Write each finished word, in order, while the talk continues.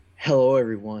Hello,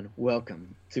 everyone.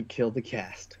 Welcome to Kill the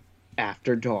Cast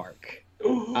After Dark.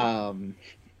 Ooh.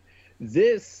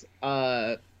 This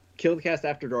Kill the Cast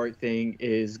After Dark thing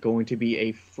is going to be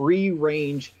a free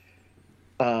range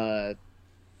talk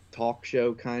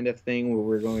show kind of thing where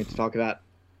we're going to talk about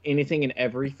anything and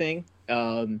everything.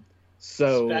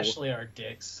 Especially our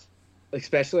dicks.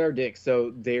 Especially our dicks.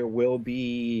 So there will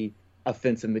be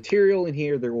offensive material in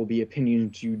here. There will be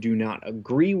opinions you do not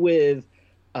agree with.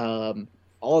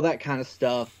 All that kind of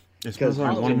stuff. It smells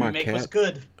like one of my make cats. was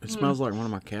good. It smells like one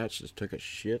of my cats just took a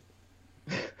shit.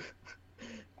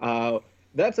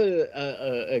 That's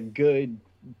a good,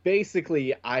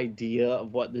 basically, idea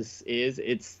of what this is.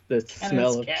 It's the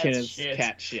smell of Kenneth's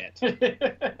cat shit.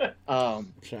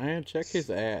 Cheyenne, check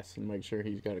his ass and make sure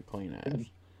he's got a clean ass.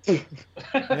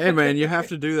 Hey man, you have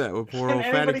to do that with poor old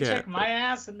Can fatty everybody cat. check my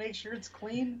ass and make sure it's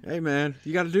clean? Hey man,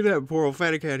 you got to do that with poor old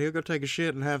fatty cat. He'll go take a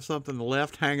shit and have something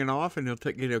left hanging off, and he'll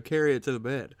carry it to the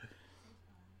bed.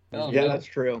 Oh, Yeah, no. that's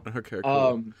true. Okay,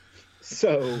 cool.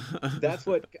 So that's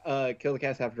what Kill the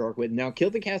Cast After Dark with. Now, Kill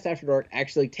the Cast After Dark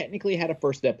actually technically had a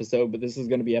first episode, but this is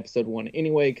going to be episode 1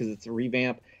 anyway because it's a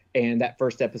revamp, and that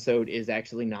first episode is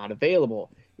actually not available,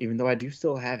 even though I do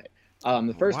still have it.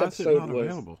 The first Why is it episode not was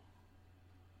available?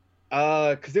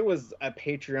 Because it was a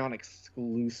Patreon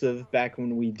exclusive back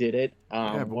when we did it.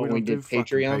 Yeah, but we when don't do fucking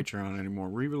Patreon Patreon anymore.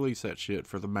 Re-release that shit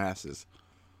for the masses.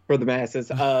 for the masses.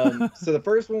 So the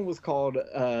first one was called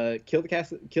Kill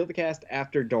the Cast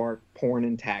After Dark, Porn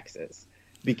and Taxes,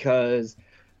 because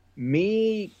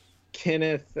me,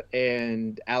 Kenneth,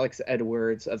 and Alex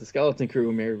Edwards of the Skeleton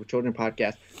Crew, Married with Children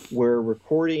podcast, were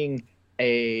recording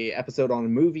a episode on a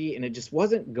movie, and it just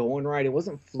wasn't going right. It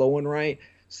wasn't flowing right.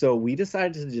 So we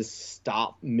decided to just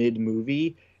stop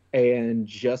mid-movie and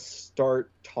just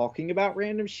start talking about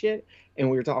random shit. And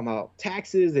we were talking about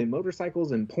taxes and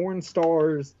motorcycles and porn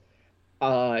stars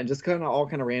and just kind of all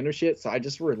kind of random shit. So I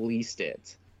just released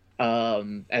it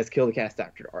as Kill the Cast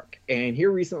After Dark. And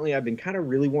here recently I've been kind of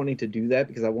really wanting to do that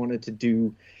because I wanted to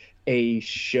do a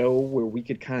show where we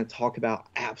could kind of talk about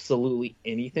absolutely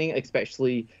anything,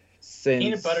 especially since...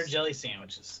 Peanut butter jelly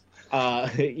sandwiches.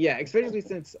 Yeah, especially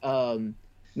since...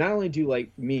 not only do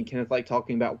like me and Kenneth like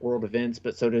talking about world events,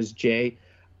 but so does Jay,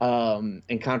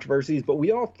 and controversies. But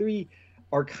we all three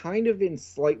are kind of in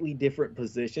slightly different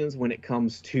positions when it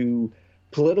comes to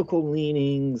political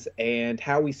leanings and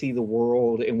how we see the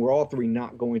world. And we're all three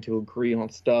not going to agree on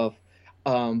stuff.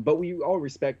 But we all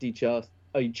respect each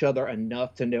other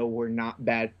enough to know we're not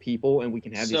bad people and we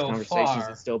can have these conversations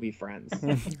and still be friends.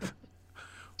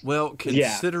 Well,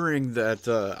 considering that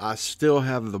I still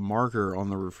have the marker on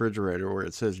the refrigerator where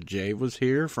it says Jay was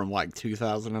here from like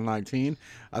 2019,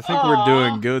 I think we're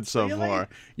doing good so far.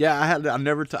 Yeah, I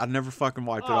never fucking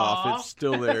wiped it off. It's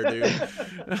still there, dude.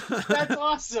 That's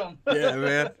awesome. Yeah,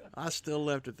 man, I still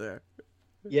left it there.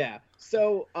 Yeah.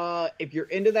 So if you're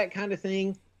into that kind of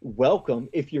thing, welcome.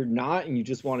 If you're not and you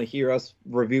just want to hear us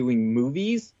reviewing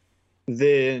movies,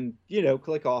 then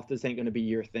click off. This ain't going to be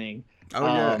your thing. Oh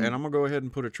yeah, and I'm gonna go ahead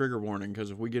and put a trigger warning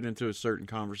because if we get into certain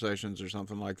conversations or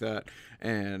something like that,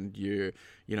 and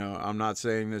I'm not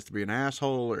saying this to be an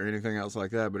asshole or anything else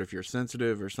like that, but if you're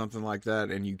sensitive or something like that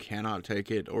and you cannot take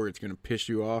it or it's gonna piss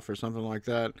you off or something like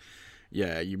that,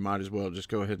 yeah, you might as well just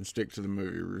go ahead and stick to the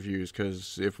movie reviews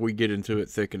because if we get into it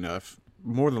thick enough,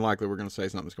 more than likely we're gonna say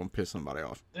something that's gonna piss somebody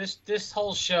off. This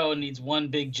whole show needs one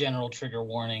big general trigger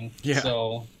warning. Yeah.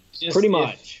 So just pretty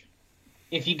much.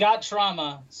 If you got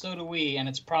trauma, so do we, and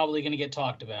it's probably going to get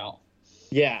talked about.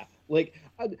 Yeah, like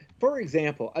for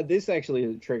example, this actually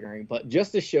is triggering, but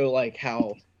just to show like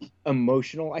how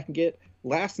emotional I can get.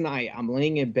 Last night, I'm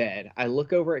laying in bed. I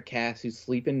look over at Cass, who's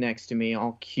sleeping next to me,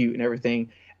 all cute and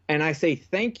everything, and I say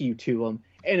thank you to him,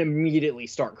 and immediately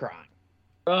start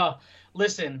crying.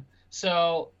 Listen.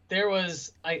 So there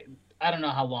was I don't know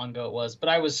how long ago it was, but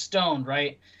I was stoned,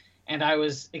 right? And I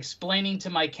was explaining to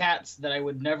my cats that I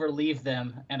would never leave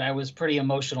them, and I was pretty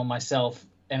emotional myself.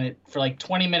 And for like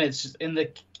 20 minutes just in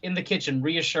the kitchen,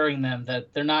 reassuring them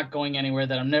that they're not going anywhere,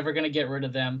 that I'm never going to get rid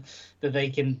of them, that they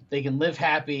can live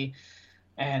happy,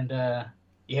 and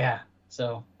yeah.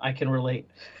 So I can relate.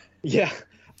 Yeah.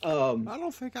 I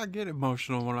don't think I get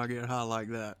emotional when I get high like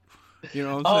that. You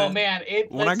know what Oh I'm saying? man,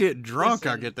 when I get drunk,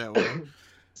 listen, I get that way.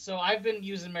 So I've been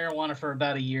using marijuana for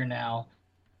about a year now.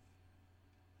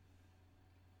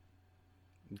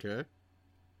 Okay.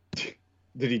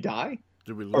 Did he die?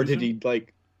 Did we lose Or did him?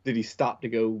 did he stop to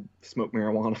go smoke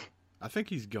marijuana? I think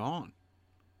he's gone.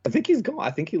 I think he's gone.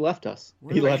 I think he left us.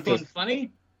 Where He are you left Being us.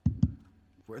 funny?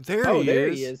 There Oh, he there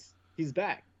is. he is. He's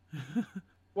back.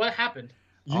 What happened?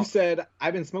 You said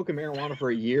I've been smoking marijuana for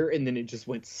a year, and then it just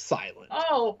went silent.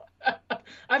 Oh,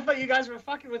 I thought you guys were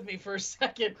fucking with me for a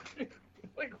second.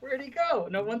 Like, where'd he go?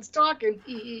 No one's talking.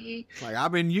 Like,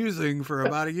 I've been using for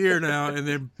about a year now, and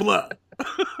then blah.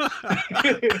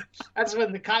 That's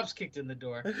when the cops kicked in the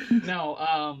door.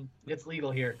 No, it's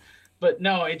legal here. But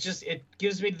no, it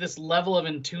gives me this level of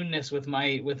in tuneness with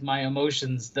my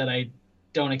emotions that I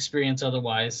don't experience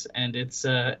otherwise, and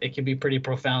it can be pretty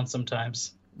profound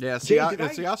sometimes. Yeah, see,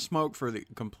 I smoke for the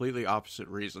completely opposite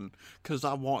reason, because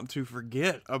I want to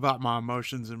forget about my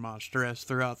emotions and my stress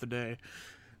throughout the day.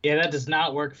 Yeah, that does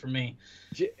not work for me.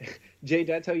 Jay,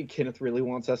 did I tell you Kenneth really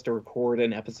wants us to record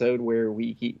an episode where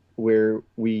we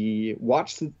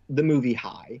watch the movie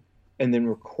High and then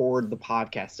record the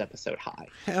podcast episode High?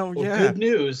 Hell well, yeah! Good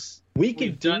news.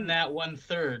 We've done that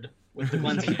 1/3 with the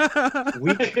cleansing.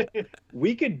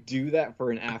 we could do that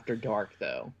for an After Dark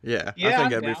though. Yeah, I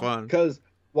think that'd be fun. Because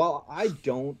while I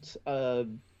don't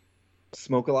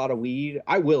smoke a lot of weed,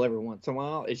 I will every once in a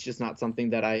while. It's just not something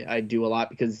that I do a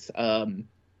lot because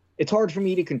it's hard for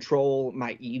me to control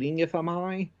my eating if I'm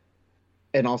high,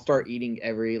 and I'll start eating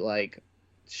every like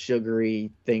sugary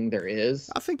thing there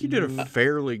is. I think you did a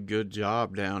fairly good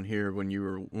job down here when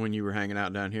you were hanging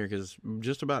out down here, because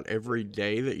just about every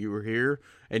day that you were here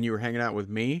and you were hanging out with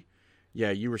me, yeah,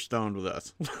 you were stoned with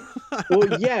us.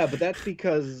 Well, yeah, but that's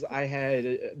because I had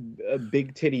a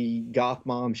big titty goth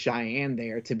mom Cheyenne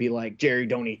there to be like, Jerry,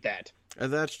 don't eat that.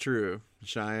 That's true.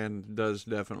 Cheyenne does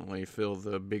definitely fill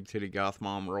the big titty goth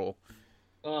mom role.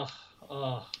 Ugh.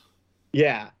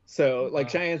 Yeah, so like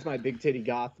Cheyenne's my big titty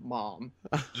goth mom.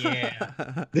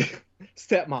 Yeah.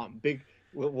 Stepmom, big.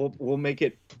 We'll make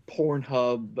it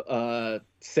Pornhub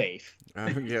safe.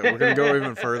 Yeah, we're gonna go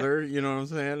even further. You know what I'm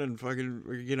saying? And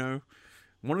fucking,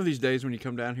 one of these days when you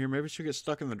come down here, maybe she'll get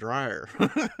stuck in the dryer.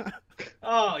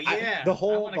 Oh yeah. I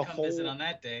want to come visit on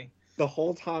that day. The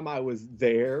whole time I was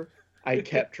there, I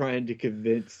kept trying to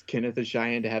convince Kenneth and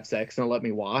Cheyenne to have sex and let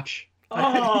me watch.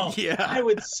 Oh yeah. I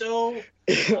would so.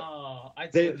 Oh,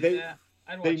 I'd do that.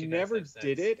 I'd watch they you guys never have sex.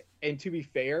 did it, and to be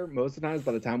fair, most of the times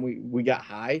by the time we got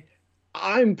high,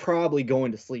 I'm probably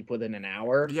going to sleep within an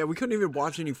hour. Yeah, we couldn't even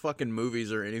watch any fucking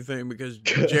movies or anything because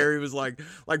Jerry was like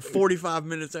 45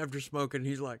 minutes after smoking,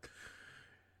 he's like,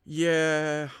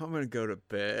 yeah, I'm gonna go to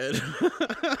bed.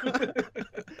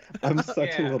 I'm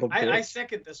such a little bitch. I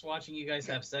second this watching you guys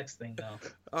have sex thing though.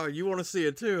 Oh, you want to see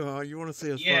it too, huh? You want to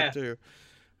see us fuck too?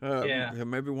 Yeah.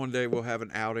 Maybe one day we'll have an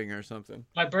outing or something.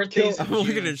 My birthday's in I'm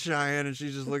looking at Cheyenne and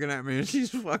she's just looking at me and she's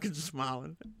fucking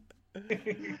smiling.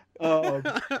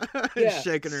 Yeah.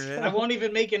 Shaking her head. I won't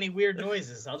even make any weird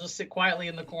noises. I'll just sit quietly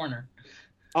in the corner.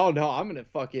 Oh no, I'm gonna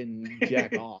fucking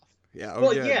jack off. Yeah,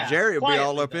 well, yeah, Jerry will be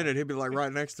all up though. in it. He'll be like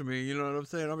right next to me. You know what I'm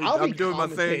saying? I'll I'm be doing my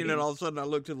thing, and then commentating. all of a sudden I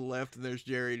look to the left, and there's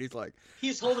Jerry, and he's like,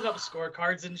 He's holding up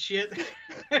scorecards and shit.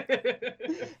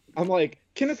 I'm like,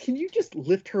 Kenneth, can you just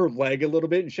lift her leg a little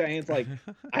bit? And Cheyenne's like,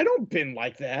 I don't bend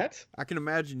like that. I can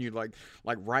imagine you like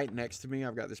right next to me.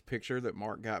 I've got this picture that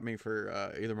Mark got me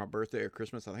for either my birthday or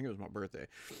Christmas. I think it was my birthday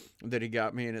that he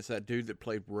got me, and it's that dude that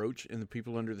played Roach in The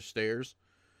People Under the Stairs.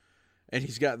 And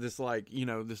he's got this,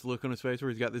 this look on his face where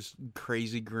he's got this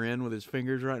crazy grin with his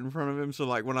fingers right in front of him. So,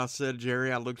 when I said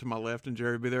Jerry, I looked to my left and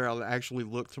Jerry would be there. I actually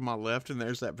looked to my left and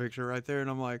there's that picture right there. And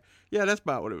I'm like, yeah, that's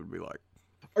about what it would be like.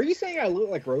 Are you saying I look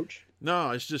like Roach?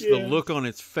 No, it's just the look on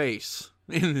its face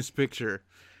in this picture.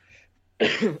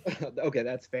 Okay,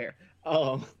 that's fair.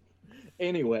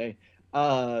 Anyway,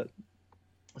 so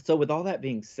with all that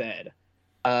being said,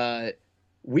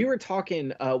 we were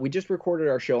talking, we just recorded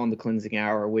our show on the Cleansing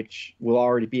Hour, which will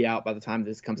already be out by the time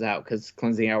this comes out, because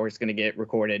Cleansing Hour is going to get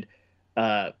recorded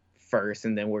first,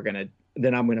 and then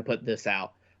I'm going to put this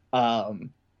out.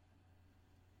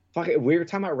 We were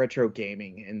talking about retro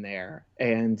gaming in there,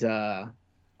 and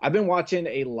I've been watching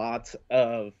a lot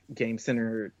of Game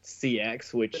Center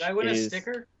CX, which Did I win a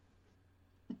sticker?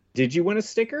 Did you win a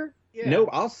sticker? Yeah. No,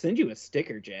 I'll send you a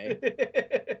sticker, Jay.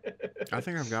 I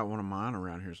think I've got one of mine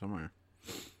around here somewhere.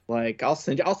 I'll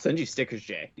send you stickers,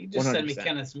 Jay. You just 100%. send me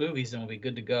Kenneth's movies and we'll be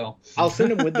good to go. I'll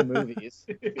send them with the movies.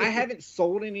 I haven't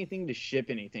sold anything to ship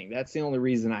anything. That's the only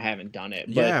reason I haven't done it.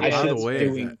 But Yeah, I by should the way,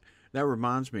 doing... that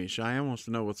reminds me. Cheyenne wants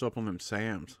to know what's up on them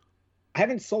Sams. I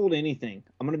haven't sold anything.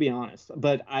 I'm going to be honest.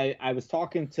 But I was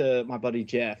talking to my buddy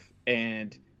Jeff,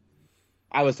 and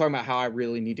I was talking about how I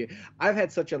really need to. I've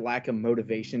had such a lack of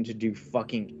motivation to do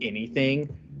fucking anything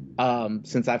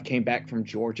since I've came back from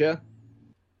Georgia.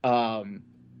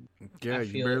 Yeah,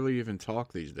 you barely even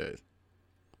talk these days.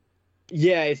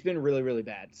 Yeah, it's been really, really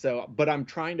bad. But I'm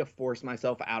trying to force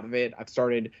myself out of it. I've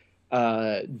started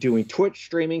doing Twitch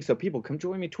streaming. So people come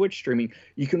join me Twitch streaming.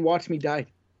 You can watch me die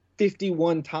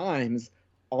 51 times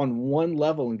on one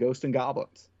level in Ghosts and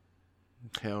Goblins.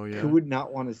 Hell yeah. Who would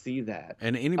not want to see that?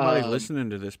 And anybody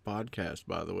listening to this podcast,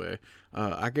 by the way,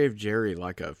 I gave Jerry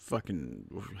like a fucking,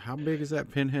 how big is that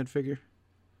Pinhead figure?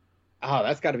 Oh,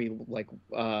 that's got to be like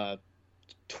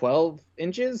 12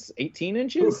 inches, 18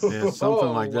 inches. Yeah, something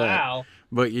like that. Wow.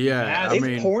 But yeah, I It's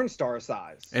mean, porn star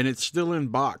size. and it's still in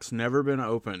box, never been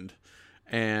opened.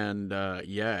 And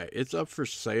yeah, it's up for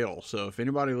sale. So if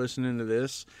anybody listening to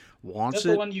this wants Is that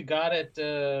it, the one you got at?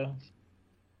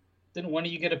 Didn't one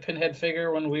of you get a Pinhead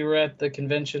figure when we were at the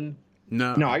convention?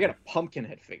 no, No, I got a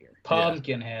Pumpkinhead figure.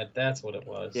 Pumpkinhead, that's what it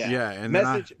was. Yeah. Yeah, and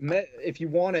then if you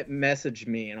want it, message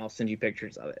me and I'll send you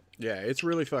pictures of it. yeah, it's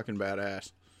really fucking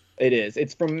badass. It is.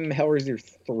 It's from Hellraiser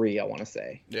 3, I want to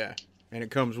say. Yeah, and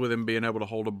it comes with him being able to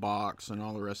hold a box and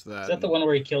all the rest of that. Is that the one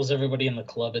where he kills everybody in the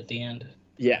club at the end?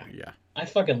 Yeah. Yeah. I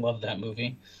fucking love that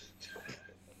movie.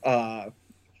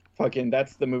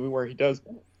 That's the movie where he does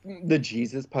the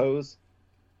Jesus pose.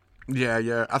 Yeah,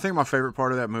 yeah. I think my favorite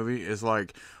part of that movie is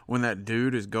like when that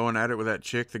dude is going at it with that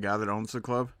chick, the guy that owns the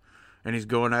club, and he's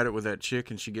going at it with that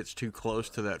chick and she gets too close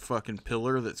to that fucking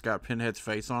pillar that's got Pinhead's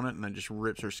face on it and then just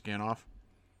rips her skin off.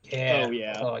 Yeah. Oh,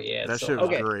 yeah. Oh yeah. That it's shit so was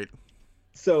Okay. great.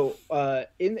 So,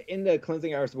 in the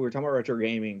cleansing hours, we were talking about retro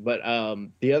gaming, but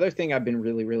the other thing I've been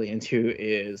really, really into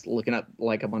is looking up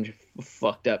like a bunch of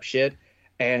fucked up shit,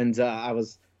 and I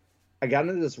got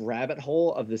into this rabbit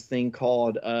hole of this thing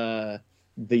called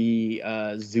the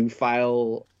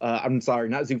Zoophile. I'm sorry,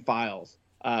 not Zoophiles.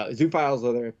 Zoophiles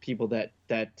are the people that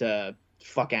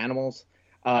fuck animals.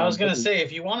 I was gonna but- say,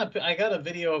 if you want to, I got a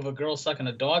video of a girl sucking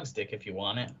a dog's dick. If you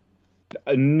want it.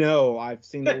 No, I've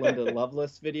seen the Linda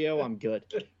Lovelace video. I'm good.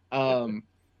 I'm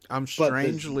But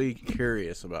strangely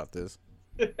curious about this.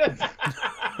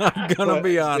 I'm gonna But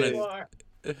be this- honest.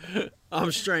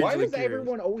 I'm strangely Why does curious.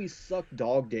 everyone always suck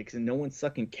dog dicks and no one's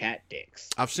sucking cat dicks?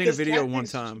 I've seen a Because video cat one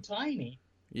dicks are time. too tiny.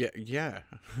 Yeah, yeah.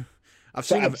 I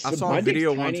So saw my a dick's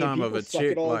video one tiny and time of people a suck it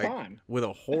chick all the like time. with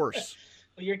a horse.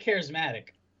 Well, you're charismatic.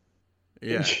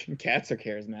 Yeah, Cats are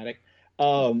charismatic.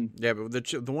 yeah, but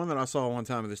the one that I saw one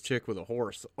time of this chick with a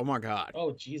horse. Oh my god.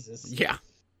 Oh Jesus. Yeah,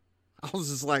 I was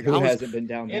just like, Who I was hasn't been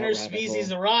down that rabbit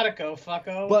Interspecies hole? erotico,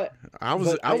 fucko. But I was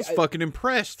but I- fucking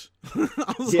impressed.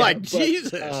 I was yeah, like, but,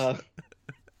 Jesus.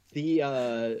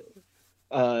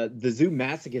 The Zoo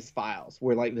Masochist files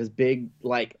were like this big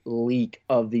like leak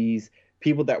of these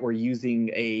people that were using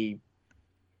a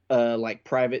like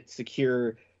private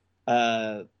secure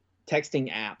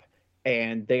texting app,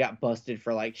 and they got busted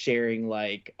for like sharing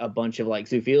like a bunch of like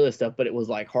zoophilia stuff, but it was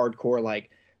like hardcore, like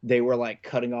they were like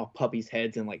cutting off puppies'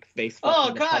 heads and like face oh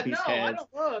fucking the God, puppies' no! I heads don't.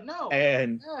 Oh no.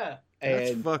 and Yeah.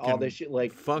 That's and fucking all this shit.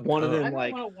 Like fucked one of up. I them don't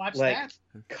like want to watch like- that.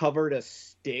 covered a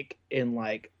stick in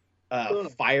like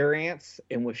Ugh. fire ants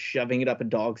and was shoving it up a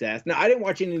dog's ass. Now I didn't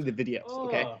watch any of the videos.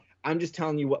 Okay, Ugh. I'm just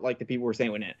telling you what like the people were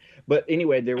saying in it. But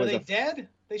anyway, there Are was they a dead?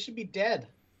 They should be dead.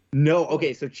 no.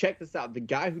 Okay, so check this out. The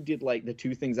guy who did like the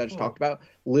two things I just talked about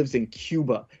lives in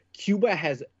Cuba. Cuba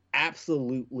has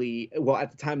absolutely, well, at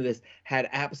the time of this, had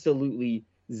absolutely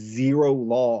zero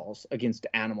laws against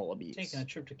animal abuse. Taking a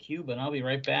trip to Cuba, and I'll be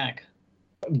right back.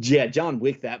 Yeah, John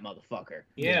Wick, that motherfucker.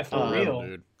 Yeah, for Um, real.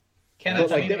 dude. Kenneth,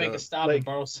 But, like, I need to they- make a stop like, and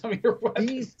borrow some of your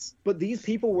weapons. But these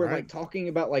people were Right. like talking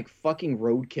about like fucking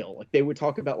roadkill. Like they would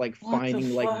talk about like What the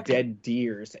finding like fuck? dead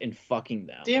deers and fucking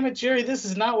them. Damn it, Jerry! This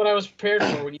is not what I was prepared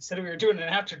for when you said we were doing an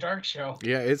after dark show.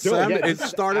 Yeah, it No, sounded, yeah, it this is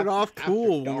started off after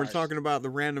cool when we're dark. talking about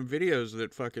the random videos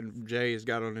that fucking Jay has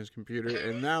got on his computer,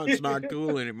 and now it's not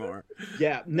cool anymore.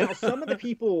 Yeah. Now some of the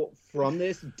people from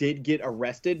this did get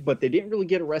arrested, but they didn't really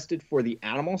get arrested for the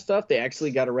animal stuff. They actually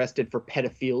got arrested for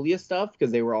pedophilia stuff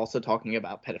because they were also talking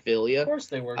about pedophilia. Of course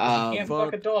they were. 'Cause you can't fuck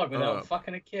a fuck dog without up.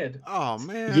 fucking a kid. Oh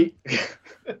man, Ye-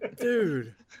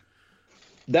 dude.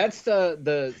 That's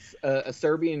the a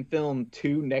Serbian film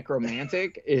Too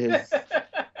Necromantic is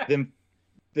them.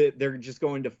 They're just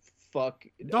going to fuck.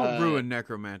 Don't ruin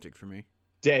Necromantic for me.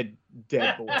 dead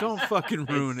boys. Don't fucking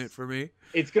ruin it for me.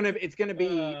 It's gonna be don't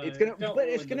but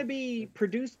it's ruin gonna it. be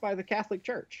produced by the Catholic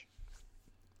Church.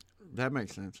 That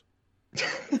makes sense.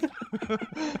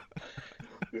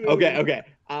 Okay.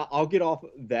 I'll get off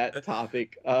that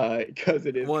topic because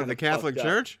it is What, kinda the Catholic fucked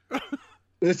up.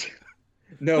 Church?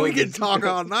 No, We can this- talk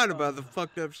all night about the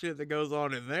fucked up shit that goes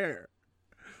on in there.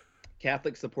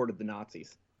 Catholics supported the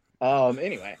Nazis.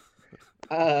 Anyway,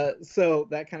 so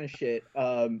that kind of shit.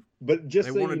 But just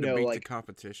They so you wanted to know, beat the like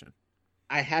competition.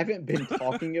 I haven't been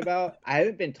talking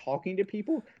to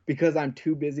people because I'm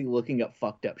too busy looking up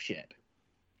fucked up shit.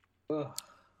 Ugh.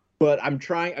 But I'm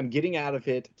getting out of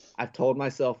it. I've told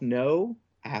myself no,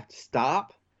 I have to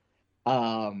stop.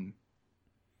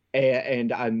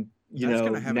 and I'm That's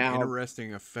going to have an now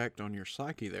interesting effect on your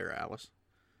psyche there, Alice.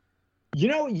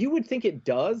 you would think it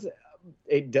does.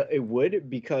 It would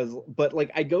because but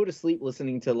like I go to sleep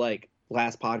listening to like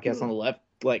Last Podcast on the Left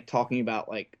like talking about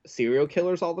like serial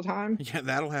killers all the time. Yeah,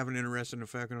 that'll have an interesting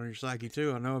effect on your psyche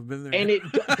too. I know, I've been there. And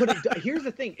here's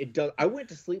the thing, it does. I went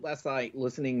to sleep last night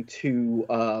listening to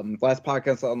Last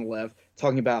Podcast on the Left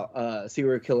talking about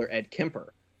serial killer Ed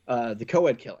Kemper, the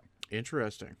co-ed killer.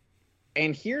 Interesting.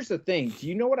 And here's the thing, do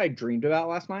you know what I dreamed about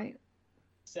last night?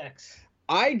 Sex.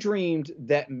 I dreamed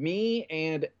that me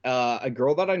and a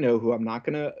girl that I know, who I'm not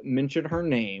going to mention her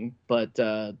name, but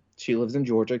she lives in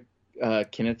Georgia.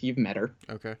 Kenneth, you've met her.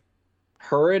 Okay.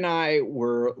 Her and I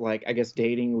were, like, I guess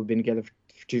dating. We've been together for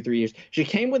 2-3 years. She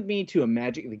came with me to a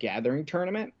Magic the Gathering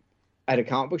tournament at a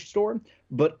comic book store.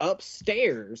 But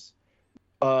upstairs,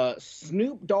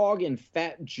 Snoop Dogg and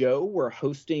Fat Joe were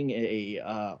hosting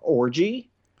a orgy.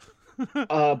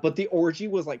 But the orgy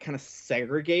was like kind of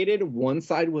segregated. One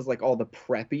side was like all the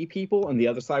preppy people, and the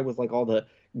other side was like all the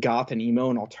goth and emo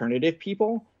and alternative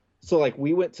people. So like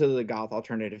we went to the goth,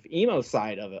 alternative, emo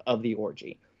side of the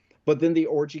orgy, but then the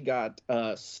orgy got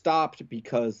stopped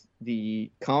because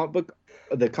the comic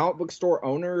book store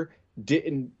owner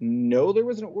didn't know there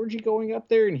was an orgy going up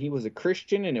there, and he was a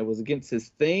Christian, and it was against his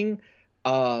thing.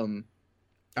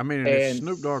 I mean, if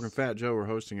Snoop Dogg and Fat Joe were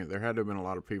hosting it, there had to have been a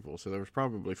lot of people, so there was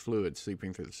probably fluid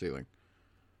seeping through the ceiling.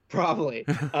 Probably.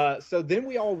 So then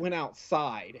we all went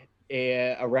outside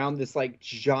around this like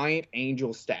giant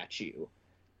angel statue,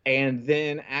 and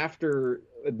then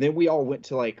we all went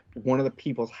to like one of the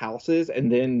people's houses, and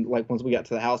then like once we got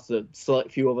to the house, the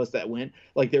select few of us that went,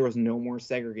 like there was no more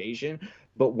segregation.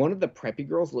 But one of the preppy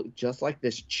girls looked just like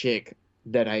this chick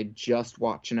that I just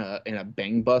watched in a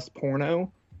Bang Bus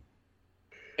porno.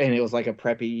 And it was like a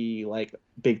preppy, like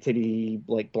big titty,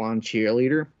 like blonde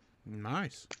cheerleader.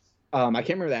 Nice. I can't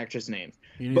remember the actress' name.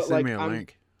 You need to send me a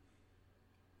link.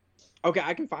 Okay,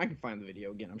 I can find the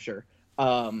video again, I'm sure.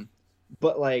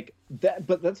 But like that,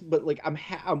 but like I'm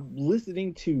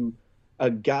listening to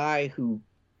a guy who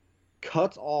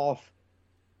cuts off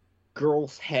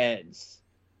girls' heads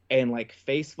and like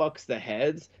face fucks the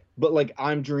heads. But like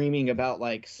I'm dreaming about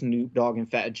like Snoop Dogg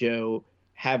and Fat Joe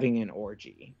having an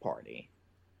orgy party.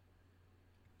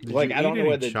 Did like you I don't know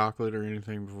whether chocolate or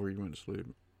anything before you went to sleep.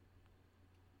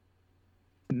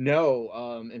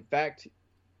 No, in fact,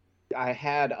 I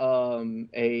had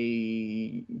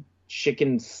a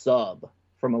chicken sub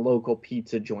from a local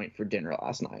pizza joint for dinner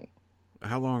last night.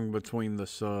 How long between the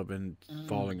sub and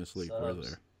falling asleep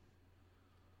was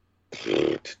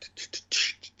there?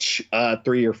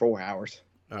 3 or 4 hours.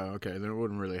 Oh, okay. Then it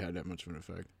wouldn't really have that much of an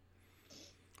effect.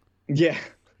 Yeah.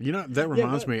 You know, that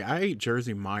reminds me, I ate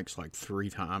Jersey Mike's like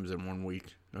 3 times in 1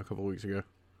 week, a couple weeks ago.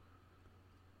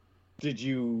 Did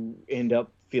you end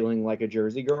up feeling like a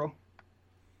Jersey girl?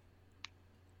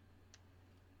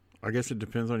 I guess it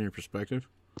depends on your perspective.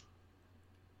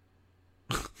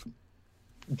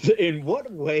 In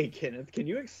what way, Kenneth? Can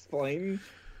you explain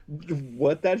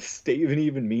what that statement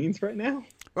even means right now?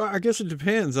 Well, I guess it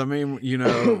depends. I mean, you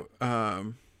know,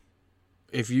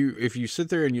 if you sit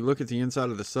there and you look at the inside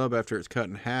of the sub after it's cut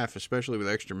in half, especially with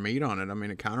extra meat on it, I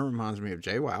mean, it kind of reminds me of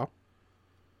JWoww.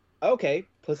 Okay,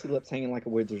 pussy lips hanging like a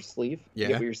wizard's sleeve. Yeah. You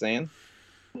get what you're saying?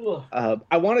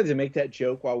 I wanted to make that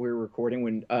joke while we were recording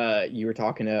when you were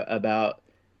talking about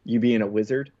you being a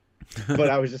wizard, but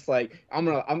I was just like, I'm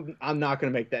not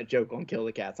gonna make that joke on Kill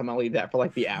the Cats. I'm gonna leave that for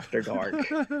like the after dark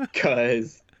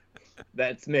because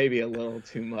that's maybe a little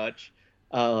too much.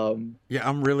 Yeah,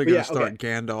 I'm really gonna start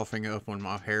Gandalfing up when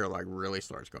my hair like really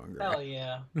starts going gray. Hell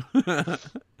yeah.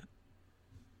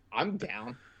 I'm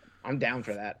down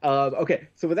for that. Okay,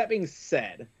 so with that being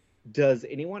said, does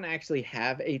anyone actually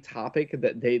have a topic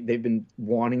that they've been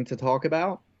wanting to talk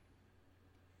about?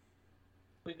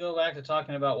 We go back to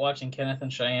talking about watching Kenneth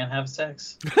and Cheyenne have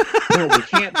sex. No, we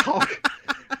can't talk.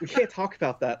 We can't talk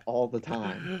about that all the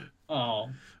time. Oh.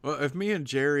 Well, if me and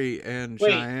Jerry and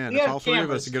Cheyenne, if all three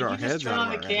of us get our heads out of our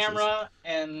asses. Turn on the camera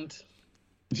and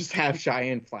just have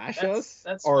Cheyenne flash us,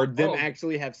 or them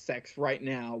actually have sex right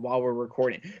now while we're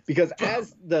recording. Because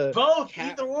as the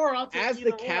either or, I'll take as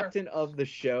the captain of the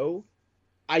show,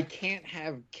 I can't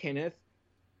have Kenneth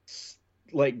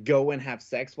like go and have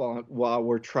sex while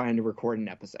we're trying to record an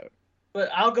episode. But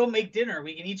I'll go make dinner.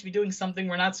 We can each be doing something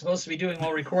we're not supposed to be doing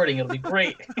while recording. It'll be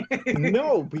great.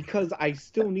 No, because I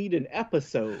still need an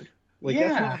episode. Like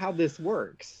that's not how this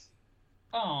works.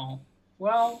 Oh,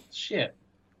 well, shit.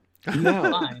 No.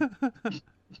 Fine.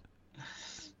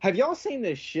 Have y'all seen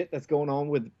this shit that's going on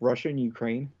with Russia and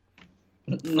Ukraine?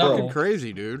 Fucking No.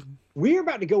 crazy, dude. We're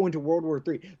about to go into World War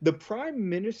III. The prime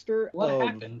minister What of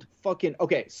happened? fucking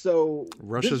okay, so this is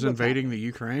Russia's what's invading happening. the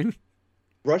Ukraine.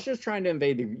 Russia's trying to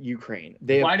invade the Ukraine.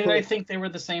 They have Why did I put- think they were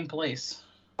the same place?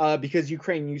 because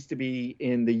Ukraine used to be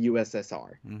in the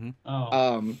USSR. Mm-hmm.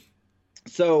 Oh.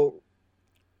 So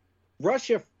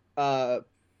Russia, so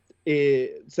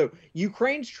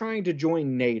Ukraine's trying to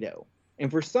join NATO, and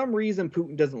for some reason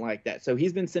Putin doesn't like that. So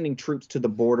he's been sending troops to the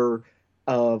border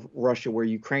of Russia where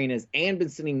Ukraine is, and been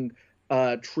sending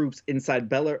troops inside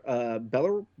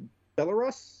Belarus.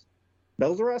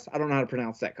 I don't know how to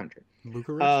pronounce that country.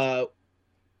 Bucharest.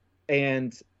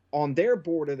 And on their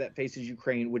border that faces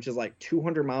Ukraine, which is like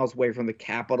 200 miles away from the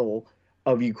capital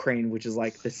of Ukraine, which is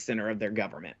like the center of their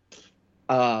government.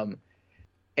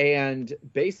 And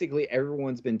basically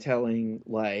everyone's been telling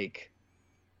like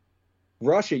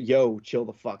Russia, yo, chill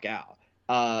the fuck out.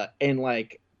 And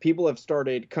like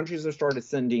countries have started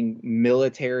sending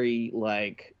military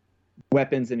like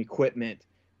weapons and equipment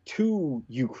to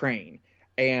Ukraine.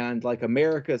 And like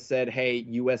America said, hey,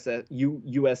 US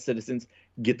citizens,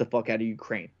 get the fuck out of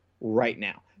Ukraine right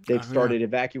now. They've started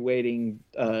evacuating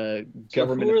government So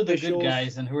who are the officials. good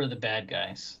guys and who are the bad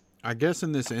guys? I guess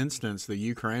in this instance, the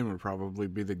Ukraine would probably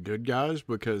be the good guys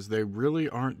because they really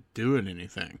aren't doing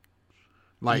anything.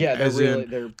 Like, yeah,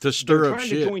 they're to stir they're up trying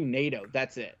shit. to join NATO.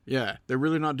 That's it. Yeah, they're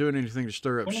really not doing anything to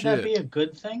stir up Wouldn't shit. that be a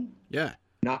good thing? Yeah,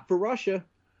 Not for Russia.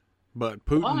 but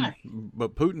Why?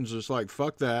 Putin's just like,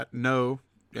 fuck that, no,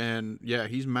 and yeah,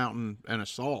 he's mounting an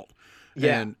assault.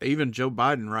 Yeah. And even Joe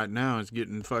Biden right now is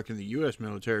getting fucking the U.S.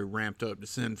 military ramped up to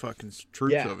send fucking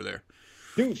troops Yeah. over there.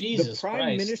 Dude, Jesus the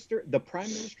prime Christ.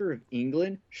 minister of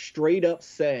England straight up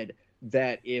said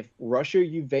that if Russia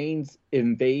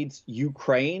invades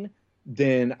Ukraine,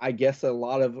 then I guess a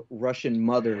lot of Russian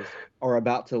mothers are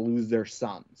about to lose their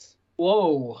sons.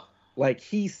 Whoa. Like,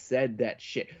 he said that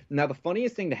shit. Now, the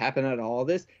funniest thing to happen out of all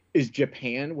this is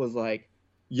Japan was like,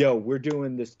 yo, we're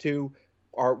doing this too.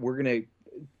 We're going to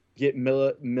get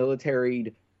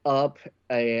militaried up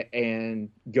and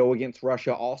go against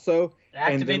Russia also.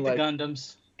 Activate like, the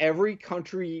Gundams. Every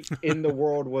country in the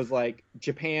world was like,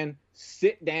 Japan,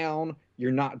 sit down.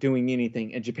 You're not doing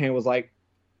anything. And Japan was like,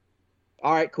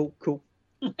 all right, cool.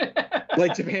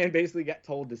 Like, Japan basically got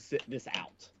told to sit this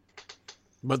out.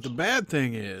 But the bad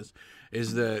thing is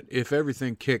that if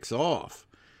everything kicks off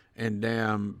and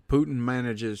damn Putin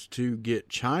manages to get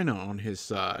China on his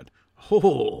side,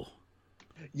 oh.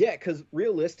 Yeah, because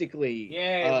realistically,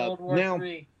 Yeah, World War now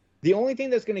III. the only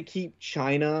thing that's going to keep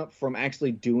China from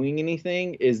actually doing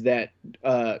anything is that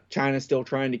China's still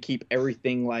trying to keep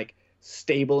everything like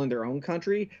stable in their own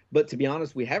country. But to be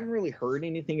honest, we haven't really heard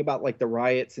anything about like the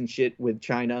riots and shit with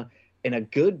China in a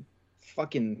good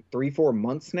fucking 3-4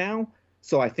 months now.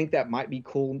 So I think that might be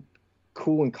cool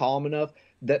and calm enough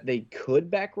that they could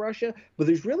back Russia, but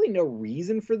there's really no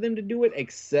reason for them to do it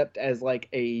except as like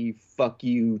a fuck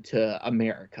you to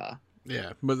America.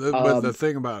 Yeah, but the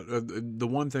thing about the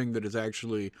one thing that is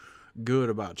actually good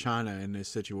about China in this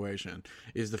situation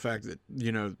is the fact that,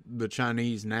 you know, the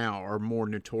Chinese now are more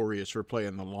notorious for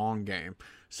playing the long game.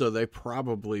 So they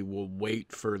probably will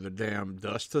wait for the damn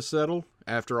dust to settle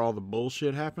after all the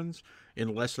bullshit happens,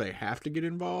 unless they have to get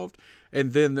involved.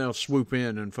 And then they'll swoop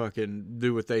in and fucking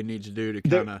do what they need to do to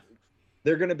kind of...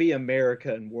 They're going to be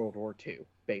America in World War II,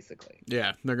 basically.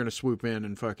 Yeah, they're going to swoop in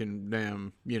and fucking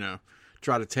damn, you know,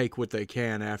 try to take what they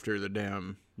can after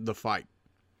the fight.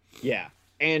 Yeah.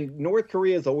 And North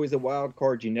Korea is always a wild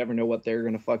card. You never know what they're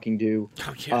going to fucking do.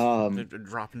 Oh, yeah.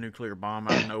 Drop a nuclear bomb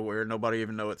out of nowhere. Nobody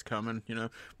even know it's coming, you know.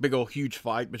 Big old huge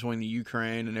fight between the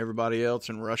Ukraine and everybody else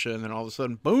and Russia, and then all of a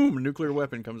sudden, boom, a nuclear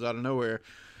weapon comes out of nowhere.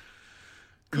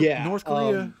 Yeah. North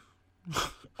Korea.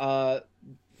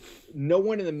 No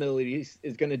one in the Middle East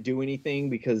is going to do anything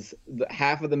because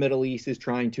half of the Middle East is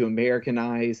trying to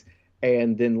Americanize,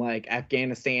 and then like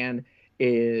Afghanistan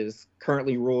is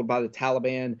currently ruled by the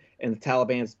Taliban, and the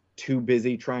Taliban's too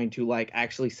busy trying to like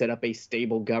actually set up a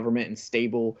stable government and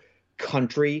stable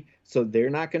country, so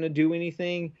they're not going to do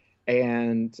anything.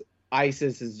 And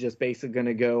ISIS is just basically going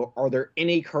to go, are there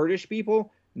any Kurdish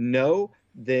people? No,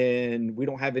 then we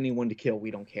don't have anyone to kill. We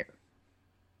don't care.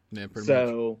 Yeah, pretty much.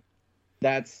 So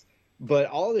but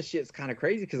all this shit's kind of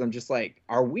crazy because I'm just like,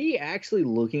 are we actually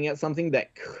looking at something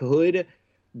that could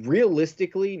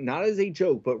realistically, not as a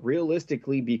joke, but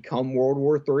realistically become World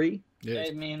War III? Yeah,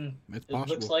 I mean, it's it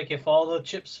possible. looks like if all the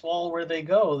chips fall where they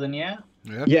go, then yeah.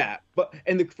 Yeah. Yeah,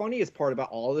 and the funniest part about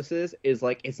all this is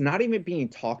like it's not even being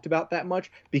talked about that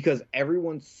much because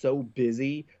everyone's so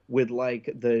busy with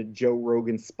like the Joe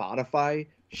Rogan Spotify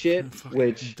shit, Fucking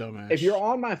which dumbass. if you're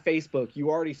on my Facebook, you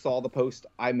already saw the post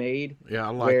I made Yeah,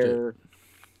 I liked it. where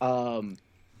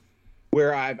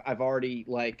where I've already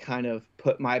like kind of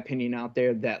put my opinion out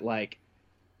there that like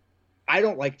I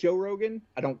don't like Joe Rogan.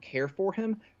 I don't care for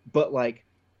him, but like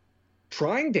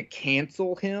trying to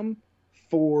cancel him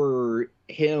for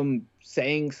him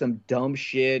saying some dumb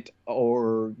shit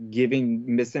or giving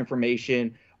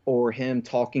misinformation or him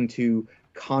talking to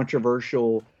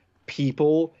controversial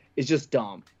people is just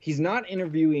dumb. He's not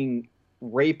interviewing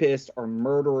rapists or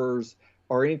murderers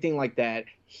or anything like that.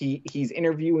 He's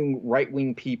interviewing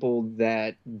right-wing people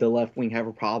that the left wing have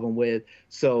a problem with,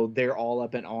 so they're all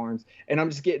up in arms. And I'm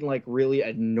just getting like really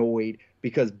annoyed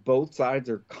because both sides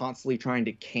are constantly trying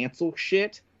to cancel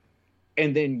shit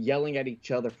and then yelling at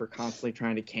each other for constantly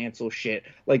trying to cancel shit.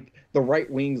 Like the right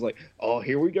wing's like, oh,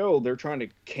 here we go, they're trying to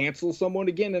cancel someone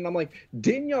again. And I'm like,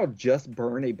 didn't y'all just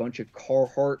burn a bunch of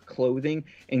Carhartt clothing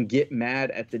and get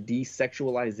mad at the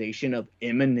desexualization of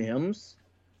M&Ms?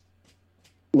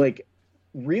 Like,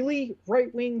 really,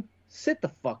 right wing, sit the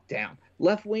fuck down.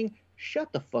 Left wing,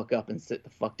 shut the fuck up and sit the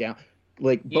fuck down.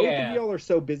 Like, both of y'all are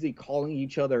so busy calling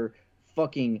each other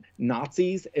fucking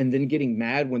Nazis and then getting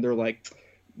mad when they're like,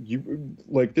 you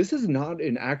like, this is not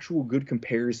an actual good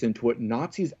comparison to what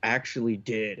Nazis actually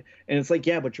did. And it's like,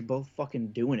 yeah, but you're both fucking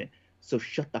doing it, so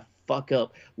shut the fuck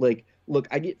up. Like, look,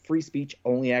 I get free speech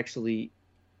only actually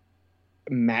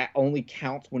only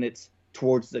counts when it's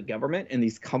towards the government, and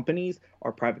these companies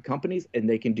are private companies and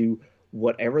they can do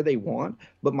whatever they want.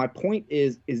 But my point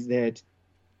is that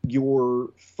you're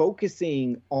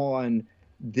focusing on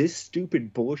this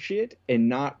stupid bullshit and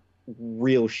not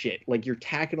real shit. Like, you're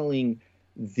tackling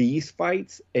these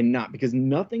fights and not, because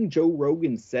nothing Joe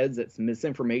Rogan says that's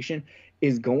misinformation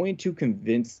is going to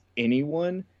convince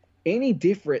anyone any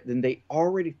different than they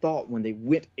already thought when they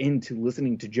went into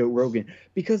listening to Joe Rogan,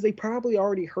 because they probably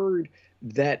already heard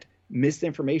that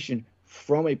misinformation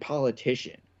from a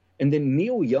politician. And then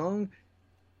Neil Young,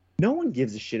 no one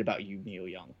gives a shit about you, Neil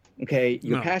Young. Okay,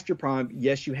 you're past your prime.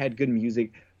 Yes, you had good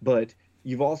music, but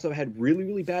you've also had really,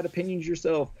 really bad opinions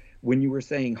yourself when you were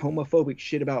saying homophobic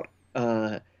shit about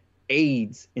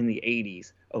AIDS in the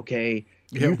 80s. Okay,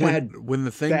 yeah, when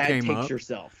the thing came up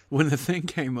yourself. When the thing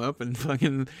came up and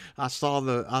fucking I saw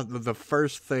the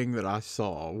first thing that I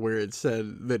saw where it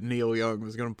said that Neil Young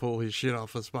was gonna pull his shit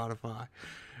off of Spotify.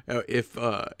 If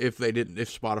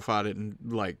Spotify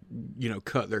didn't, like, you know,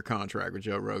 cut their contract with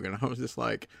Joe Rogan, I was just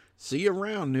like, see you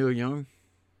around, Neil Young.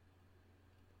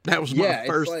 That was my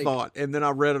first thought. And then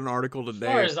I read an article today.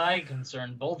 As far as I'm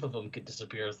concerned, both of them could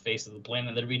disappear off the face of the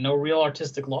planet. There'd be no real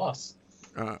artistic loss.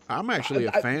 I'm actually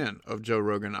a fan of Joe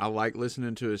Rogan. I like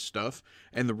listening to his stuff.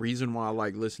 And the reason why I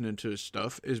like listening to his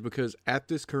stuff is because at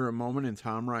this current moment in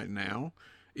time right now,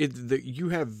 you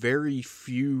have very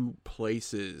few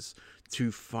places to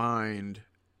find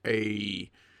a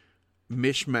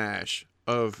mishmash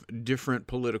of different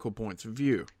political points of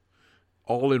view,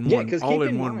 all in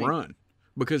one run.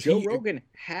 Because Joe Rogan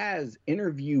has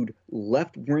interviewed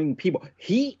left-wing people.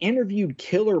 He interviewed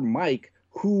Killer Mike,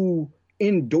 who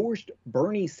endorsed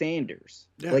Bernie Sanders.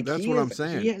 Yeah, like, that's what I'm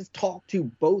saying. He has talked to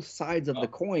both sides of the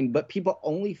coin, but people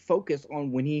only focus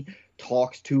on when he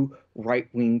talks to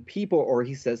right-wing people or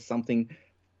he says something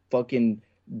fucking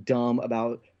dumb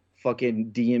about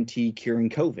fucking DMT curing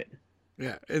COVID.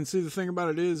 Yeah, and see, the thing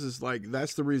about it is like,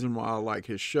 that's the reason why I like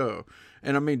his show.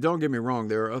 And I mean, don't get me wrong,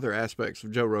 there are other aspects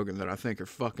of Joe Rogan that I think are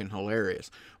fucking hilarious.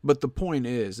 But the point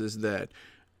is that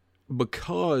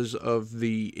because of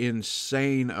the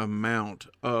insane amount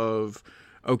of,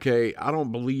 okay, I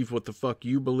don't believe what the fuck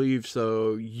you believe,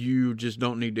 so you just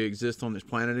don't need to exist on this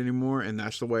planet anymore, and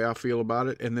that's the way I feel about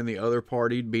it, and then the other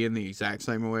party being the exact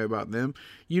same way about them,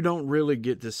 you don't really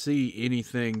get to see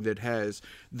anything that has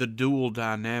the dual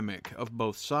dynamic of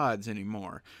both sides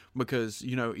anymore. Because,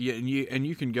 you know, and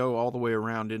you can go all the way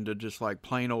around into just like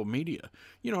plain old media.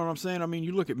 You know what I'm saying? I mean,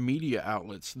 you look at media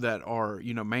outlets that are,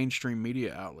 you know, mainstream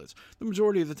media outlets. The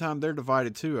majority of the time they're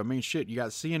divided too. I mean, shit, you got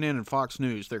CNN and Fox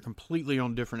News. They're completely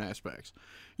on different aspects.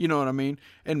 You know what I mean?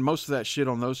 And most of that shit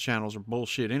on those channels are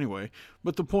bullshit anyway.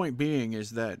 But the point being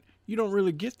is that you don't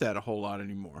really get that a whole lot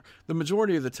anymore. The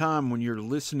majority of the time when you're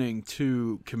listening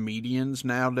to comedians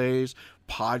nowadays,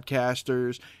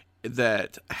 podcasters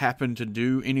that happen to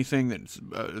do anything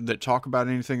that talk about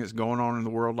anything that's going on in the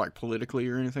world, like politically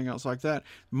or anything else like that,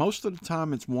 most of the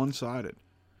time it's one-sided.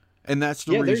 And that's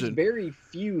the reason. There's very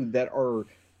few that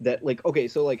like, okay,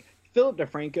 so like Philip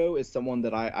DeFranco is someone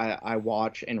that I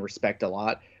watch and respect a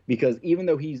lot, because even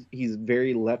though he's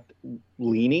very left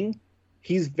leaning,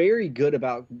 he's very good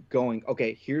about going,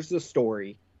 okay, here's the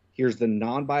story, here's the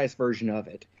non-biased version of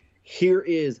it, here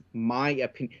is my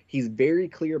opinion. He's very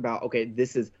clear about, okay,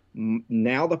 this is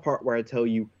now the part where I tell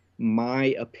you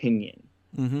my opinion.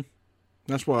 Mm-hmm.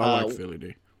 That's why I like Philly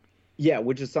D. Yeah,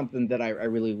 which is something that I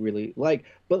really, really like.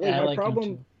 But like Yeah, I my like him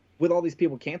problem too. with all these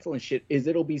people canceling shit is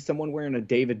it'll be someone wearing a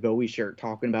David Bowie shirt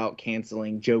talking about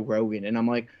canceling Joe Rogan. And I'm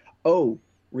like, oh,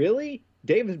 really?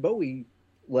 David Bowie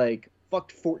like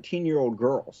fucked 14-year-old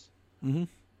girls. Mm-hmm.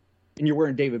 And you're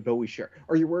wearing a David Bowie shirt.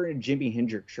 Or you're wearing a Jimi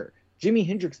Hendrix shirt. Jimi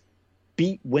Hendrix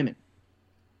beat women.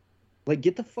 Like,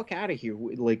 get the fuck out of here,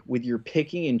 like with your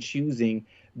picking and choosing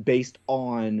based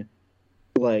on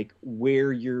like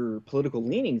where your political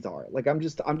leanings are. Like, I'm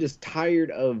just tired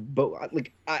of both.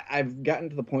 Like, I've gotten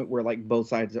to the point where like both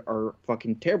sides are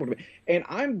fucking terrible to me, and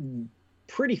I'm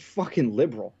pretty fucking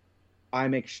liberal.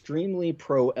 I'm extremely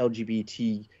pro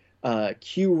LGBT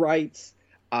Q rights.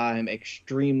 I'm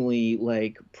extremely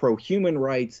like pro human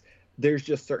rights. There's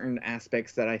just certain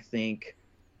aspects that I think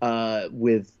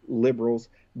with liberals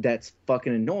that's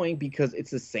fucking annoying because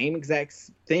it's the same exact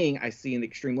thing I see in the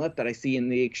extreme left that I see in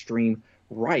the extreme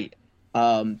right.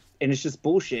 And it's just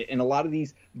bullshit. And a lot of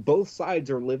these, both sides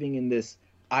are living in this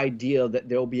idea that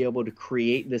they'll be able to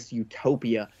create this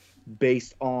utopia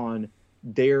based on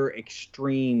their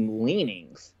extreme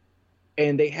leanings.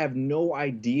 And they have no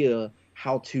idea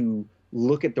how to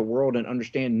look at the world and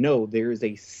understand, no, there is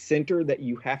a center that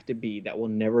you have to be that will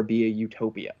never be a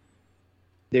utopia.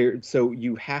 So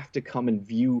you have to come and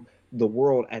view the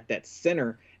world at that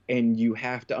center, and you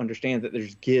have to understand that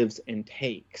there's gives and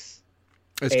takes.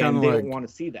 It's kind of they like, don't want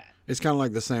to see that. It's kind of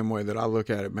like the same way that I look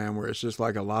at it, man, where it's just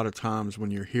like a lot of times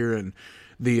when you're hearing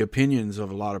the opinions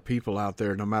of a lot of people out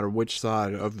there, no matter which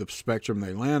side of the spectrum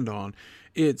they land on,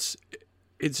 it's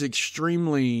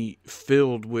extremely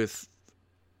filled with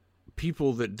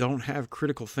people that don't have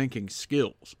critical thinking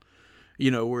skills. You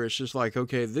know, where it's just like,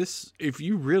 okay, if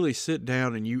you really sit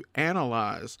down and you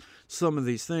analyze some of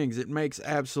these things, it makes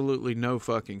absolutely no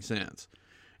fucking sense.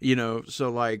 You know,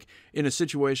 so like in a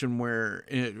situation where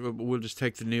we'll just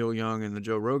take the Neil Young and the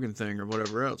Joe Rogan thing or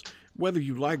whatever else, whether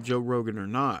you like Joe Rogan or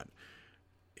not,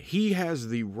 he has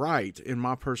the right, in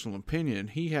my personal opinion,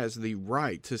 he has the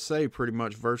right to say pretty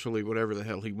much virtually whatever the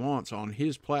hell he wants on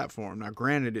his platform. Now,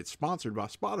 granted, it's sponsored by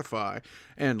Spotify,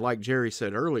 and like Jerry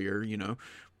said earlier, you know,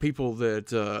 people that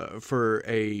for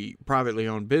a privately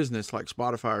owned business like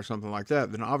Spotify or something like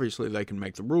that, then obviously they can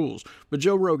make the rules. But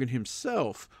Joe Rogan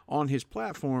himself on his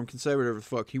platform can say whatever the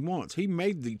fuck he wants. He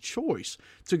made the choice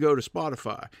to go to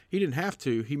Spotify. He didn't have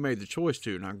to. He made the choice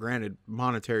to. Now, granted,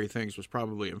 monetary things was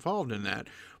probably involved in that,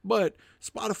 but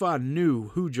Spotify knew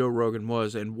who Joe Rogan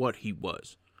was and what he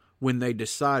was when they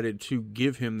decided to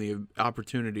give him the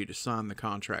opportunity to sign the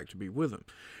contract to be with him.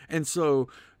 And so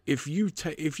if you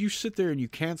sit there and you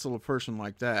cancel a person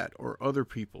like that or other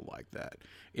people like that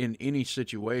in any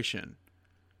situation,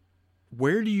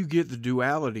 where do you get the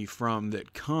duality from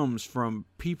that comes from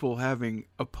people having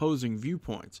opposing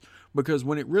viewpoints? Because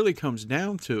when it really comes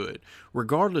down to it,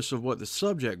 regardless of what the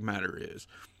subject matter is,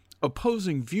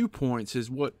 opposing viewpoints is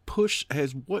what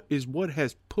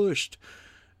has pushed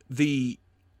the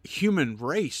human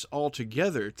race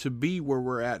altogether to be where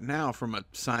we're at now, from a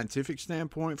scientific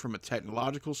standpoint, from a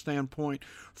technological standpoint,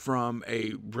 from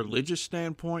a religious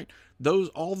standpoint.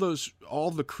 All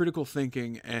the critical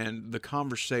thinking and the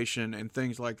conversation and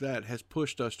things like that has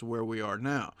pushed us to where we are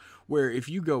now. Where if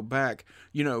you go back,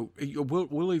 you know,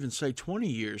 we'll even say 20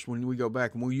 years when we go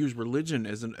back and we'll use religion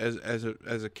as a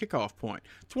kickoff point.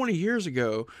 20 years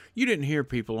ago, you didn't hear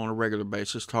people on a regular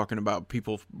basis talking about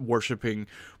people worshiping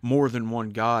more than one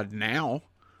god now.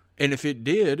 And if it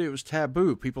did, it was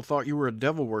taboo. People thought you were a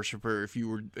devil worshiper if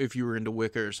you were into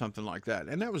Wicca or something like that.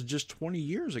 And that was just 20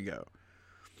 years ago.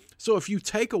 So if you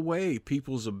take away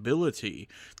people's ability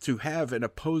to have an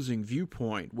opposing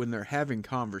viewpoint when they're having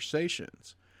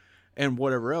conversations and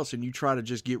whatever else, and you try to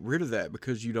just get rid of that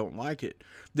because you don't like it,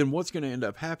 then what's going to end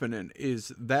up happening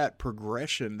is that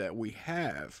progression that we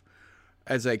have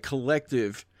as a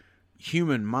collective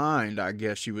human mind, I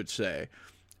guess you would say,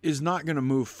 is not going to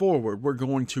move forward. We're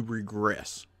going to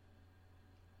regress.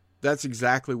 That's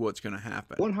exactly what's going to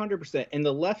happen. 100%. And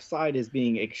the left side is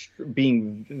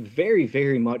being very,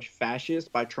 very much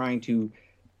fascist by trying to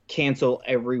cancel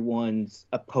everyone's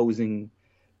opposing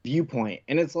viewpoint.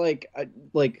 And it's like,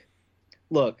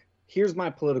 look, here's my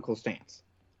political stance.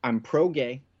 I'm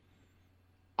pro-gay,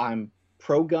 I'm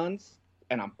pro-guns,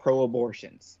 and I'm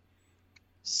pro-abortions.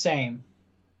 Same.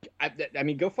 I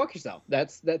mean, go fuck yourself.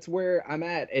 That's where I'm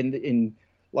at. And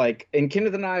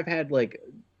Kenneth and I have had like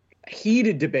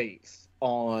heated debates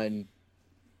on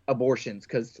abortions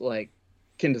because like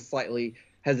Kenneth slightly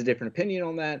has a different opinion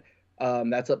on that.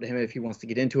 That's up to him if he wants to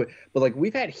get into it. But like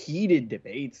we've had heated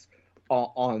debates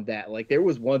on that. Like there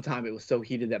was one time it was so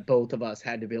heated that both of us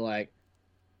had to be like,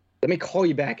 Let me call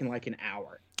you back in like an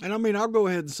hour. And I mean, I'll go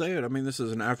ahead and say it. I mean, this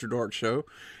is an After Dark show.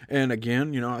 And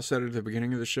again, I said it at the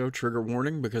beginning of the show, trigger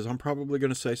warning, because I'm probably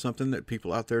going to say something that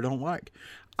people out there don't like.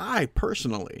 I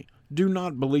personally do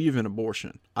not believe in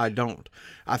abortion. I don't.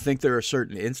 I think there are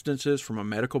certain instances from a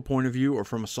medical point of view or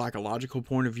from a psychological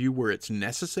point of view where it's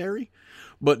necessary.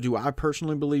 But do I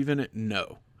personally believe in it?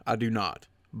 No, I do not.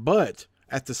 But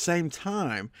at the same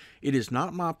time, it is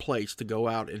not my place to go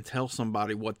out and tell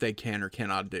somebody what they can or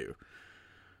cannot do.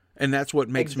 And that's what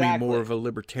makes me more of a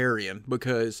libertarian,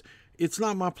 because it's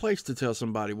not my place to tell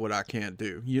somebody what I can't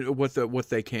do, what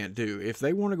they can't do. If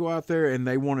they want to go out there and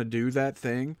they want to do that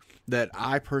thing that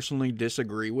I personally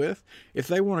disagree with, if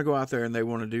they want to go out there and they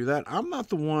want to do that, I'm not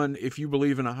the one, if you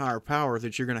believe in a higher power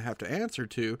that you're going to have to answer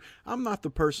to, I'm not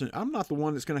the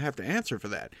one that's going to have to answer for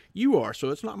that. You are, so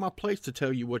it's not my place to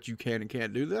tell you what you can and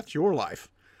can't do. That's your life.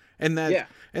 And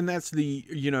that's the,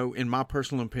 in my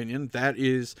personal opinion, that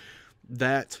is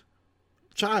that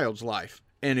child's life.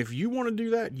 And if you want to do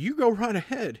that, you go right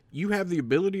ahead. You have the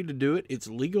ability to do it. It's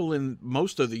legal in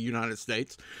most of the United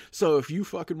States. So if you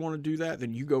fucking want to do that,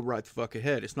 then you go right the fuck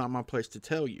ahead. It's not my place to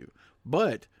tell you.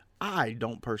 But I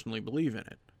don't personally believe in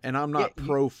it. And I'm not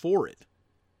for it.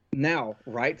 Now,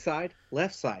 right side,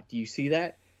 left side. Do you see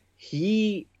that?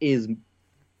 He is,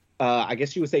 I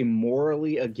guess you would say,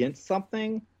 morally against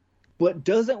something, but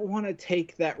doesn't want to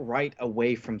take that right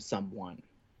away from someone.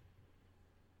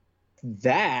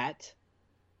 That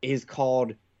is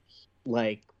called,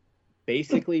 like,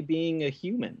 basically being a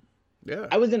human. Yeah.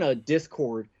 I was in a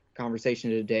Discord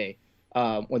conversation today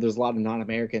where there's a lot of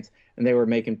non-Americans, and they were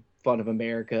making fun of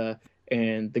America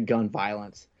and the gun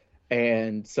violence.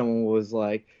 And someone was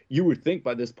like, you would think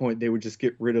by this point they would just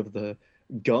get rid of the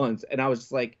guns. And I was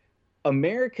just like,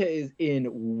 America is in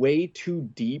way too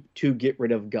deep to get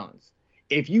rid of guns.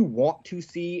 If you want to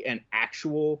see an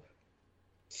actual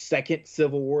second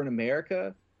civil war in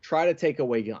America, try to take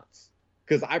away guns,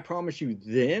 because I promise you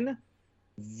then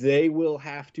they will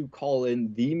have to call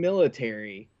in the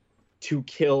military to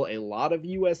kill a lot of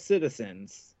U.S.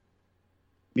 citizens,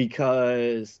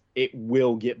 because it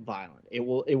will get violent. It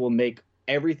will make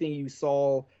everything you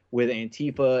saw with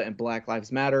Antifa and Black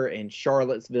Lives Matter and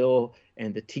Charlottesville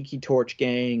and the Tiki Torch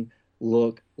gang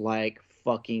look like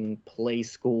fucking play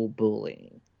school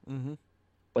bullying. Mm-hmm.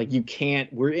 Like,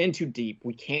 we're in too deep.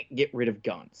 We can't get rid of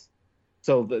guns.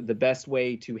 So the best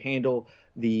way to handle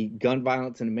the gun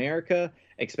violence in America,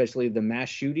 especially the mass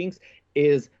shootings,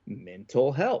 is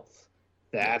mental health.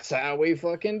 That's how we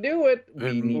fucking do it.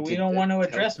 We don't want to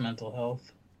address mental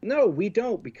health. No, we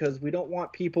don't, because we don't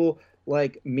want people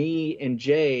like me and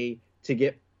Jay to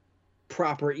get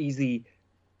proper, easy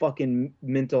fucking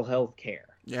mental health care.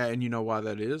 Yeah, and you know why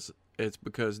that is? It's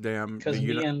because me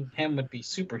and him would be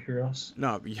superheroes.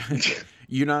 No,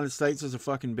 United States is a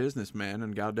fucking business, man,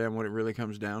 and goddamn, when it really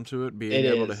comes down to it, being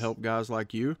able to help guys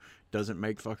like you doesn't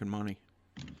make fucking money.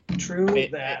 True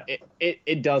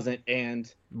it doesn't,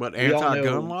 but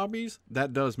anti-gun lobbies,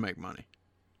 that does make money.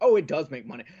 Oh, it does make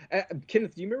money.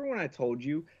 Kenneth, do you remember when I told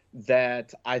you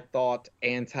that I thought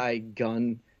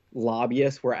anti-gun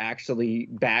lobbyists were actually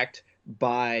backed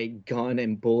by gun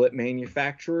and bullet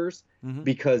manufacturers? Mm-hmm.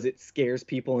 Because it scares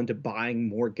people into buying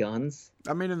more guns?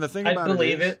 I mean, and the thing about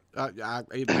it is,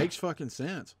 it makes fucking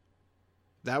sense.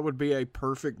 That would be a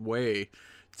perfect way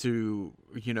to,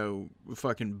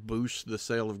 fucking boost the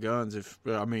sale of guns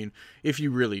if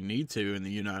you really need to in the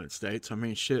United States. I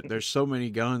mean, shit, there's so many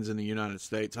guns in the United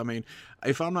States. I mean,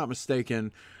 if I'm not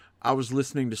mistaken, I was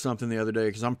listening to something the other day,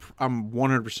 because I'm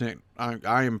 100%,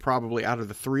 I am probably, out of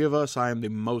the three of us, I am the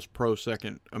most pro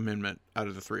Second Amendment out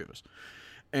of the three of us.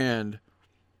 And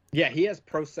yeah, he has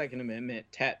pro Second Amendment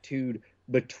tattooed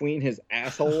between his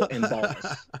asshole and balls.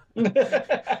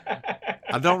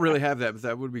 I don't really have that, but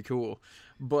that would be cool.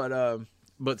 But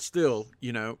still,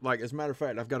 like, as a matter of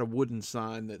fact, I've got a wooden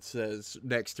sign that says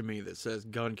next to me that says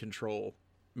 "Gun control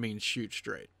means shoot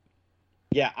straight."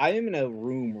 Yeah, I am in a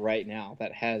room right now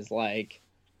that has like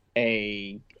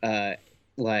a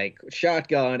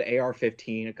shotgun,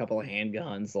 AR-15, a couple of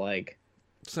handguns, like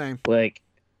same. Like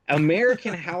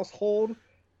American household.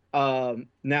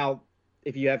 Now,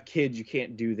 if you have kids, you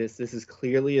can't do this. This is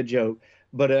clearly a joke.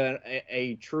 But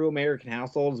a true American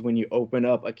household is when you open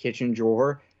up a kitchen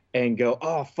drawer and go,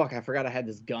 "Oh fuck, I forgot I had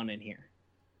this gun in here."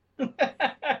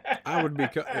 I would be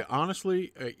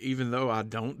honestly, even though I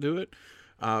don't do it,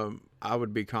 I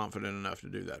would be confident enough to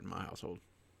do that in my household.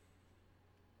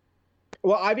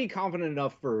 Well, I'd be confident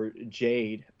enough for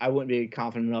Jade. I wouldn't be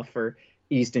confident enough for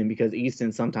Easton, because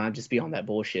Easton sometimes just be on that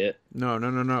bullshit. No.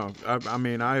 I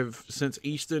mean, since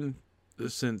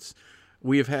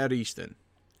we have had Easton,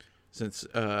 since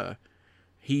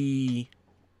I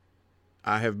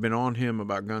have been on him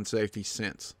about gun safety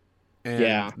since. And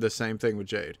Yeah. the same thing with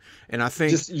Jade. And I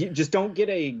think just don't get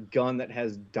a gun that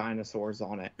has dinosaurs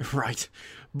on it. right.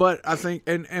 But I think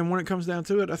and when it comes down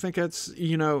to it, I think that's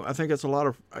a lot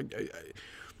of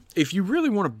if you really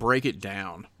want to break it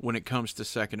down when it comes to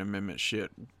Second Amendment shit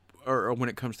or when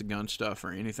it comes to gun stuff or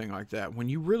anything like that, when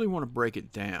you really want to break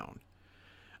it down,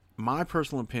 my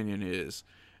personal opinion is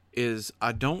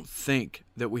I don't think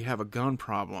that we have a gun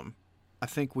problem. I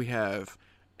think we have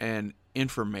an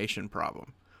information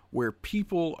problem where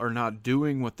people are not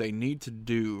doing what they need to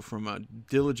do from a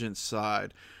diligence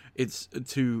side. It's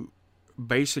to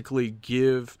basically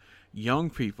give young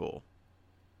people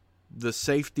the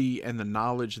safety and the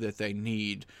knowledge that they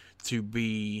need to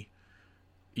be,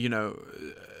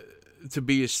 to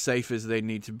be as safe as they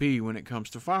need to be when it comes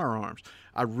to firearms.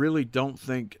 I really don't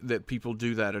think that people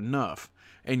do that enough.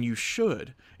 And you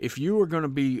should. If you are going to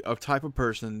be a type of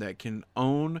person that can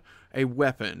own a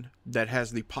weapon that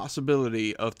has the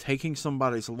possibility of taking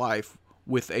somebody's life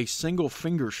with a single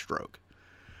finger stroke,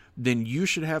 then you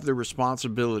should have the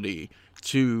responsibility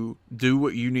to do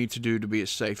what you need to do to be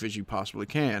as safe as you possibly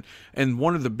can. And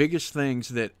one of the biggest things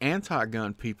that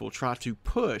anti-gun people try to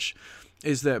push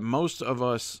is that most of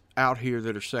us out here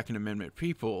that are Second Amendment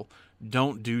people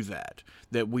don't do that.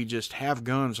 That we just have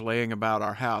guns laying about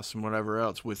our house and whatever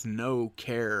else with no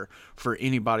care for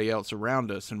anybody else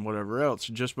around us and whatever else,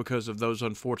 just because of those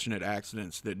unfortunate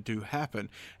accidents that do happen.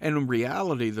 And in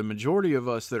reality, the majority of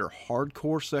us that are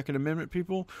hardcore Second Amendment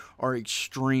people are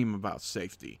extreme about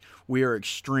safety. We are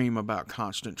extreme about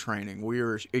constant training. We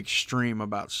are extreme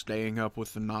about staying up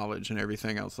with the knowledge and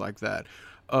everything else like that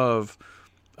of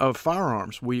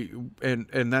firearms.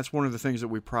 And that's one of the things that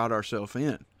we pride ourselves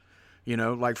in.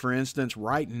 Like for instance,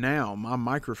 right now, my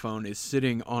microphone is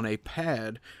sitting on a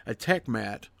pad, a tech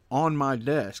mat on my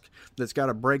desk that's got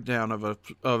a breakdown of a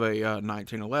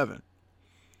 1911,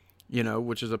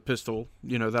 which is a pistol,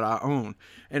 that I own.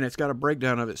 And it's got a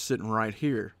breakdown of it sitting right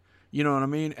here. You know what I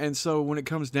mean? And so when it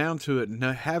comes down to it,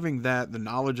 having that, the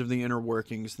knowledge of the inner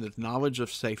workings, the knowledge of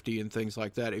safety and things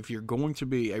like that, if you're going to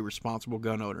be a responsible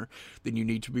gun owner, then you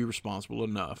need to be responsible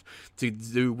enough to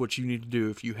do what you need to do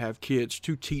if you have kids,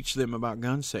 to teach them about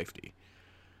gun safety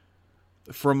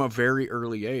from a very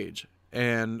early age.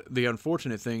 And the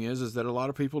unfortunate thing is that a lot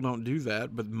of people don't do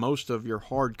that, but most of your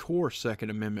hardcore Second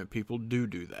Amendment people do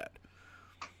that.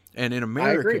 And in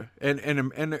America, and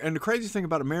the crazy thing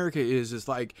about America is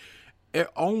like,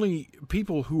 only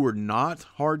people who are not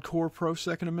hardcore pro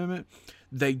Second Amendment,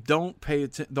 they don't pay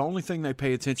attention. The only thing they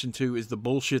pay attention to is the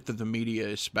bullshit that the media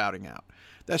is spouting out.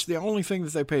 That's the only thing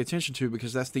that they pay attention to,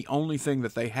 because that's the only thing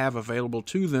that they have available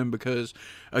to them. Because,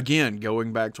 again,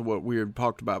 going back to what we had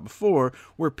talked about before,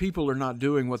 where people are not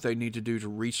doing what they need to do to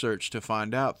research to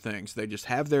find out things. They just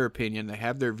have their opinion, they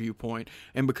have their viewpoint,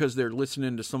 and because they're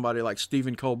listening to somebody like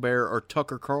Stephen Colbert or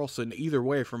Tucker Carlson, either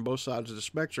way from both sides of the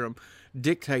spectrum,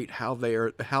 dictate how they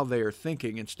are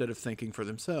thinking instead of thinking for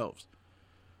themselves.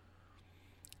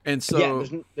 And so,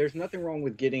 there's nothing wrong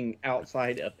with getting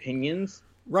outside opinions,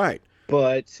 right?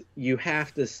 But you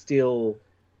have to still,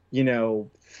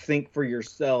 think for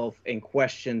yourself and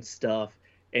question stuff,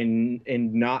 and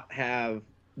not have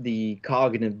the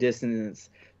cognitive dissonance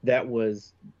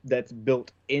that's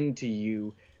built into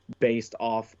you based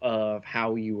off of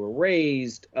how you were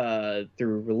raised,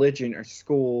 through religion or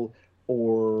school,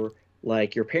 or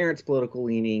like your parents' political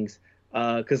leanings.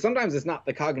 Because sometimes it's not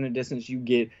the cognitive dissonance you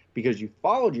get because you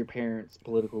followed your parents'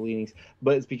 political leanings,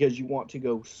 but it's because you want to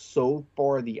go so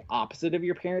far the opposite of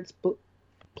your parents'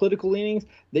 political leanings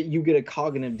that you get a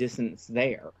cognitive dissonance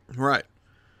there. Right.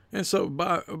 And so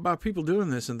by people doing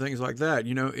this and things like that,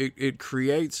 it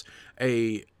creates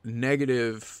a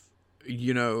negative,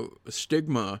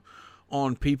 stigma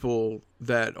on people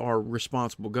that are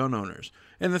responsible gun owners.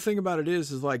 And the thing about it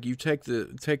is like, you take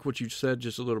what you said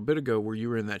just a little bit ago, where you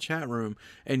were in that chat room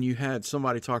and you had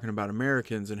somebody talking about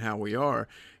Americans and how we are,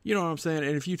 you know what I'm saying?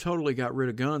 And if you totally got rid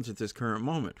of guns at this current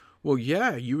moment, well,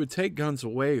 yeah, you would take guns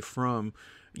away from,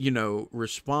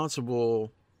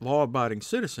 responsible law-abiding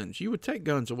citizens. You would take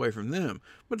guns away from them.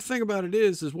 But the thing about it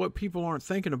is what people aren't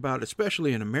thinking about,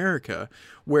 especially in America,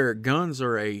 where guns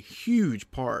are a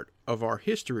huge part of our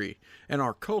history and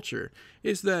our culture,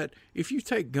 is that if you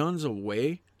take guns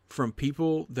away from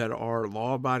people that are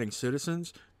law-abiding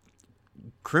citizens,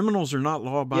 criminals are not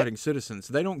law-abiding citizens.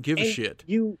 They don't give a shit.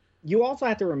 You also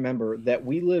have to remember that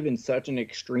we live in such an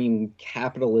extreme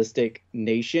capitalistic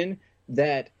nation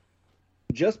that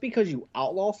just because you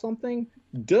outlaw something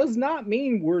does not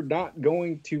mean we're not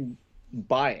going to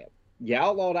buy it. you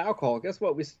outlawed alcohol. Guess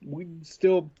what? We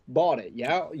still bought it.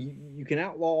 Yeah, you can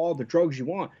outlaw all the drugs you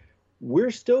want.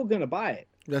 We're still gonna buy it.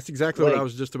 That's exactly what I Like,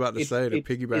 was just about to say to it's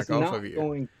piggyback off of not you.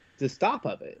 going to stop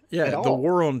of it Yeah, at the all.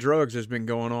 war on drugs has been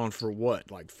going on for what,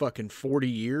 like fucking 40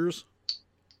 years?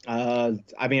 I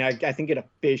mean, I think it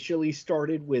officially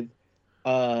started with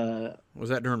Was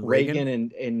that during Reagan?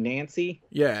 and Nancy.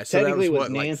 Yeah, so that Technically, was it was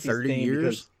what, like Nancy's 30 thing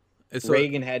years? because It's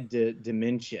Reagan had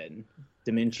dementia.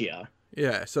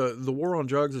 Yeah, so the war on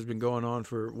drugs has been going on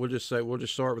for, we'll just start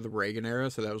with the Reagan era,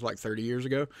 so that was like 30 years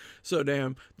ago. So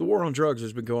damn, the war on drugs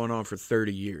has been going on for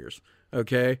 30 years.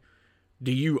 Okay?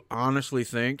 Do you honestly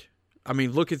think, I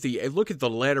mean, look at the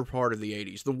latter part of the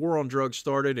 80s. The war on drugs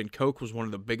started and coke was one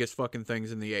of the biggest fucking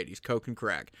things in the 80s, coke and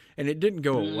crack. And it didn't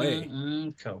go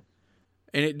away. Coke.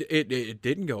 And it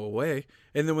didn't go away.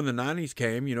 And then when the 90s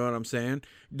came, you know what I'm saying?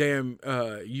 Damn,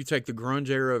 you take the grunge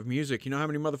era of music. You know how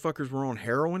many motherfuckers were on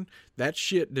heroin? That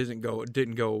shit didn't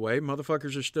go away.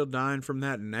 Motherfuckers are still dying from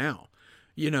that now.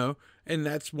 You know? And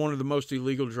that's one of the most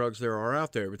illegal drugs there are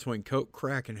out there, between coke,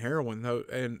 crack, and heroin. Though,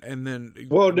 and then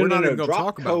Well, we're not even going to Drop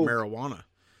talk coke. about marijuana.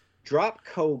 Drop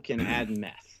coke and add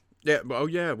meth. Yeah, oh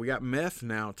yeah, we got meth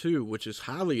now too, which is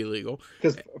highly illegal.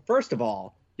 Because first of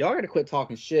all, y'all got to quit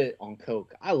talking shit on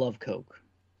coke. I love coke.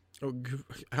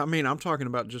 I mean, I'm talking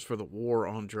about just for the war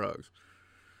on drugs.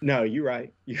 No, you're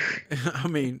right. I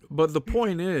mean, but the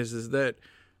point is that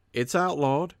it's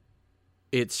outlawed.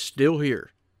 It's still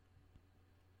here.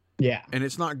 Yeah. And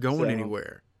it's not going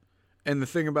anywhere. And the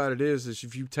thing about it is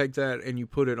if you take that and you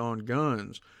put it on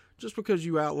guns, just because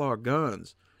you outlaw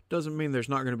guns doesn't mean there's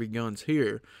not going to be guns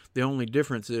here. The only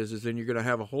difference is then you're going to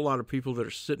have a whole lot of people that are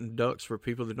sitting ducks for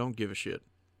people that don't give a shit.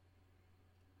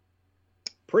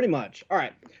 Pretty much. All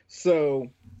right. So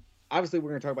obviously we're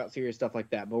going to talk about serious stuff like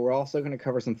that, but we're also going to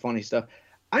cover some funny stuff.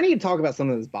 I need to talk about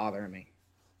something that's bothering me.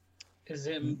 Is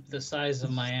it the size of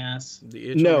my ass?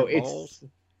 The itch on your balls?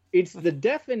 It's the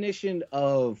definition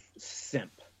of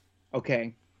simp.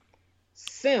 Okay.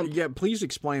 Simp. Yeah, please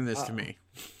explain this to me.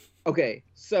 Okay.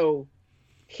 So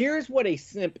here's what a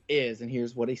simp is, and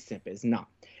here's what a simp is not.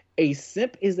 A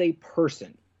simp is a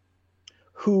person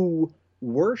who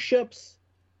worships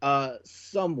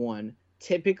someone,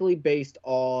 typically based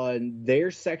on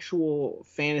their sexual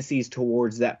fantasies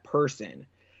towards that person,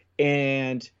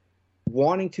 and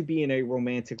wanting to be in a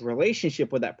romantic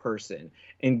relationship with that person,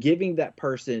 and giving that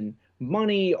person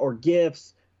money or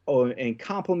gifts and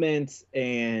compliments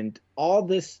and all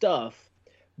this stuff,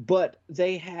 but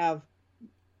they have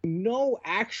no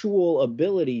actual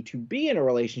ability to be in a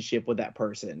relationship with that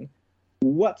person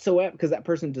whatsoever, because that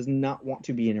person does not want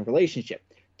to be in a relationship.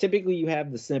 Typically, you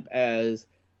have the simp as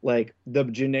like the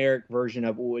generic version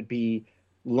of what would be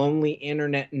lonely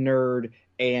internet nerd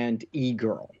and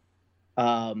e-girl.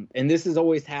 And this has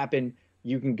always happened.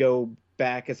 You can go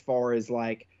back as far as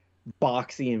like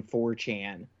Boxy and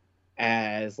 4chan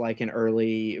as like an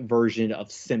early version of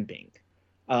simping.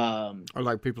 Or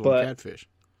like people in Catfish.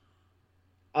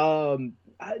 No.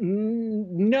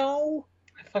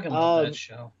 I fucking love that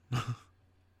show.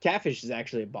 Catfish is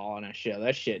actually a ball on a show.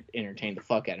 That shit entertained the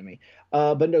fuck out of me.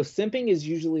 But no, simping is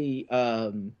usually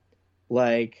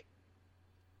like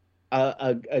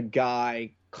a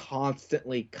guy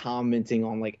constantly commenting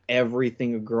on like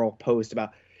everything a girl posts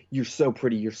about. You're so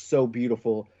pretty. You're so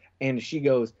beautiful. And she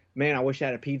goes, man, I wish I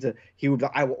had a pizza. He would,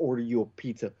 I will order you a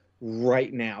pizza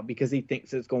right now, because he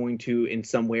thinks it's going to, in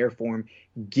some way or form,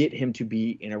 get him to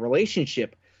be in a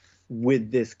relationship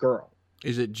with this girl.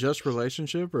 Is it just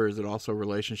relationship, or is it also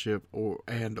relationship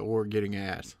or getting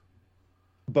ass?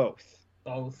 Both.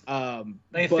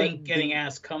 They think getting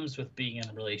ass comes with being in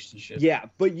a relationship. Yeah,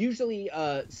 but usually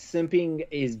simping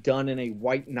is done in a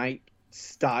white knight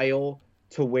style,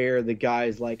 to where the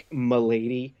guy's like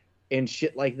milady and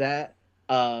shit like that.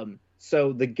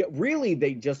 So really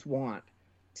they just want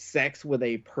sex with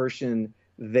a person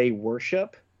they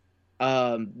worship.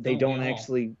 They don't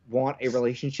actually want a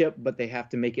relationship, but they have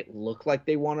to make it look like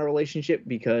they want a relationship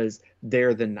because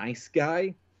they're the nice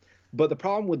guy. But the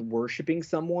problem with worshiping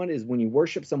someone is, when you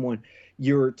worship someone,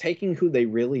 you're taking who they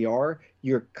really are.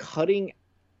 You're cutting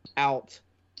out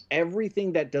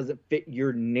everything that doesn't fit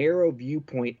your narrow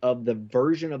viewpoint of the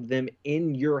version of them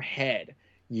in your head,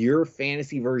 your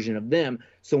fantasy version of them.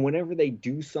 So whenever they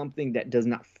do something that does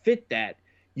not fit that,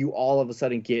 you all of a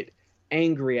sudden get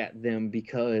angry at them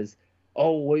because,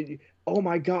 oh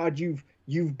my God, you've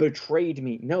betrayed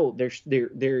me. No,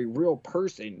 they're a real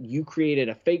person. You created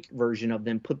a fake version of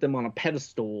them, put them on a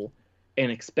pedestal,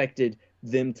 and expected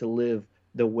them to live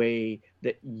the way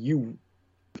that you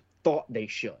thought they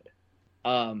should.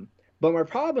 But my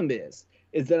problem is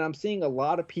that I'm seeing a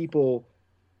lot of people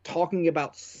talking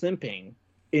about simping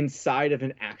inside of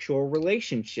an actual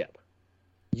relationship.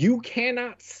 You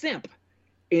cannot simp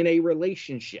in a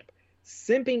relationship.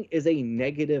 Simping is a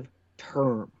negative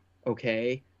term,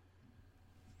 okay?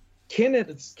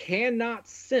 Kenneth cannot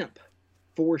simp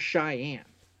for Cheyenne.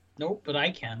 Nope, but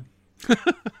I can.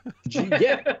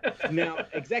 Yeah. Now,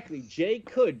 exactly. Jay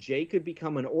could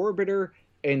become an orbiter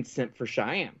and simp for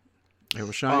Cheyenne. Yeah,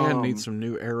 well, Cheyenne needs some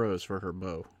new arrows for her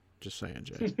bow. Just saying,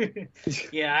 Jay.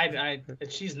 Yeah,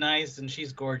 she's nice and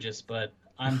she's gorgeous, but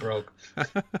I'm broke.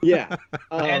 Yeah.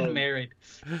 And married.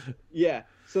 Yeah.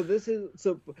 So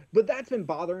but that's been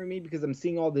bothering me because I'm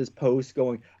seeing all this posts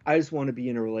going, I just want to be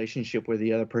in a relationship where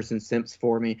the other person simps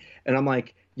for me. And I'm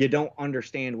like, you don't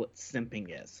understand what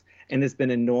simping is. And it's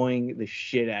been annoying the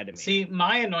shit out of me. See,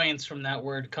 my annoyance from that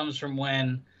word comes from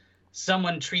when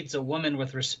someone treats a woman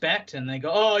with respect and they go,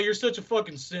 oh, you're such a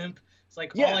fucking simp. It's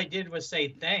like, all I did was say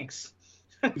thanks.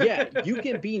 Yeah, you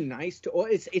can be nice to,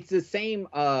 it's the same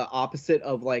opposite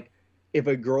of like, if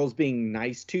a girl's being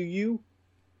nice to you,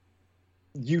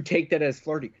 you take that as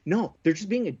flirting. No, they're just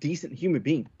being a decent human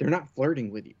being. They're not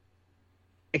flirting with you.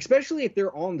 Especially if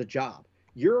they're on the job.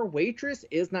 Your waitress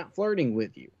is not flirting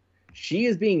with you. She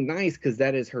is being nice because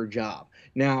that is her job.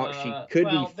 Now, she could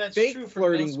be fake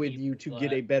flirting with you to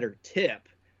get a better tip.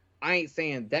 I ain't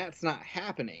saying that's not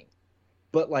happening.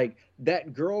 But, like,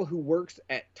 that girl who works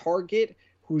at Target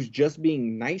who's just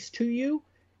being nice to you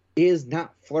is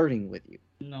not flirting with you.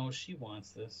 No, she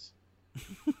wants this.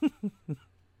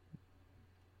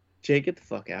 Jay, get the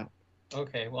fuck out.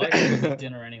 Okay, well, I can go to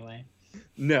dinner anyway.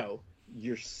 No,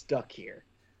 you're stuck here.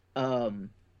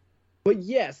 But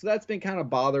yeah, so that's been kind of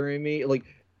bothering me. Like,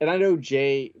 and I know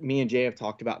me and Jay have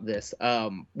talked about this.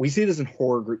 We see this in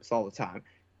horror groups all the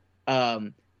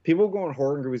time. People go on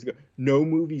horror groups and go, no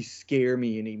movies scare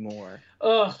me anymore.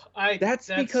 That's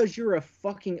because you're a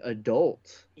fucking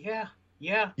adult. Yeah.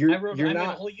 I made a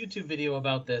whole YouTube video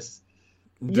about this.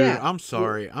 Dude, yeah, I'm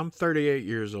sorry. I'm 38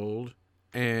 years old,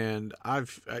 and I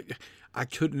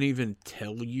couldn't even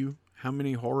tell you how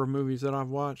many horror movies that I've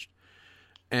watched.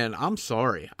 And I'm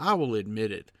sorry, I will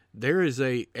admit it.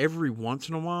 Every once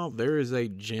in a while, there is a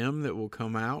gem that will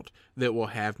come out that will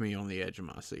have me on the edge of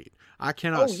my seat. I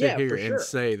cannot sit here and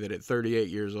say that at 38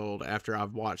 years old, after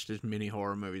I've watched as many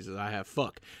horror movies as I have,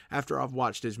 after I've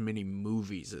watched as many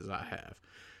movies as I have.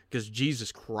 Because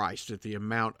Jesus Christ, at the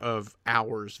amount of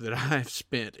hours that I have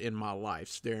spent in my life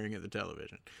staring at the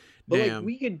television. But like,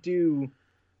 we could do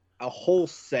a whole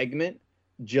segment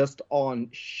just on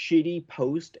shitty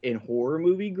post and horror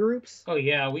movie groups. Oh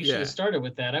yeah, we should have started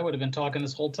with that. I would have been talking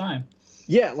this whole time.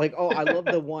 Yeah, like, I love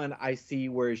the one I see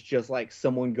where it's just like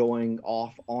someone going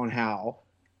off on how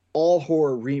all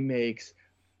horror remakes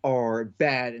are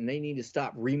bad and they need to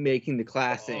stop remaking the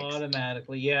classics.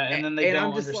 Automatically, yeah. And then they don't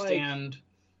understand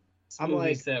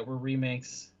movies that were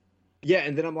remakes. Yeah,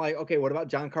 and then I'm like, okay, what about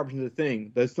John Carpenter's The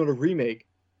Thing? That's not a remake.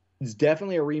 It's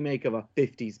definitely a remake of a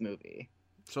 50s movie.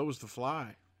 So was The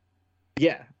Fly.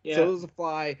 Yeah. So was The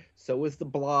Fly. So was The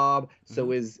Blob. Mm-hmm.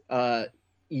 So is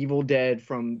Evil Dead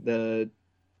from the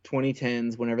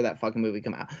 2010s, whenever that fucking movie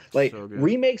come out. Like, so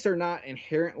remakes are not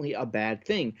inherently a bad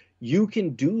thing. You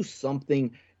can do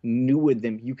something new with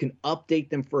them. You can update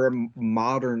them for a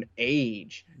modern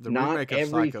age. The remake of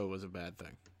Psycho was a bad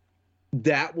thing.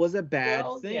 That was a bad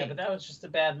thing. Yeah, but that was just a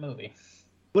bad movie.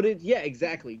 But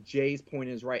exactly. Jay's point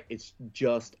is right. It's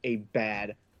just a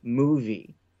bad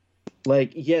movie.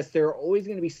 Like, yes, there are always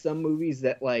going to be some movies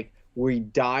that, like, we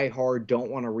die hard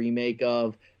don't want a remake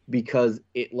of because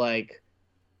it, like...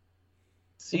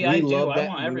 See, I do. I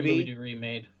want every movie to be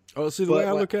remade. Oh, see, the way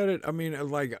I look at it, I mean,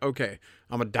 like, okay,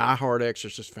 I'm a diehard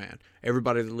Exorcist fan.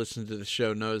 Everybody that listens to the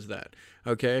show knows that,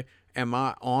 okay? Am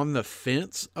I on the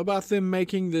fence about them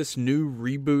making this new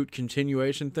reboot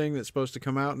continuation thing that's supposed to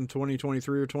come out in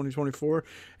 2023 or 2024?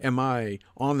 Am I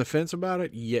on the fence about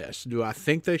it? Yes. Do I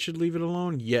think they should leave it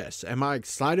alone? Yes. Am I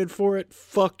excited for it?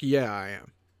 Fuck yeah, I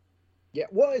am. Yeah,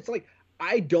 well, it's like,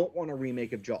 I don't want a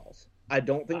remake of Jaws. I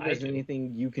don't think there's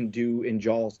anything you can do in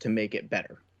Jaws to make it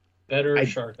better. Better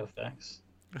shark effects.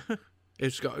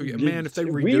 It's got, man, if they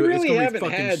redo it, it's going to be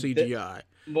fucking CGI.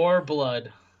 More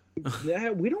blood. Yeah,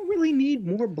 we don't really need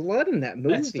more blood in that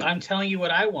movie. I'm telling you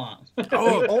what I want.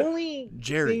 The only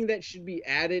thing that should be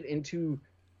added into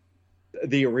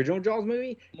the original Jaws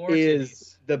movie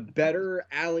is the better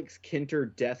Alex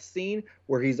Kinter death scene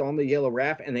where he's on the yellow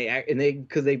raft and they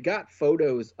because they've got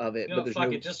photos of it. But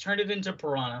fuck it, just turn it into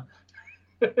Piranha.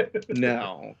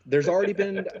 No, there's already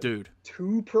been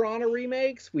 2 Piranha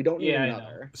remakes. We don't need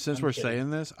another. Since we're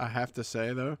saying this, I have to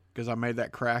say though, because I made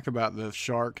that crack about the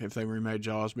shark if they remade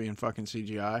Jaws being fucking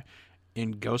CGI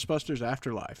in Ghostbusters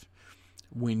Afterlife.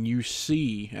 when you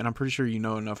see, and I'm pretty sure you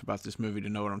know enough about this movie to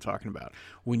know what I'm talking about,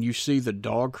 when you see the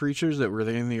dog creatures that were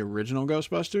in the original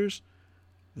Ghostbusters,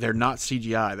 they're not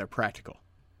CGI, they're practical.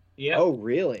 Yeah. Oh,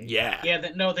 really? Yeah.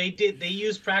 Yeah. No, they did. They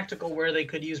used practical where they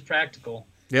could use practical.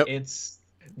 Yep.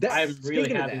 I'm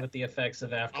really happy with the effects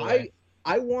of Afterlife.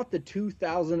 I want the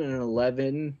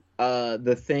 2011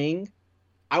 The Thing.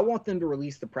 I want them to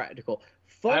release the practical.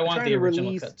 Fuck, I want the original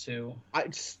release, cut too.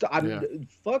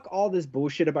 Fuck all this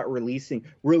bullshit about releasing.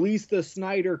 Release the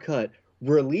Snyder cut.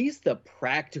 Release the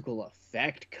practical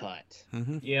effect cut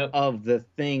of The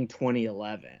Thing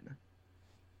 2011.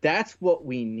 That's what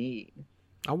we need.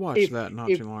 I watched that not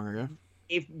too long ago.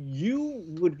 If you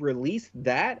would release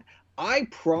that, I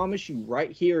promise you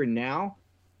right here and now,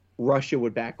 Russia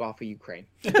would back off of Ukraine.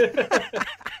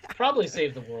 Probably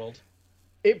save the world.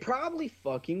 It probably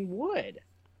fucking would.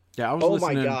 Yeah, I was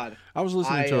listening. My God. I was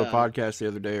listening to a podcast the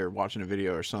other day, or watching a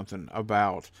video or something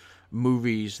about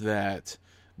movies that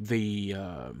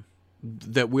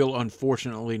that we'll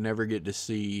unfortunately never get to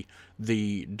see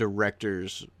the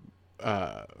director's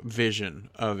vision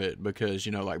of it, because,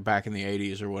 you know, like back in the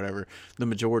 80s or whatever, the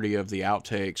majority of the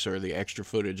outtakes or the extra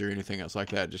footage or anything else like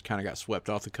that just kind of got swept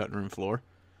off the cutting room floor.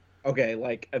 Okay,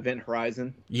 like Event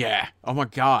Horizon. Yeah. Oh my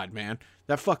God, man,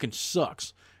 that fucking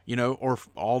sucks. You know, or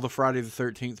all the Friday the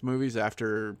 13th movies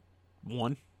after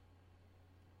 1.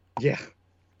 Yeah.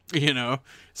 You know,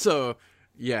 so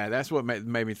yeah, that's what made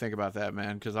me think about that,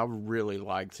 man, because I would really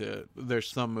like to. There's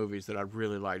some movies that I'd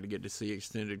really like to get to see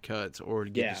extended cuts, or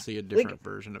to get to see a different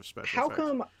version of special effects.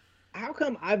 How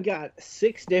come I've got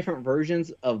 6 different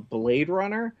versions of Blade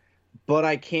Runner, but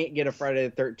I can't get a Friday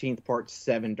the 13th Part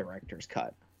 7 director's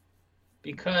cut?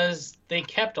 Because they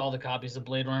kept all the copies of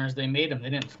Blade Runners. They made them.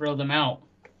 They didn't throw them out.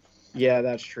 Yeah,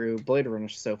 that's true. Blade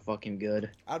Runner's so fucking good.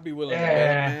 I'd be willing to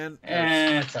bet it,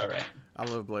 man. It's all right. I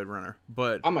love Blade Runner,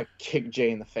 but I'm gonna kick Jay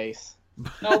in the face.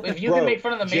 No, if you can make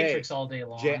fun of the Matrix all day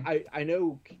long. Jay, I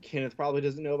know Kenneth probably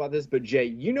doesn't know about this, but Jay,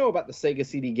 you know about the Sega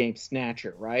CD game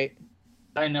Snatcher, right?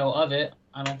 I know of it.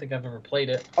 I don't think I've ever played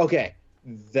it. Okay,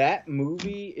 that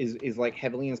movie is like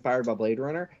heavily inspired by Blade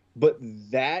Runner, but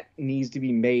that needs to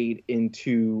be made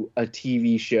into a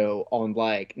TV show on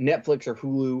like Netflix or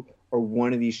Hulu or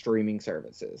one of these streaming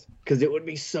services, because it would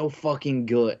be so fucking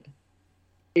good.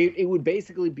 It would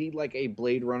basically be like a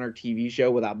Blade Runner TV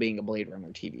show without being a Blade Runner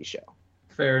TV show.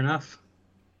 Fair enough.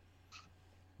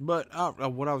 But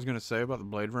what I was going to say about the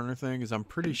Blade Runner thing is I'm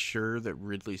pretty sure that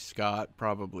Ridley Scott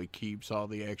probably keeps all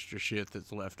the extra shit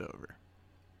that's left over.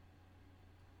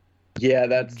 Yeah,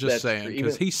 that's saying,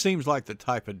 because he seems like the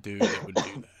type of dude that would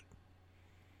do that.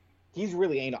 He's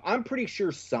really anal. I'm pretty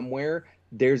sure somewhere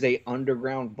there's a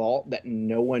underground vault that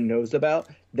no one knows about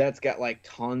that's got like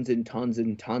tons and tons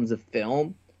and tons of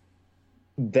film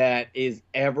that is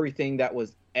everything that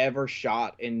was ever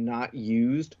shot and not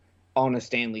used on a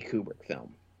Stanley Kubrick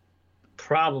film.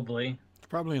 Probably. It's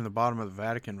probably in the bottom of the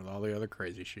Vatican with all the other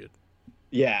crazy shit.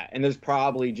 Yeah, and there's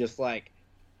probably just like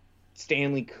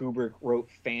Stanley Kubrick wrote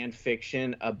fan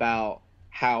fiction about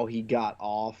how he got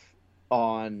off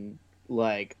on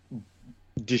like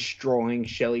destroying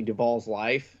Shelley Duvall's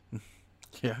life.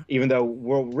 Yeah. Even though,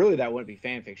 well, really that wouldn't be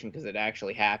fan fiction because it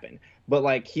actually happened. But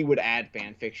like he would add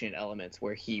fan fiction elements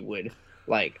where he would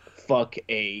like fuck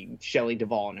a Shelley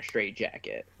Duvall in a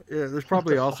straitjacket. Yeah, there's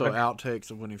probably also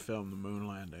outtakes of when he filmed the moon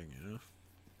landing, you know?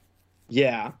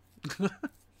 Yeah.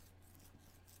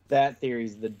 That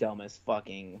theory's the dumbest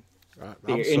fucking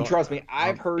theory. And trust me,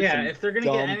 I've heard some if they're going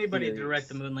to get anybody theories to direct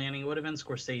the moon landing, it would have been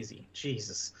Scorsese.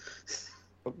 Jesus.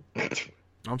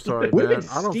 I'm sorry, man.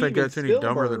 I don't think that's any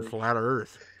dumber than Spielberg. Flat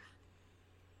Earth.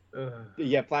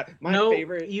 Yeah, flat. My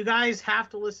favorite. You guys have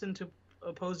to listen to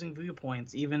opposing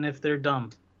viewpoints, even if they're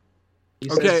dumb.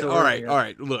 Okay, all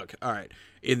right. Look, all right.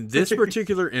 In this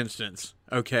particular instance,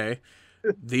 okay,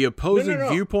 the opposing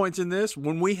viewpoints in this,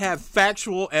 when we have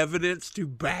factual evidence to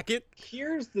back it.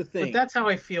 Here's the thing. But that's how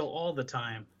I feel all the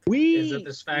time. Is that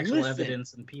there's factual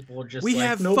evidence and people are just we like,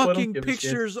 have fucking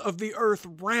pictures of the Earth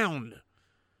round.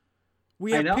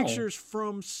 We have pictures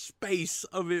from space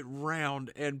of it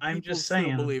round, and people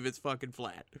still believe it's fucking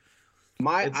flat.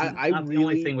 Not the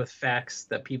only thing with facts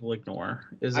that people ignore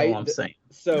is all I'm saying.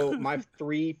 So my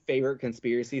 3 favorite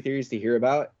conspiracy theories to hear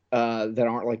about that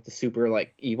aren't like the super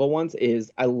like evil ones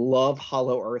is I love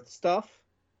Hollow Earth stuff.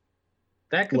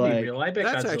 That could be real. I bet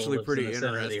that's Godzilla actually lives pretty in the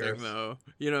center of the interesting, Earth. though.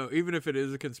 You know, even if it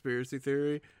is a conspiracy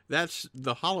theory, that's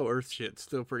the Hollow Earth shit's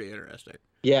still pretty interesting.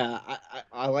 Yeah,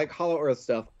 I like Hollow Earth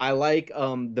stuff. I like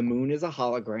the moon is a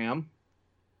hologram.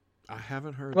 I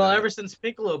haven't heard. Well, ever since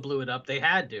Piccolo blew it up, they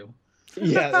had to.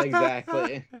 Yeah,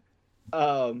 exactly.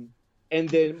 And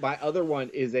then my other one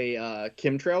is a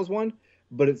chemtrails one,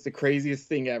 but it's the craziest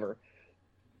thing ever.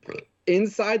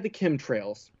 Inside the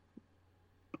chemtrails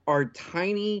are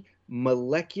tiny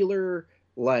molecular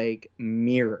like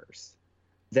mirrors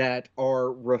that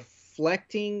are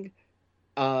reflecting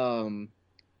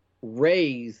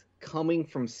rays coming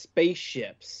from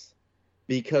spaceships,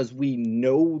 because we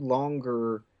no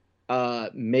longer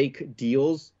make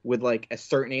deals with like a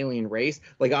certain alien race.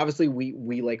 Like obviously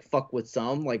we like fuck with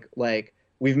some, like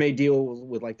we've made deals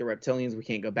with like the reptilians we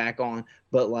can't go back on,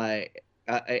 but like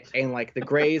and like the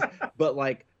Greys, but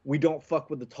like we don't fuck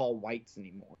with the tall whites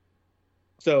anymore.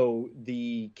 So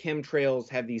the chemtrails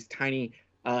have these tiny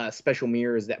special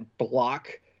mirrors that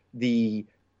block the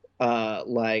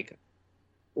like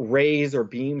rays or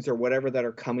beams or whatever that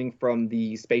are coming from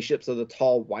the spaceships of the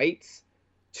tall whites,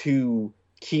 to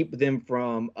keep them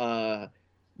from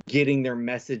getting their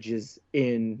messages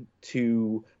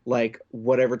into like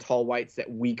whatever tall whites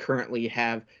that we currently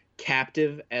have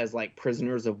captive as like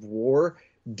prisoners of war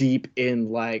deep in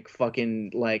like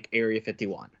fucking like Area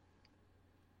 51.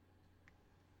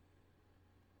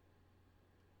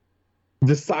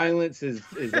 The silence is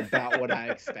about what I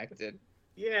expected.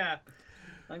 Yeah.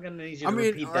 I'm going to need you to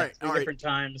repeat that three different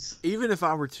times. Even if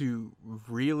I were to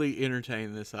really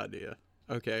entertain this idea,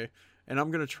 okay, and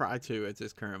I'm going to try to at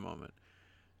this current moment,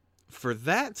 for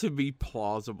that to be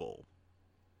plausible,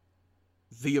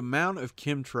 the amount of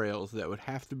chemtrails that would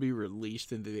have to be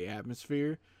released into the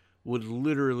atmosphere would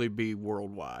literally be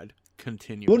worldwide,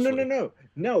 continuously. Well,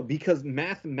 no, because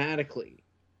mathematically,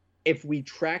 if we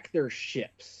track their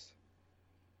ships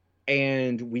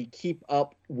and we keep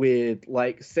up with,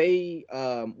 like, say,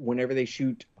 whenever they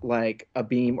shoot like a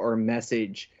beam or a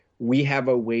message, we have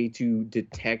a way to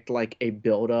detect like a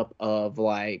buildup of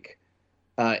like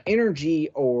energy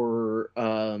or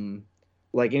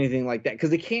like anything like that, because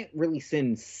they can't really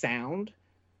send sound,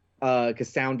 because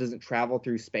sound doesn't travel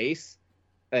through space.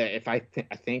 If I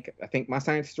think my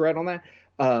scientists are right on that.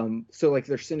 So like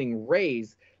they're sending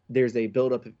rays, there's a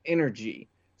buildup of energy.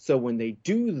 So when they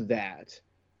do that,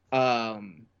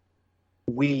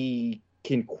 we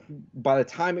can, by the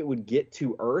time it would get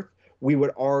to Earth, we would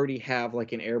already have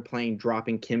like an airplane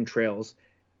dropping chemtrails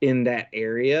in that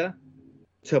area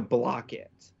to block it.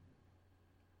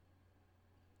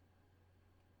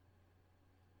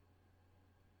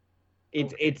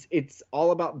 It's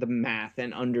all about the math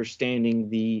and understanding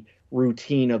the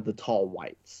routine of the tall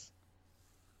whites.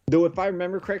 Though if I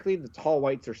remember correctly, the tall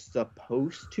whites are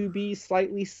supposed to be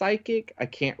slightly psychic. I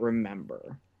can't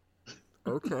remember.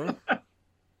 Okay.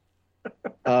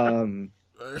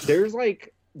 There's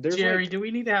Jerry, do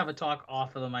we need to have a talk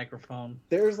off of the microphone?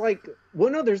 There's like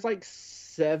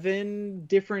 7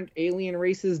 different alien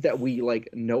races that we like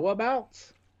know about.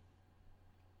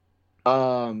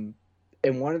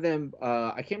 And one of them,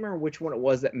 I can't remember which one it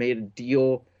was that made a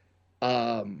deal.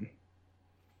 Made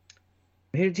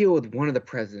a deal with one of the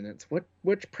presidents.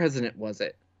 Which president was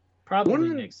it? Probably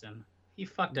Nixon. He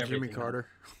fucked everything. Jimmy Carter.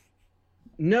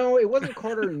 No, it wasn't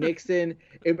Carter or Nixon.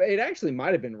 It actually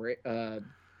might have been.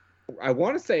 I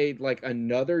want to say like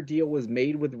another deal was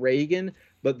made with Reagan,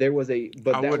 but that was a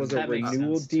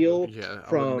renewal deal. Yeah, I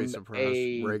from wouldn't be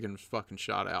surprised. Reagan was fucking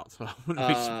shot out, so I wouldn't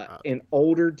be surprised. An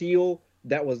older deal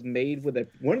that was made with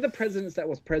one of the presidents that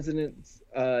was president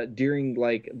during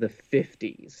like the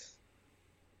 50s,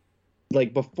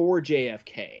 like before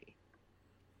JFK.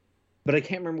 But I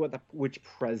can't remember which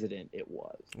president it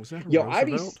was. Was that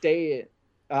Roosevelt?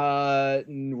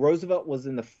 Roosevelt was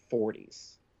in the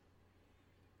 40s.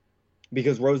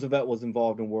 Because Roosevelt was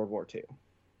involved in World War II.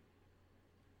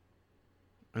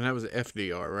 And that was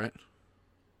FDR, right?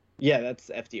 Yeah, that's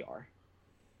FDR.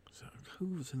 So who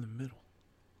was in the middle?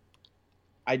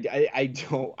 I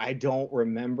don't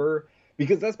remember,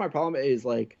 because that's my problem is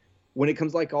like when it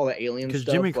comes to like all the alien stuff.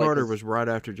 Because Jimmy Carter was right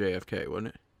after JFK, wasn't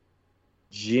it?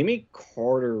 Jimmy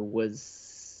Carter was.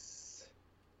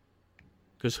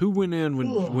 Because who went in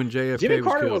when JFK Jimmy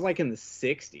Carter was was like in the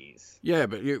 60s. Yeah,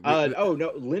 but oh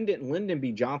no, Lyndon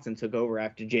B. Johnson took over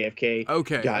after JFK.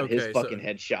 Got his fucking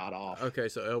head shot off. Okay,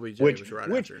 so LBJ was right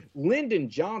after. Lyndon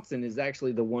Johnson is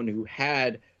actually the one who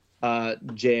had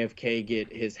JFK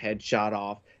get his head shot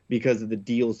off because of the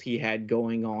deals he had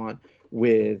going on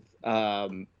with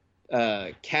Castro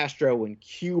in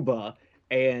Cuba,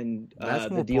 and that's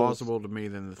more plausible to me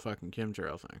than the fucking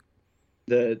chemtrail thing.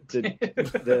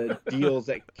 The deals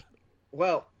that,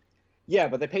 well, yeah,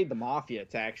 but they paid the mafia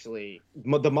to actually.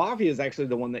 The mafia is actually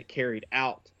the one that carried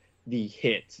out the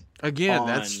hit. Again,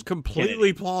 that's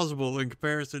completely plausible in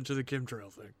comparison to the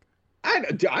chemtrail thing. I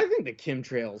think the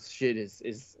chemtrails shit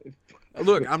is.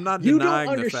 Look, I'm not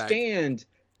denying the fact.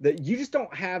 that you just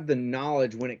don't have the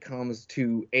knowledge when it comes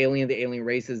to the alien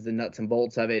races, the nuts and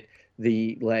bolts of it,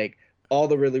 the like all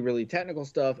the really, really technical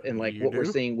stuff, and like You what we're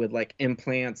do? seeing with like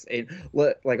implants and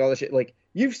like all the shit. Like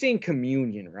you've seen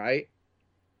Communion, right?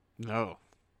 No.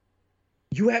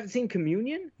 You haven't seen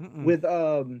Communion Mm-mm. with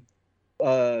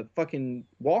fucking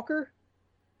Walker,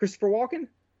 Christopher Walken.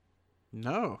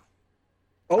 No.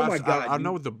 Oh my god! I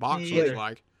know what the box Me looks either.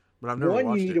 like, but I've never One,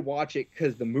 watched you need it. to watch it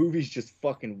because the movie's just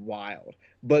fucking wild.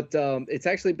 But it's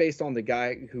actually based on the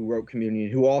guy who wrote Communion,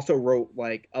 who also wrote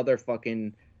like other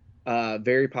fucking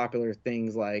very popular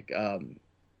things like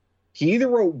he either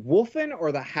wrote Wolfen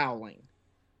or The Howling,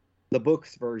 the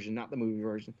books version, not the movie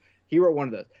version. He wrote one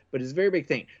of those, but it's a very big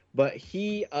thing. But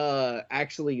he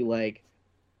actually like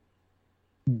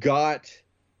got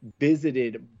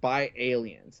visited by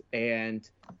aliens and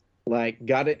like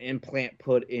got an implant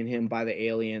put in him by the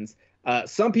aliens.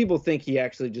 Some people think he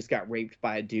actually just got raped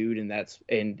by a dude, and that's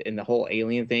and the whole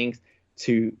alien thing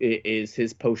is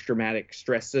his post-traumatic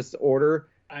stress disorder,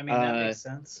 I mean, that makes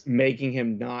sense. making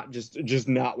him not just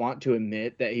not want to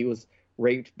admit that he was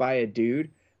raped by a dude.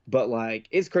 But like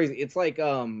it's crazy. It's like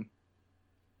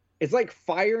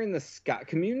Fire in the Sky.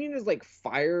 Communion is like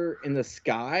Fire in the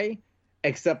Sky,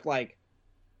 except like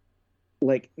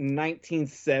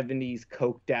 1970s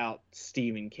coked out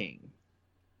Stephen King.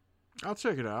 I'll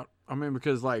check it out. I mean,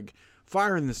 because like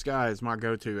Fire in the Sky is my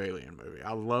go-to alien movie.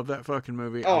 I love that fucking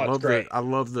movie. Oh, I it's love great. I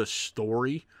love the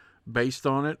story based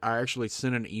on it. I actually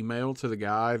sent an email to the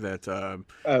guy that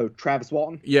Oh, Travis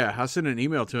Walton. yeah, I sent an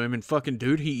email to him, and fucking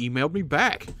dude, he emailed me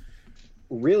back.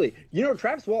 Really? You know,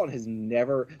 Travis Walton has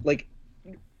never like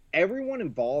everyone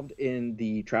involved in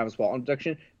the Travis Walton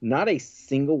abduction, not a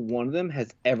single one of them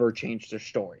has ever changed their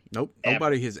story. Nope, Ever.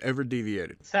 nobody has ever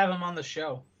deviated. Let's have him on the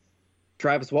show.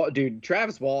 Travis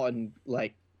Walton,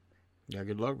 like, Yeah,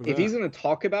 good luck with if that. he's gonna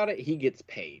talk about it, he gets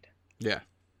paid. Yeah,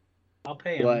 I'll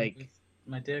pay him. Like- with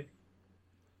my dick.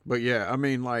 but yeah, I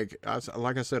mean, like I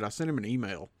said, I sent him an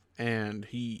email, and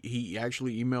he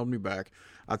actually emailed me back.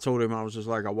 I told him, I was just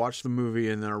like, I watched the movie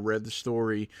and then I read the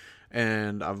story,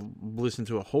 and I've listened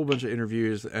to a whole bunch of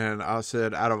interviews, and I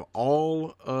said, out of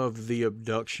all of the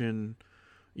abduction,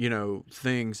 you know,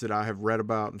 things that I have read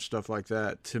about and stuff like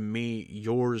that, to me,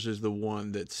 yours is the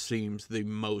one that seems the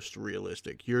most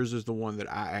realistic. Yours is the one that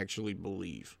I actually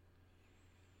believe.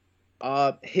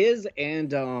 His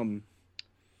and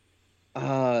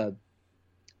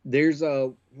there's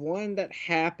a one that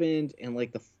happened in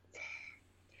like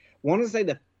want to say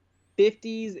the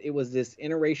 50s. It was this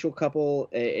interracial couple,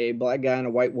 a black guy and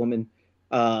a white woman,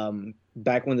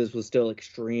 back when this was still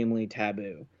extremely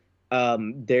taboo.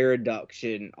 Their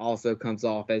abduction also comes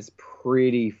off as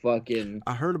pretty fucking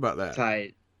I heard about that.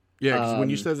 tight. Yeah, because when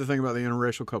you Um, said the thing about the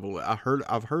interracial couple, I've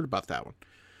heard about that one.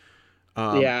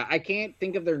 Yeah, I can't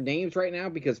think of their names right now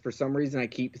because for some reason I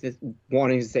keep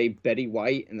wanting to say Betty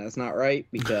White, and that's not right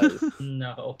because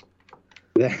No.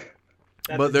 that,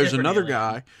 That's But a there's different another alien.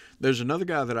 guy. There's another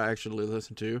guy that I actually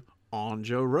listened to on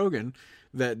Joe Rogan.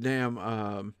 That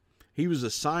damn, he was a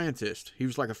scientist. He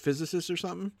was like a physicist or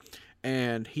something,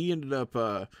 and he ended up.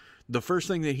 The first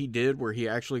thing that he did, where he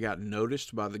actually got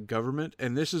noticed by the government,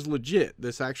 and this is legit.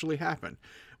 This actually happened,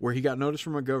 where he got noticed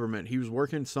from a government. He was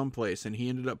working someplace, and he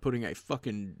ended up putting a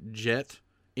fucking jet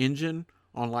engine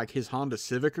on like his Honda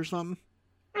Civic or something.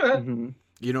 Mhm.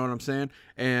 You know what I'm saying?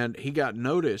 And he got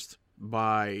noticed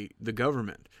by the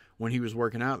government when he was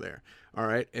working out there. All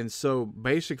right. And so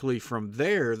basically from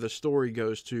there, the story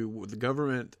goes to the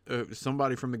government.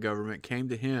 Somebody from the government came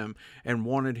to him and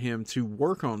wanted him to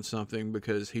work on something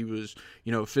because he was,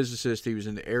 you know, a physicist. He was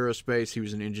in the aerospace. He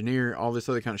was an engineer, all this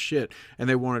other kind of shit. And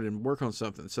they wanted him to work on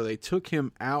something. So they took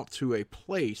him out to a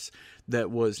place that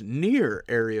was near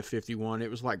Area 51. It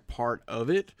was like part of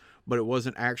it, but it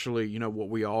wasn't actually, you know, what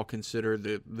we all consider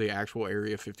the actual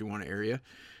Area 51 area.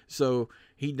 So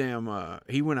he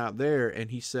went out there, and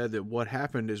he said that what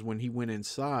happened is when he went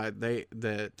inside,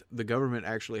 that the government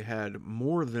actually had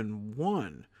more than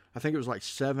one, I think it was like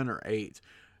 7 or 8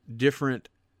 different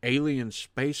alien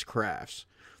spacecrafts,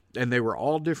 and they were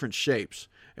all different shapes.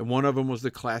 And one of them was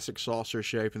the classic saucer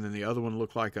shape, and then the other one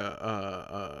looked like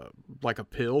a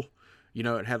pill. You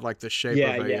know, it had like the shape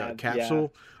of a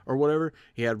capsule or whatever.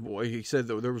 He said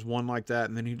that there was one like that,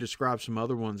 and then he described some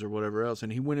other ones or whatever else,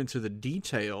 and he went into the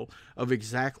detail of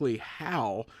exactly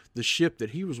how the ship that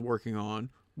he was working on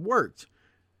worked,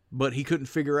 but he couldn't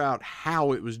figure out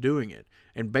how it was doing it.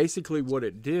 And basically, what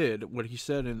it did, what he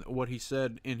said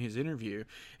in his interview,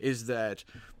 is that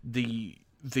the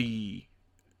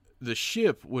the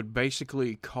ship would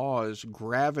basically cause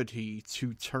gravity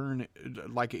to turn,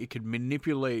 like it could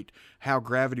manipulate how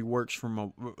gravity works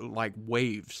from like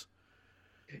waves.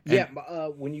 Yeah,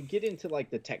 when you get into like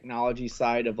the technology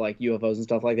side of like UFOs and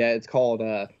stuff like that, it's called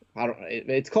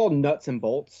it's called nuts and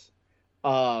bolts.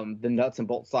 The nuts and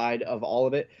bolts side of all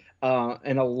of it,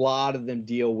 and a lot of them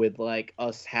deal with like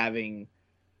us having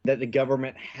that the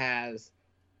government has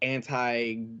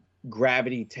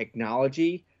anti-gravity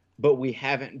technology, but we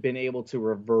haven't been able to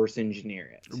reverse engineer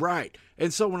it. Right.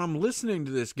 And so when I'm listening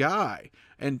to this guy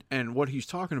and what he's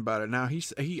talking about it now,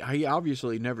 he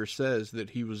obviously never says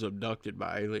that he was abducted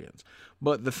by aliens.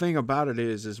 But the thing about it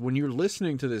is when you're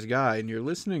listening to this guy and you're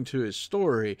listening to his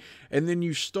story, and then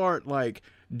you start like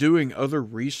doing other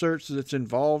research that's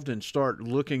involved and start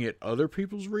looking at other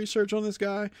people's research on this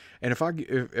guy. And if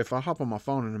I hop on my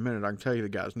phone in a minute, I can tell you the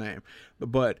guy's name.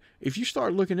 But if you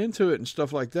start looking into it and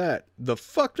stuff like that, the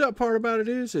fucked up part about it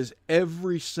is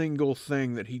every single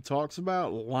thing that he talks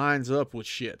about lines up with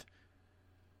shit.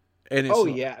 And it's,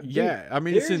 dude, I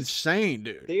mean, it's insane,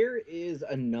 dude. There is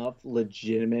enough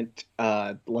legitimate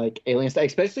like alien stuff,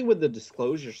 especially with the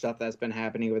disclosure stuff that's been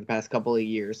happening over the past couple of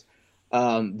years.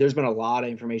 There's been a lot of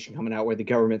information coming out where the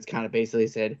government's kind of basically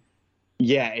said,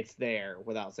 yeah, it's there,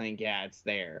 without saying, yeah, it's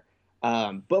there.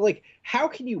 But like, how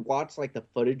can you watch like the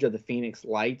footage of the Phoenix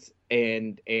Lights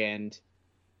and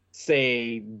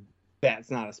say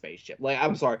that's not a spaceship? Like,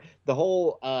 I'm sorry, the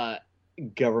whole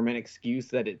government excuse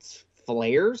that it's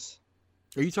flares.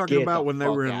 Are you talking about when they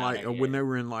were in like,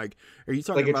 are you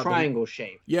talking like about a triangle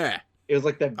shape? Yeah. It was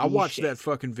like the I watched V-shape. that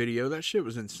fucking video. That shit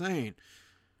was insane.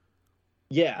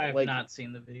 Yeah, I have like, not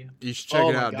seen the video. You should check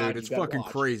it my out, God, dude. It's you gotta fucking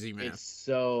watch crazy, man. It's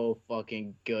so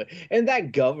fucking good. And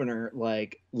that governor,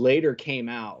 like, later came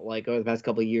out, like, over the past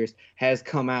couple of years, has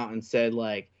come out and said,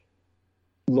 like,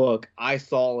 look, I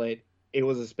saw it. It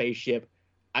was a spaceship.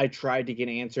 I tried to get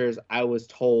answers. I was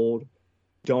told,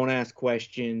 don't ask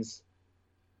questions.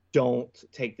 Don't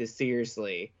take this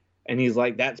seriously. And he's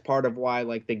like, that's part of why,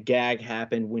 like, the gag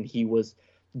happened when he was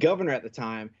governor at the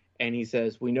time. And he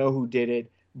says, we know who did it.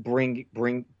 Bring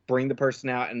the person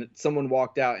out. And someone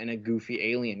walked out in a goofy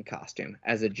alien costume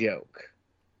as a joke.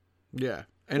 Yeah.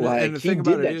 And, like, and the he thing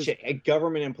did about that it is, shit. A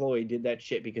government employee did that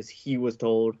shit because he was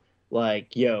told,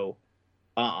 like, yo,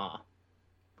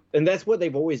 And that's what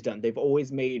they've always done. They've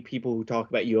always made people who talk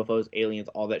about UFOs, aliens,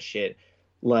 all that shit,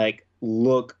 like,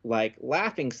 look like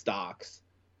laughing stocks.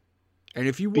 and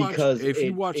if you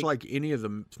watch like any of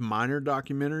the minor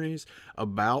documentaries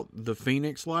about the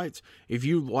Phoenix Lights, if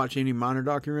you watch any minor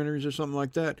documentaries or something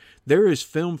like that, there is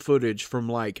film footage from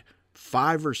like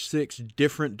 5 or 6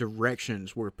 different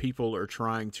directions where people are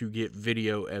trying to get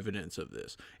video evidence of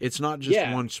this. It's not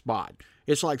just one spot.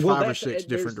 It's like 5 or 6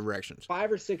 different directions.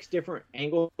 5 or 6 different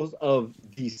angles of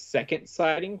the second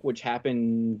sighting, which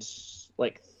happened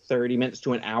like 30 minutes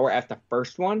to an hour after the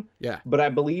first one. Yeah. But I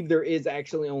believe there is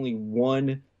actually only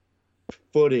one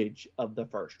footage of the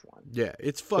first one. Yeah,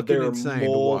 it's fucking insane to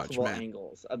watch, man.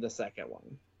 Angles of the second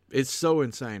one. It's so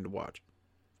insane to watch.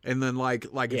 And then like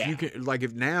if you can, like,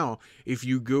 if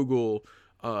you Google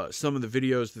some of the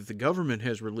videos that the government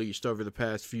has released over the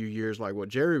past few years, like what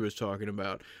Jerry was talking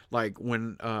about, like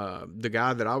when the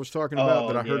guy that I was talking about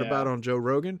that I heard about on Joe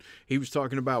Rogan, he was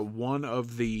talking about one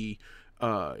of the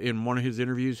in one of his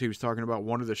interviews, he was talking about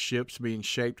one of the ships being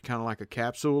shaped kind of like a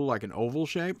capsule, like an oval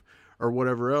shape or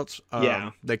whatever else.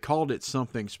 They called it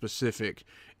something specific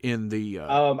in the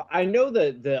I know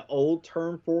the old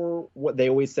term for what they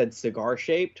always said cigar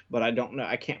shaped, but I don't know.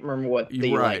 I can't remember what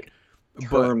the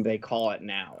term they call it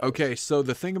now. Okay, so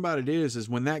the thing about it is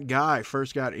when that guy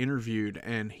first got interviewed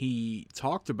and he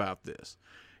talked about this,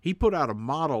 he put out a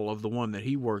model of the one that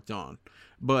he worked on.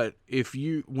 But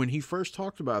when he first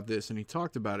talked about this and he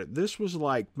talked about it, this was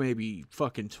like maybe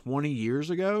fucking 20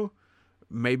 years ago,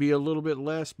 maybe a little bit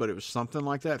less, but it was something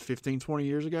like that, 15, 20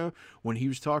 years ago when he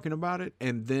was talking about it.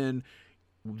 And then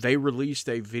they released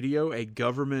a video, a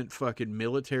government fucking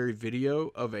military video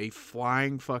of a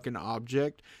flying fucking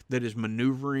object that is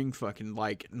maneuvering fucking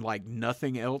like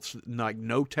nothing else, like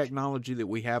no technology that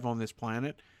we have on this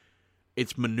planet.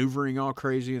 It's maneuvering all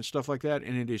crazy and stuff like that,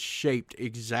 and it is shaped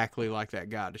exactly like that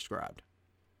guy described.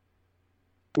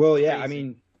 Well, yeah, crazy. I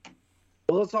mean,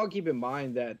 let's all keep in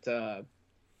mind that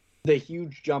the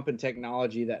huge jump in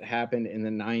technology that happened in the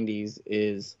 90s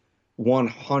is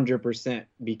 100%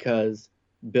 because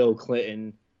Bill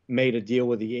Clinton made a deal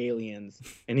with the aliens,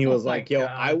 and he was like, yo,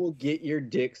 I will get your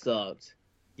dick sucked.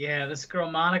 Yeah, this girl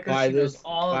Monica, she knows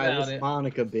all about it.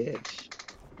 Monica bitch.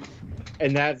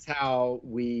 And that's how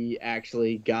we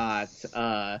actually got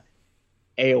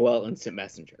AOL Instant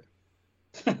Messenger.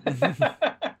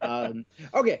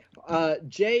 Okay.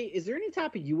 Jay, is there any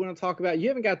topic you want to talk about? You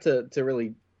haven't got to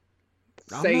really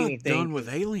say I'm not anything. done with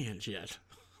aliens yet.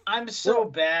 I'm so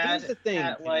bad here's the thing,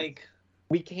 at like.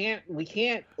 we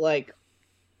can't like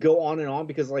go on and on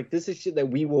because like this is shit that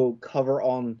we will cover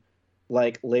on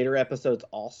like later episodes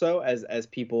also as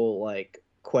people like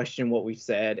question what we've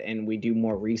said and we do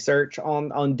more research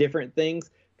on different things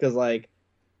because like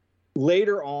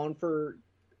later on for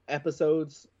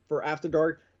episodes for After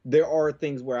Dark there are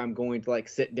things where I'm going to like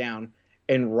sit down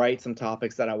and write some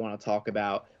topics that I want to talk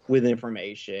about with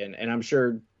information, and I'm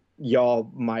sure y'all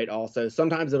might also.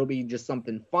 Sometimes it'll be just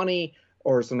something funny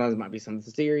or sometimes it might be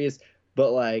something serious,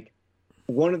 but like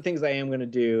one of the things I am going to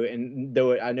do, and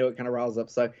though I know it kind of riles up,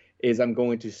 so is I'm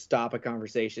going to stop a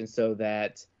conversation so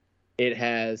that it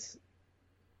has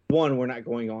one, we're not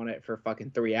going on it for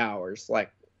fucking 3 hours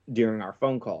like during our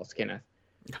phone calls, Kenneth.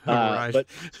 Right. But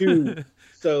two,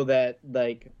 so that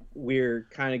like we're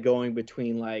kind of going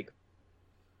between like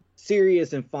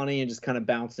serious and funny and just kind of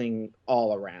bouncing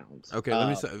all around. Okay, let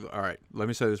me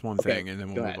say this one Okay, thing and then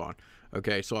we'll go move ahead. on.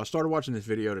 Okay, so I started watching this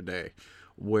video today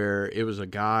where it was a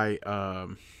guy,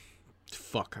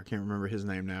 fuck, I can't remember his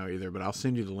name now either, but I'll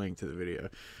send you the link to the video.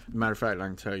 Matter of fact, I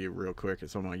can tell you real quick,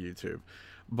 it's on my YouTube.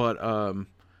 But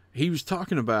he was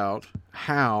talking about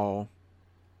how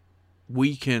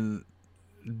we can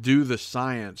do the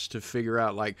science to figure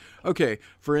out, like, okay,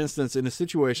 for instance, in a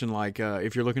situation like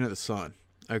if you're looking at the sun,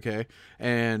 okay,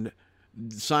 and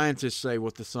scientists say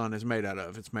what the sun is made out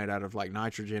of. It's made out of like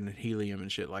nitrogen and helium and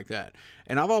shit like that.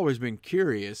 And I've always been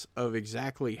curious of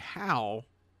exactly how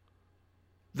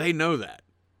they know that.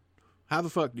 How the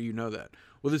fuck do you know that?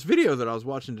 Well, this video that I was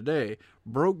watching today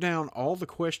broke down all the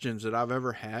questions that I've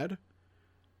ever had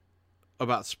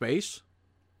about space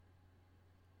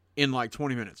in like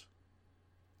 20 minutes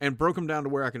and broke them down to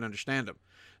where I can understand them.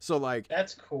 So like,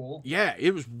 That's cool. yeah,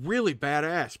 it was really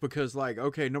badass because like,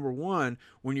 okay, number one,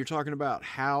 when you're talking about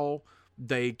how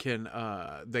they can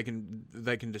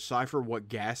decipher what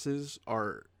gases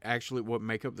are actually what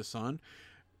make up the sun,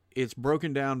 it's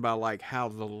broken down by like how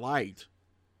the light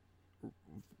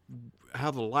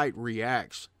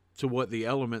reacts to what the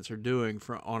elements are doing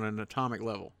on an atomic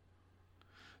level.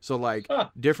 So like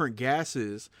different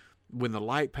gases, when the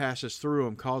light passes through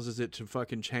them, causes it to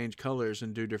fucking change colors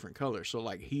and do different colors. So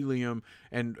like helium,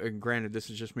 and granted, this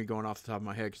is just me going off the top of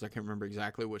my head because I can't remember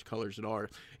exactly which colors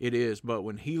it is. But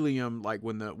when helium, like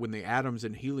when the atoms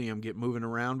in helium get moving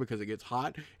around because it gets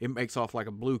hot, it makes off like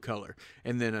a blue color.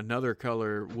 And then another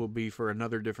color will be for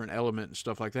another different element and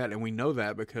stuff like that. And we know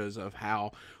that because of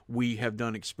how we have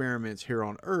done experiments here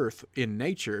on Earth in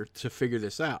nature to figure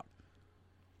this out.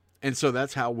 And so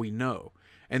that's how we know.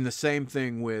 And the same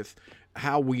thing with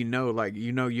how we know, like,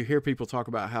 you know, you hear people talk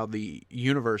about how the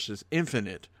universe is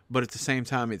infinite, but at the same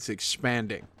time it's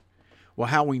expanding. Well,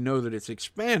 how we know that it's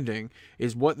expanding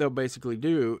is what they'll basically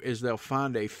do is they'll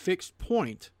find a fixed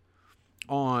point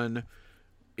on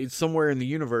it's somewhere in the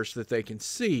universe that they can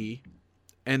see,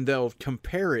 and they'll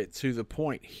compare it to the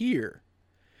point here.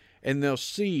 And they'll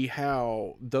see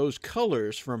how those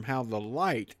colors from how the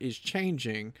light is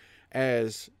changing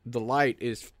as the light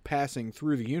is passing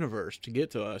through the universe to get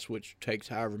to us, which takes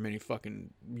however many fucking,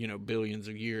 billions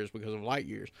of years because of light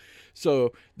years.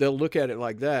 So they'll look at it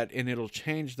like that and it'll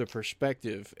change the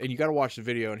perspective. And you got to watch the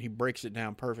video and he breaks it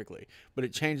down perfectly, but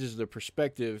it changes the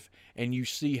perspective and you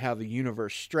see how the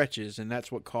universe stretches. And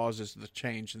that's what causes the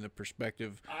change in the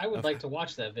perspective. I would like to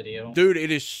watch that video. Dude,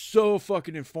 it is so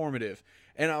fucking informative.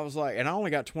 And I was like, and I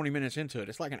only got 20 minutes into it.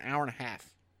 It's like an hour and a half.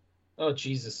 Oh,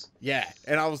 Jesus. Yeah,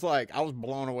 and I was like, I was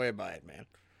blown away by it, man.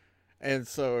 And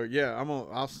so, yeah,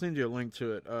 I'll send you a link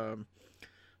to it.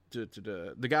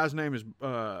 The guy's name is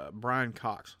Brian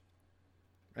Cox,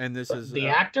 and this is the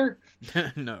actor.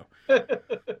 No.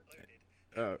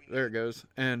 There it goes.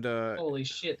 And holy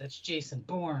shit, that's Jason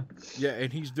Bourne. Yeah,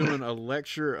 and he's doing a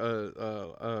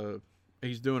lecture.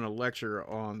 He's doing a lecture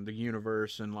on the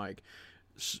universe and like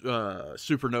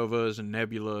supernovas and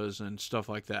nebulas and stuff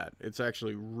like that. It's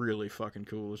actually really fucking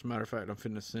cool. As a matter of fact, I'm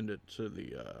finna send it to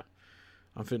the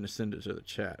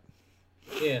chat.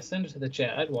 Yeah, send it to the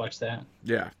chat. I'd watch that.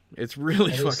 Yeah, it's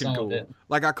really fucking cool.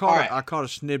 Like I caught a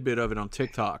snippet of it on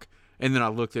TikTok, and then I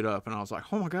looked it up, and I was like,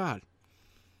 oh my god.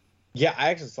 Yeah, I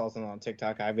actually saw something on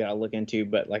TikTok I've got to look into,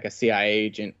 but like a CIA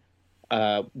agent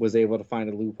was able to find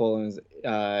a loophole in his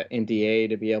NDA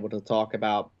to be able to talk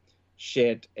about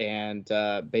shit, and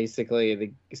basically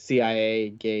the CIA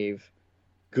gave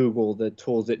Google the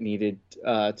tools it needed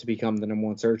to become the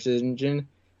 #1 search engine.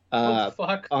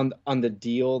 Fuck? On the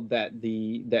deal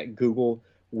that Google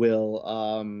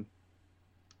will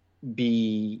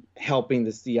be helping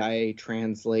the CIA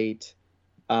translate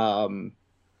um,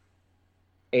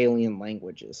 alien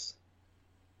languages.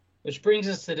 Which brings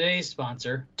us to today's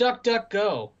sponsor,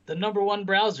 DuckDuckGo, the #1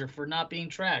 browser for not being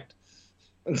tracked.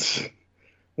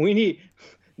 We need.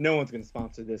 No one's going to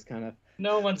sponsor this kind of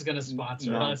No one's going to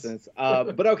sponsor nonsense.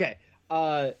 But okay.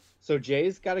 So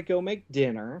Jay's got to go make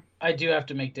dinner. I do have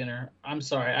to make dinner. I'm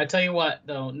sorry. I tell you what,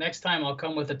 though, next time I'll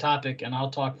come with a topic and I'll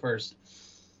talk first.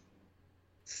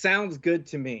 Sounds good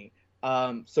to me.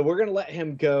 So we're going to let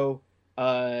him go.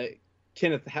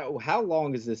 Kenneth, how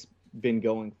long has this been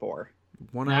going for?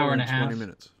 1 hour and 20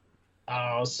 minutes.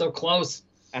 Oh, so close.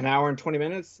 An hour and 20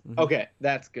 minutes? Mm-hmm. Okay,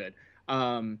 that's good.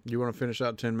 You want to finish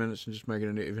out 10 minutes and just make it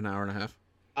an even hour and a half?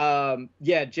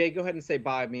 Yeah, Jay, go ahead and say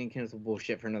bye. Me and Kenneth will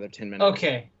bullshit for another 10 minutes.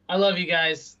 Okay. I love you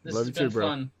guys. This Love has you been too, bro.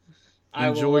 fun.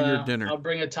 Enjoy your dinner. I'll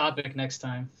bring a topic next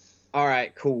time. All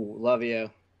right, cool. Love you.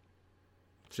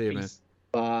 See you, man. Peace.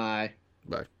 Bye.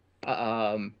 Bye.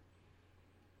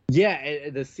 Yeah,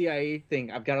 the CIA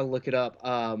thing, I've got to look it up.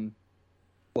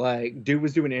 Like, dude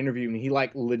was doing an interview and he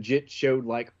like legit showed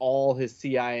like all his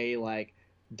CIA like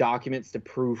documents to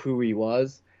prove who he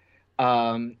was.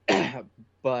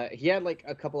 But he had like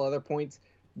a couple other points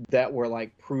that were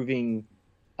like proving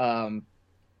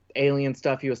alien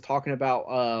stuff. He was talking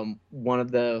about one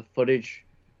of the footage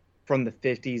from the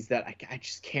 50s that I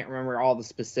just can't remember all the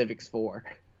specifics for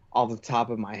off the top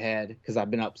of my head because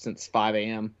I've been up since 5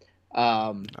 a.m.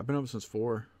 I've been up since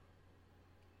 4.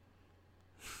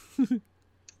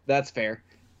 That's fair.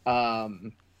 But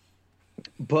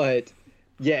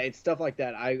yeah, it's stuff like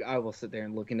that. I will sit there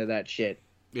and look into that shit.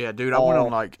 Yeah, dude, I went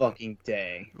on like fucking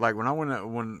day. Like when I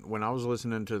when I was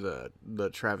listening to the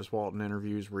Travis Walton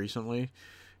interviews recently,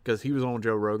 because he was on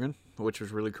Joe Rogan, which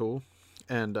was really cool,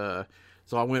 and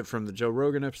so I went from the Joe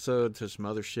Rogan episode to some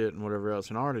other shit and whatever else,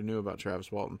 and I already knew about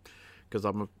Travis Walton because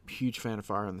I'm a huge fan of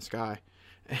Fire in the Sky,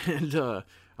 and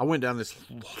I went down this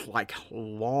like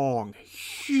long,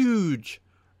 huge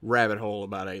rabbit hole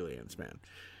about aliens, man.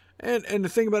 And the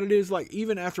thing about it is, like,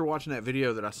 even after watching that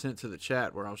video that I sent to the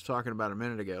chat where I was talking about a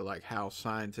minute ago, like how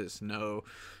scientists know,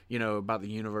 you know, about the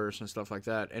universe and stuff like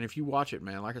that. And if you watch it,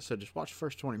 man, like I said, just watch the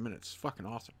first 20 minutes. It's fucking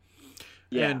awesome.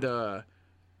 Yeah. And I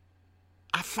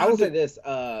will say this,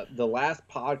 the last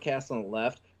podcast on the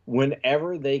left,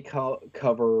 whenever they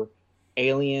cover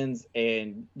aliens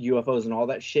and UFOs and all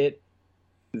that shit,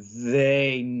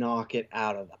 they knock it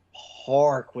out of the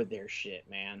park with their shit,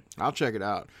 man. I'll check it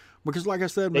out. Because like I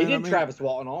said, man, they did Travis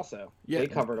Walton also. Yeah, they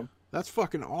covered him. That's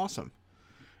fucking awesome.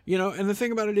 You know, and the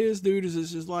thing about it is, dude, is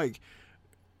it's just like,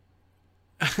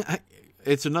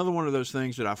 it's another one of those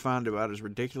things that I find about as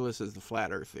ridiculous as the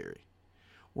flat earth theory.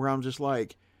 Where I'm just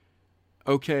like,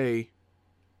 okay,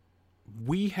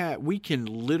 we can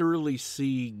literally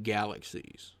see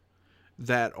galaxies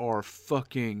that are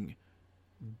fucking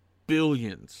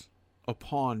billions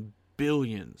upon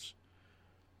billions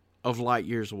of light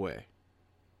years away.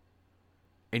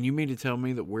 And you mean to tell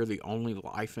me that we're the only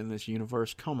life in this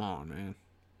universe? Come on, man.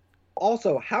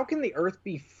 Also, how can the Earth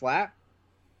be flat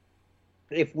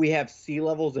if we have sea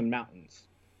levels and mountains?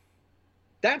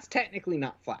 That's technically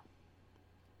not flat.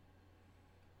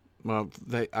 Well,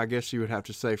 I guess you would have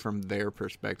to say from their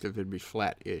perspective, it'd be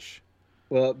flat-ish.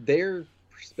 Well, their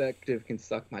perspective can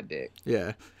suck my dick.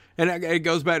 Yeah. And it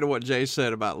goes back to what Jay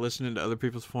said about listening to other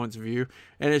people's points of view.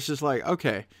 And it's just like,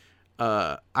 okay,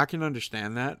 I can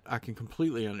understand that. I can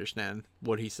completely understand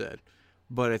what he said.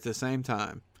 But at the same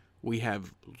time, we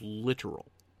have literal,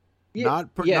 not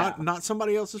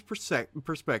somebody else's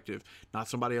perspective, not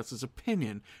somebody else's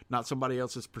opinion, not somebody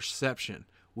else's perception.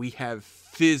 We have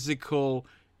physical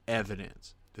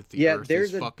evidence that the Earth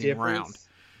is fucking round.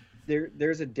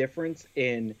 There's a difference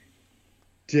in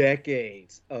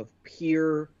decades of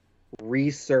peer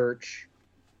research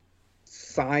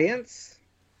science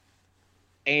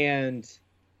and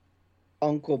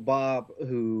Uncle Bob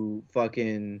who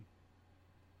fucking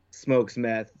smokes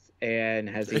meth and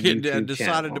has a YouTube and decided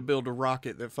channel. to build a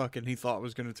rocket that fucking he thought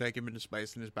was going to take him into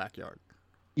space in his backyard.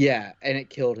 Yeah, and it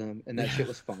killed him, and that shit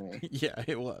was funny. Yeah,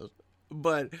 it was.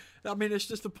 But I mean, it's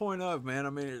just the point of, man.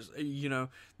 I mean, it's, you know,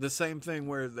 the same thing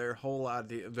where their whole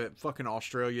idea that fucking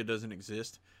Australia doesn't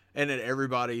exist, and that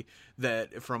everybody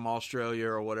that from Australia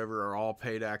or whatever are all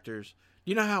paid actors.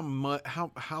 You know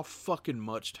how fucking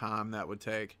much time that would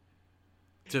take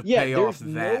to pay off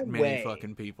that many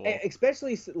fucking people,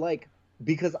 especially like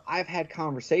because I've had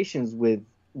conversations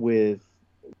with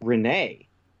Renee,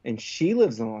 and she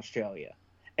lives in Australia.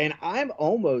 And I'm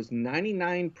almost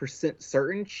 99%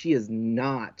 certain she is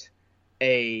not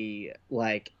a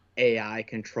like AI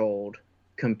controlled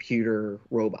computer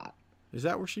robot. Is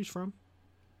that where she's from?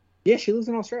 Yeah, she lives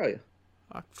in Australia.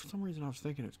 For some reason, I was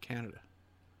thinking it was Canada.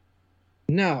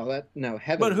 No,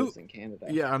 Heather But who? lives in Canada.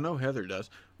 Yeah, I know Heather does.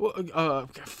 Well,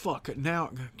 fuck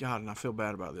now. God, and I feel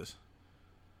bad about this.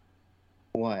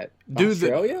 What? Dude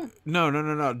Australia?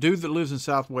 no. Dude that lives in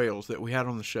South Wales that we had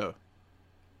on the show.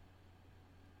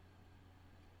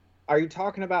 Are you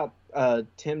talking about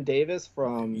Tim Davis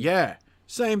from? Yeah,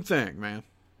 same thing, man.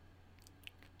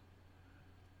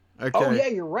 Okay. Oh yeah,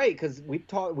 you're right. Because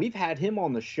we've had him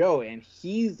on the show, and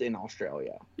he's in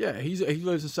Australia. Yeah, he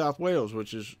lives in South Wales,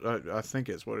 which is I think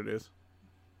it's what it is.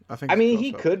 I mean,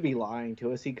 he could be lying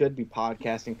to us. He could be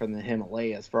podcasting from the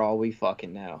Himalayas for all we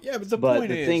fucking know. Yeah, but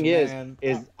the thing man,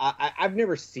 is I've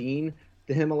never seen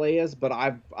the Himalayas, but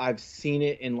I've seen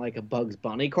it in like a Bugs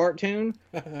Bunny cartoon,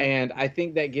 and I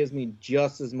think that gives me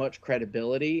just as much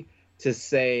credibility to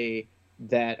say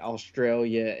that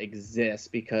Australia exists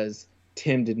because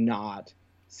Tim did not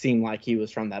seem like he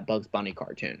was from that Bugs Bunny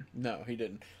cartoon. No, he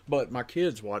didn't. But my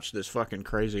kids watched this fucking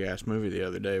crazy ass movie the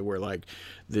other day where like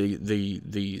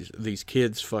these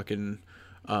kids fucking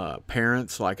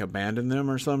parents like abandon them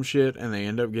or some shit, and they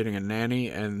end up getting a nanny,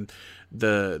 and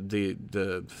these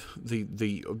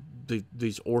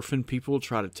orphan people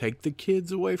try to take the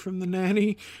kids away from the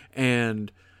nanny,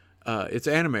 and it's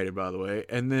animated, by the way.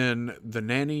 And then the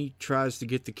nanny tries to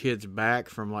get the kids back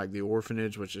from like the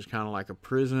orphanage, which is kind of like a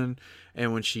prison.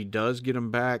 And when she does get them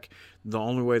back, the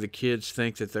only way the kids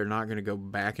think that they're not going to go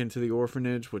back into the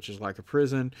orphanage, which is like a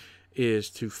prison, is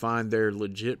to find their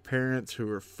legit parents who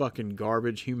are fucking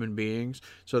garbage human beings.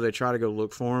 So they try to go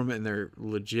look for them, and their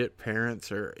legit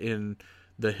parents are in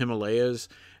the Himalayas,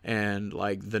 and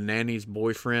like the nanny's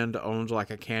boyfriend owns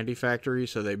like a candy factory,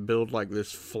 so they build like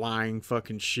this flying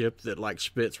fucking ship that like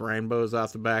spits rainbows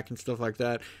out the back and stuff like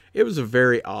that. It was a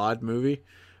very odd movie,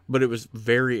 but it was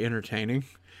very entertaining.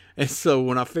 And so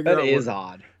when I figure that is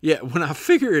odd. Yeah, when I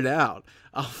figure it out,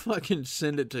 I'll fucking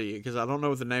send it to you because I don't know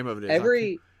what the name of it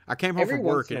is. I came home from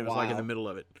work and it was like in the middle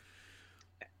of it.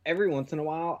 Every once in a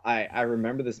while, I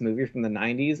remember this movie from the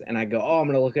 90s, and I go, oh, I'm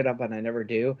going to look it up, and I never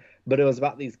do. But it was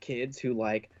about these kids who,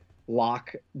 like,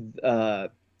 lock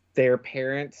their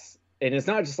parents, and it's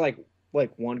not just, like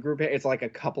one group. It's, like, a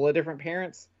couple of different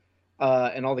parents,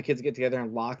 and all the kids get together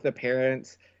and lock the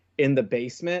parents in the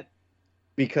basement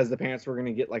because the parents were going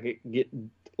to get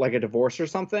a divorce or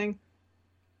something.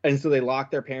 And so they lock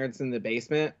their parents in the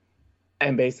basement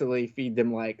and basically feed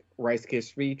them like Rice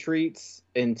Krispie treats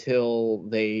until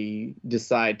they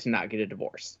decide to not get a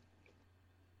divorce.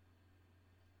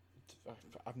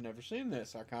 I've never seen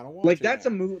this. I kind of want like to. that's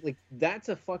a movie. Like that's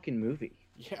a fucking movie.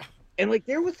 Yeah. And like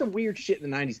there was some weird shit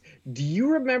in the 90s. Do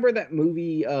you remember that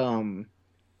movie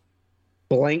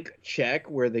Blank Check,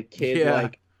 where the kid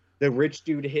like the rich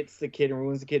dude hits the kid and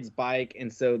ruins the kid's bike,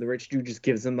 and so the rich dude just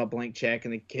gives him a blank check,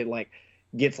 and the kid like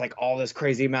gets like all this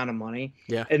crazy amount of money.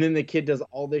 Yeah. And then the kid does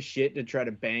all this shit to try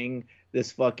to bang this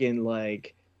fucking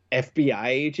like FBI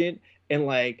agent. And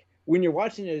like when you're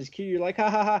watching it as a kid, you're like, ha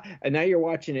ha ha. And now you're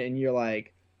watching it and you're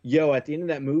like, yo, at the end of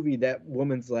that movie, that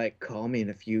woman's like, call me in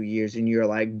a few years. And you're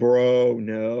like, bro,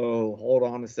 no, hold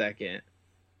on a second.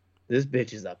 This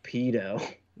bitch is a pedo.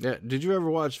 Yeah. Did you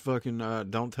ever watch fucking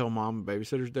Don't Tell Mom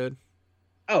Babysitter's Dead?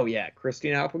 Oh, yeah.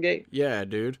 Christina Applegate? Yeah,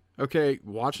 dude. Okay,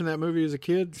 watching that movie as a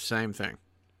kid, same thing.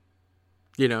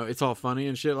 You know, it's all funny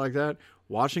and shit like that.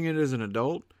 Watching it as an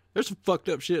adult, there's some fucked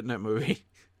up shit in that movie.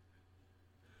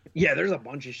 Yeah, there's a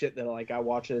bunch of shit that like I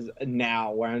watch as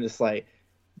now where I'm just like,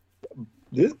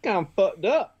 this kind of fucked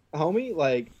up, homie.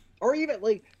 Like, or even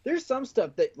like, there's some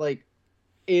stuff that like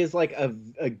is like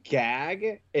a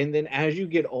gag, and then as you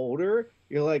get older,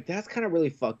 you're like, that's kind of really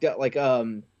fucked up. Like,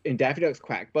 in Daffy Duck's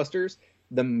Quackbusters,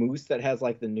 the moose that has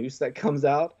like the noose that comes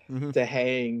out to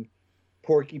hang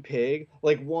Porky Pig.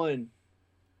 Like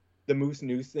the moose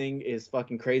noose thing is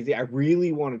fucking crazy. I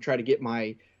really want to try to get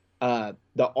my the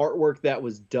artwork that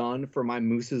was done for my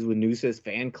Mooses with Nooses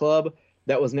fan club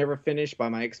that was never finished by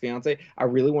my ex-fiance. I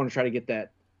really want to try to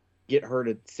get her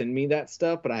to send me that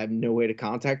stuff, but I have no way to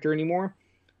contact her anymore.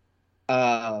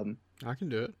 I can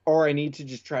do it. Or I need to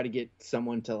just try to get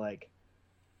someone to like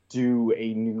do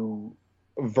a new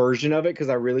version of it because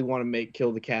I really want to make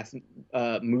Kill the Cast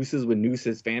Mooses with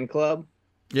Nooses fan club.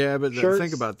 Yeah, but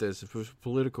think about this. If it was a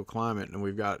political climate and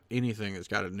we've got anything that's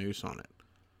got a noose on it.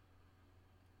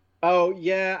 Oh,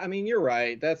 yeah. I mean, you're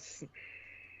right. Don't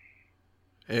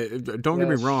get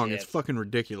me wrong. Shit. It's fucking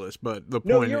ridiculous. But the point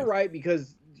No, you're right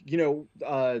because, 2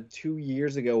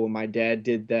 years ago when my dad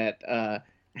did that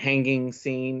hanging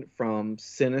scene from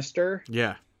Sinister.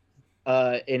 Yeah.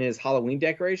 In his Halloween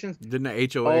decorations. Didn't the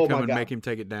HOA come and make him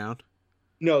take it down?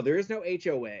 No, there is no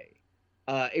HOA.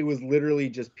 It was literally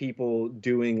just people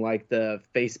doing like the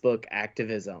Facebook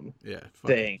activism Yeah,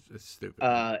 thing, it's stupid.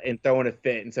 and throwing a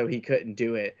fit, and so he couldn't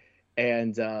do it.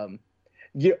 And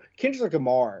Kendrick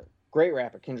Lamar, great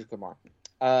rapper, Kendrick Lamar.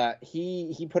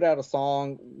 He put out a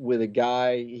song with a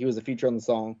guy. He was a feature on the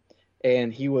song,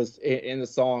 and he was in the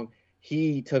song.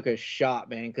 He took a shot,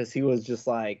 man, because he was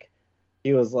like,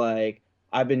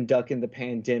 I've been ducking the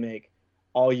pandemic.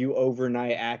 All you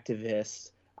overnight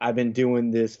activists, I've been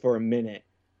doing this for a minute,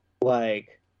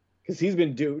 like, because he's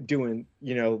been doing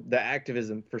the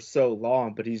activism for so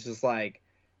long, but he's just like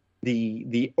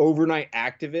the overnight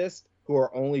activists who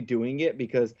are only doing it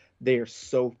because they are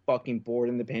so fucking bored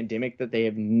in the pandemic that they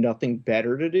have nothing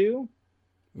better to do,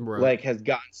 Right. like, has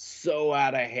gotten so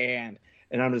out of hand.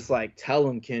 And I'm just like, tell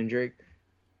him, Kendrick,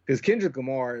 because Kendrick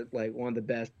Lamar, like, one of the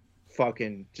best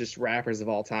fucking just rappers of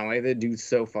all time. Like, that dude's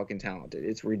so fucking talented.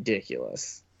 It's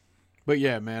ridiculous. But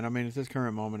yeah, man, I mean, at this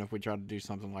current moment, if we try to do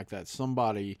something like that,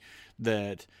 somebody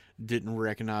that didn't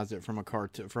recognize it from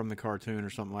from the cartoon or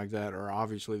something like that, or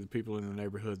obviously the people in the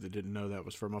neighborhood that didn't know that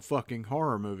was from a fucking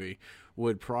horror movie,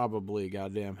 would probably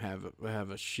goddamn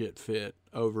have a shit fit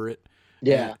over it.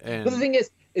 Yeah. And But the thing is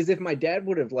if my dad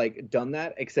would have like done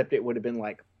that, except it would have been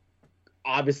like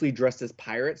obviously dressed as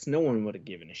pirates, no one would have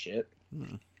given a shit.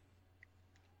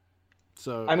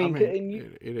 So I mean,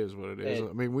 it is what it is.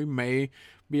 I mean, we may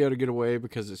be able to get away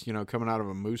because it's coming out of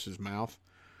a moose's mouth,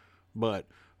 but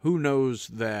who knows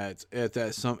that at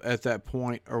that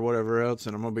point or whatever else.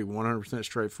 And I'm gonna be 100%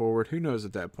 straightforward. Who knows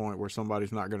at that point where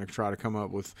somebody's not gonna try to come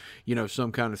up with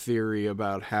some kind of theory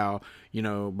about how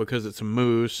because it's a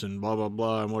moose and blah blah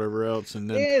blah and whatever else. And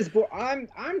then it is, but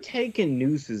I'm taking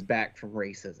nooses back from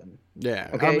racism.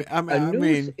 Yeah. Okay. I A noose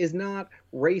mean, is not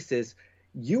racist.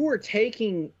 You are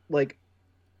taking like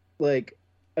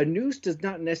a noose does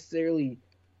not necessarily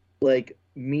like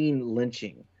mean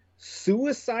lynching.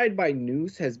 Suicide by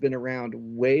noose has been around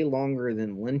way longer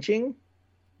than lynching.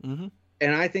 Mm-hmm.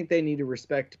 And I think they need to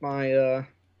respect my I'm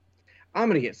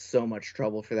gonna get so much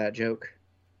trouble for that joke.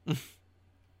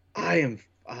 I'm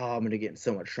gonna get in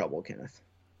so much trouble, Kenneth.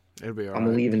 It'll be all right.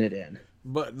 I'm leaving it in.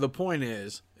 But the point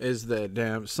is that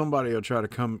damn somebody will try to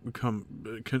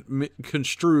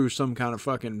construe some kind of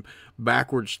fucking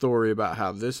backward story about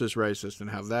how this is racist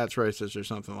and how that's racist or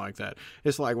something like that.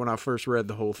 It's like when I first read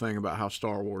the whole thing about how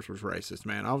Star Wars was racist,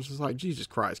 man. I was just like, Jesus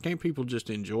Christ, can't people just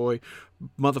enjoy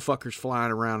motherfuckers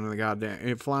flying around in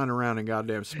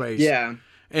goddamn space? Yeah,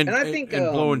 and I think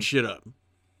and blowing shit up.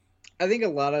 I think a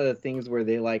lot of the things where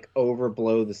they like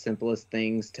overblow the simplest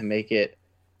things to make it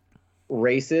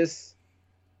racist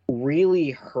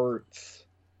really hurts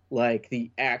like the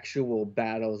actual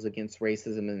battles against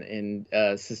racism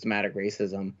and systematic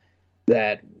racism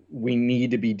that we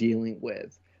need to be dealing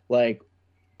with. Like,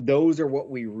 those are what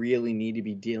we really need to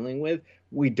be dealing with.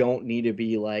 We don't need to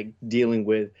be like dealing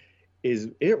with, is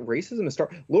it racism to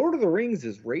start? Lord of the Rings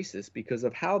is racist because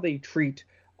of how they treat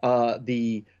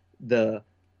the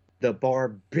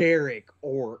barbaric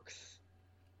orcs.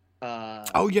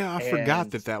 Oh yeah, I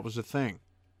forgot that was a thing.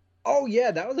 Oh yeah,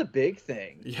 that was a big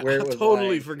thing. Yeah, where I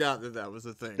totally forgot that was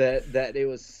a thing. That it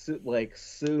was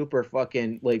super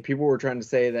fucking, like, people were trying to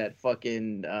say that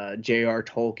fucking J.R.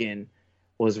 Tolkien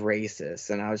was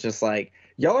racist, and I was just like,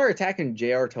 y'all are attacking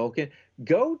J.R. Tolkien.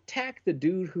 Go attack the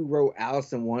dude who wrote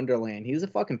Alice in Wonderland. He's a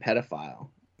fucking pedophile.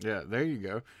 Yeah, there you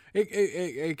go.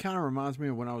 It kind of reminds me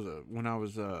of when I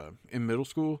was in middle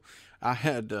school. I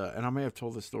had and I may have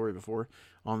told this story before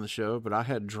on the show, but I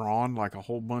had drawn like a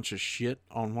whole bunch of shit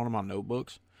on one of my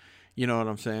notebooks. You know what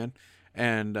I'm saying?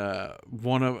 And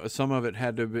some of it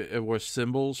it was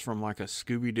symbols from like a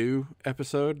Scooby-Doo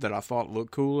episode that I thought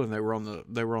looked cool, and they were on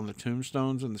the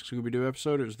tombstones in the Scooby-Doo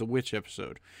episode. It was the witch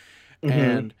episode,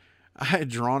 and I had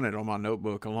drawn it on my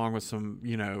notebook along with some,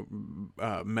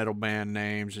 metal band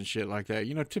names and shit like that.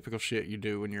 Typical shit you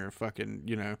do when you're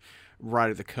fucking,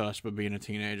 right at the cusp of being a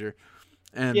teenager.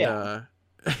 And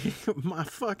my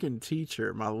fucking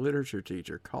teacher, my literature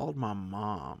teacher, called my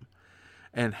mom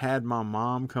and had my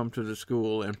mom come to the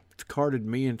school and carted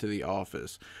me into the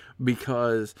office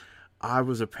because I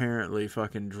was apparently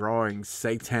fucking drawing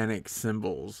satanic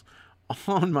symbols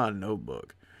on my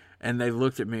notebook. And they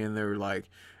looked at me and they were like,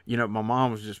 my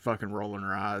mom was just fucking rolling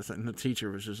her eyes, and the teacher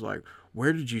was just like,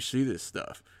 "Where did you see this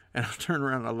stuff?" And I turned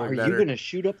around and I looked at her. Are you gonna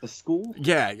shoot up the school?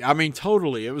 Yeah, I mean,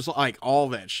 totally. It was like all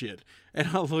that shit. And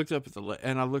I looked up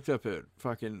at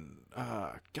fucking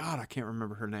God, I can't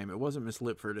remember her name. It wasn't Miss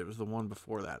Lipford. It was the one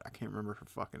before that. I can't remember her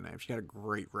fucking name. She had a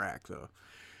great rack though.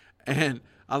 And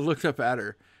I looked up at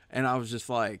her, and I was just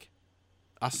like,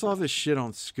 I saw this shit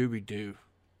on Scooby-Doo.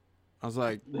 I was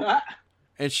like.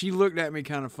 And she looked at me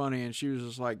kind of funny, and she was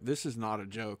just like, "This is not a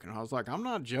joke." And I was like, "I'm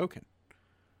not joking."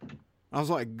 I was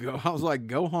like,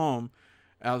 go home.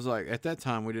 I was like, at that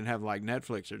time we didn't have like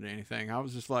Netflix or anything. I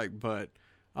was just like,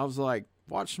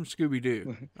 watch some Scooby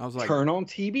Doo. I was like, turn on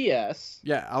TBS.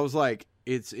 yeah, I was like,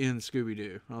 it's in Scooby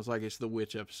Doo. I was like, it's the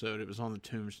witch episode. It was on the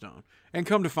tombstone. And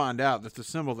come to find out that the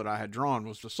symbol that I had drawn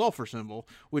was the sulfur symbol,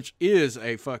 which is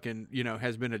a fucking,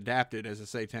 has been adapted as a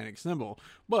satanic symbol.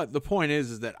 But the point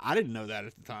is that I didn't know that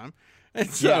at the time. And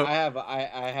so, yeah,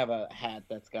 I have a hat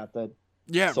that's got the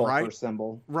sulfur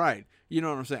symbol. Right. You know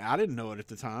what I'm saying? I didn't know it at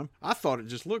the time. I thought it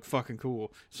just looked fucking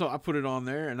cool. So I put it on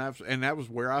there, and that was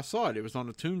where I saw it. It was on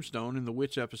the tombstone in the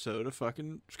witch episode of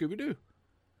fucking Scooby Doo.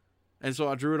 And so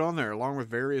I drew it on there along with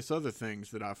various other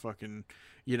things that I fucking,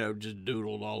 just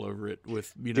doodled all over it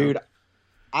with, Dude,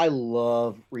 I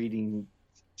love reading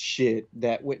shit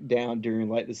that went down during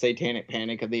like the satanic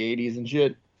panic of the 80s and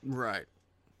shit. Right.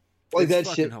 Like it's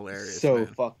that shit hilarious, so man.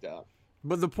 fucked up.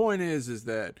 But the point is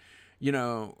that,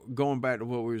 going back to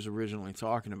what we was originally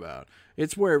talking about,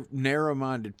 it's where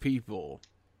narrow-minded people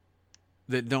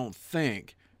that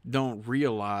don't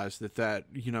realize that,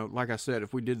 like I said,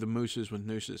 if we did the mooses with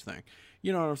nooses thing,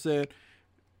 you know what I'm saying?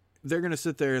 They're going to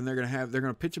sit there and they're going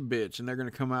to pitch a bitch and they're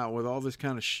going to come out with all this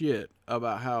kind of shit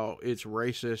about how it's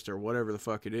racist or whatever the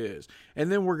fuck it is.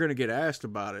 And then we're going to get asked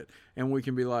about it and we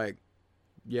can be like,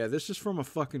 yeah, this is from a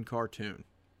fucking cartoon.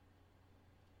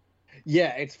 Yeah,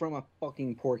 it's from a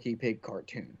fucking Porky Pig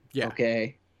cartoon. Yeah.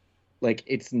 Okay? Like,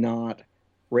 it's not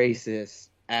racist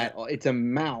at all. It's a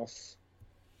mouse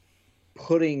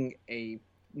putting a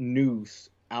noose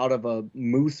out of a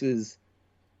moose's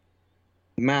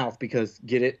mouth because,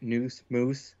 get it? Noose,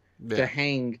 moose? Yeah. To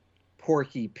hang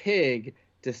Porky Pig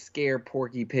to scare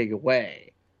Porky Pig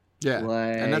away. Yeah.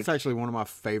 And that's actually one of my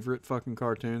favorite fucking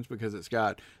cartoons because it's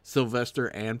got Sylvester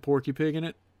and Porky Pig in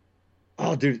it.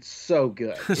 Oh, dude, it's so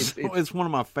good. It's one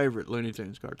of my favorite Looney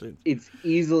Tunes cartoons. It's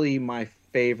easily my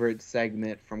favorite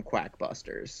segment from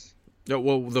Quackbusters.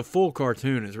 Well, the full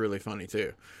cartoon is really funny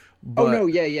too. But, oh no,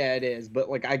 yeah, it is. But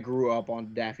like, I grew up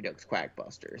on Daffy Duck's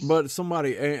Quackbusters. But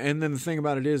somebody, and then the thing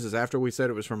about it is after we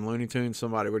said it was from Looney Tunes,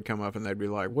 somebody would come up and they'd be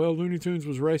like, "Well, Looney Tunes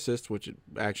was racist," which it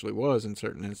actually was in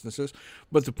certain instances.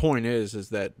 But the point is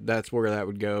that that's where that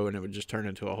would go, and it would just turn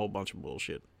into a whole bunch of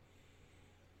bullshit.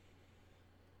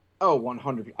 Oh,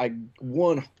 100. I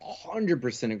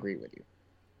 100% agree with you.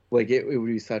 Like, it would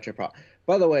be such a problem.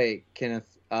 By the way,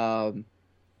 Kenneth,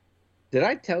 did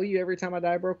I tell you Every Time I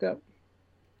Die broke up?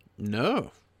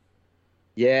 No.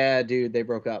 Yeah, dude, they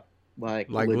broke up. Like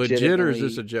legit, or is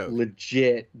this a joke?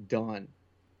 Legit done.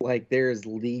 Like, there's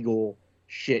legal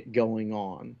shit going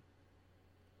on.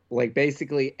 Like,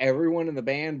 basically, everyone in the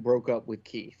band broke up with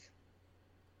Keith.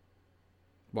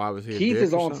 Why was he? Keith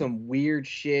is on some weird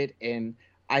shit, and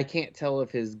I can't tell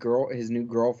if his new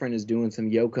girlfriend is doing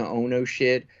some Yoko Ono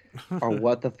shit or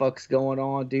what the fuck's going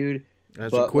on, dude.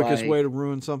 That's the quickest way to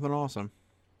ruin something awesome.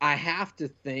 I have to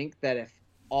think that if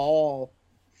all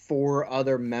 4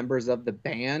 other members of the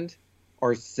band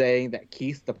are saying that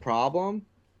Keith's the problem,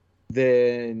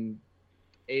 then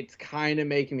it's kind of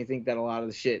making me think that a lot of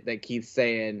the shit that Keith's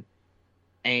saying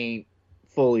ain't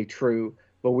fully true.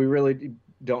 But we really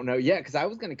don't know yet, because I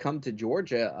was going to come to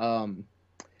Georgia, I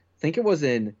think it was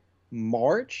in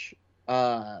March,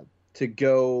 to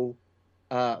go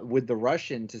with the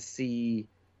Russian to see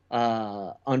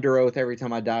Under Oath, Every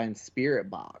Time I Die, in Spirit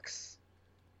Box.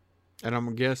 And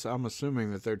I'm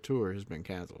assuming that their tour has been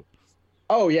canceled.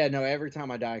 Oh yeah, no, Every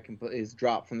Time I Die is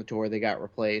dropped from the tour. They got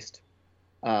replaced.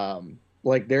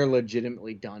 Like, they're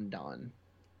legitimately done.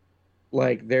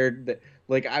 Like,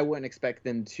 like, I wouldn't expect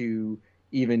them to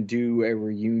even do a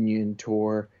reunion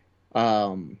tour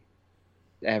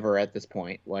ever at this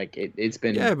point. Like, it's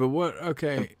been... Yeah, but what...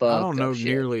 Okay, I don't know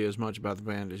nearly as much about the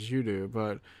band as you do,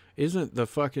 but isn't the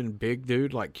fucking big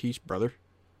dude like Keith's brother?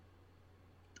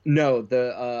 No,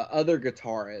 the other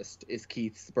guitarist is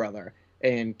Keith's brother.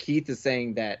 And Keith is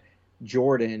saying that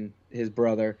Jordan, his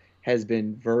brother, has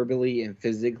been verbally and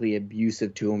physically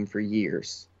abusive to him for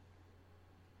years.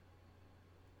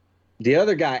 The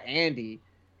other guy, Andy,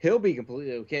 he'll be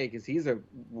completely okay because he's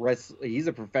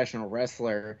a professional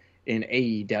wrestler in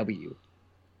AEW.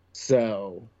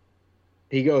 So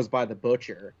he goes by the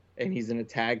Butcher, and he's in a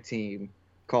tag team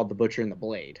called the Butcher and the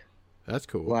Blade. That's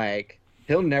cool. Like,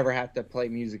 he'll never have to play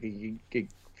music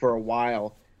for a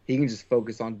while. He can just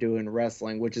focus on doing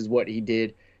wrestling, which is what he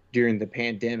did during the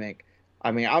pandemic.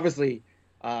 I mean, obviously,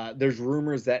 there's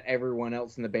rumors that everyone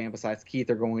else in the band besides Keith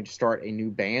are going to start a new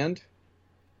band.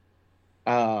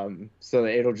 So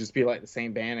it'll just be like the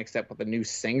same band except with a new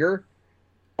singer,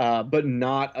 but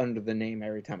not under the name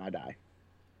Every Time I Die.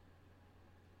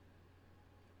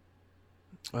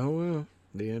 Oh well,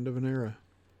 the end of an era.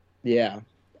 Yeah,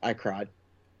 I cried.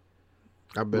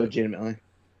 I bet. Legitimately.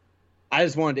 I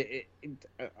just wanted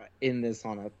to end this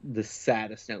on the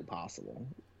saddest note possible.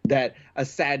 That a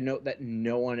sad note that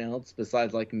no one else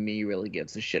besides like me really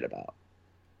gives a shit about.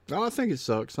 Oh, I think it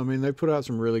sucks. I mean, they put out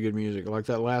some really good music. Like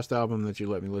that last album that you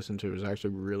let me listen to is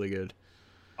actually really good.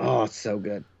 Oh, it's so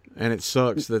good. And it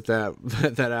sucks that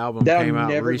that album That came I'm out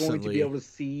never recently. going to be able to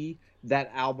see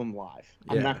that album live.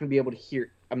 I'm Yeah. not going to be able to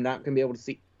hear. I'm not going to be able to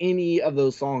see any of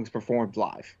those songs performed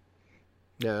live.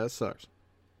 Yeah, that sucks.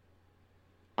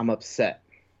 I'm upset.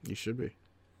 You should be.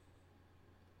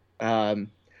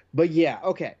 But yeah,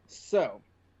 okay. So,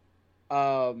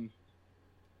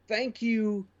 thank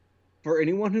you for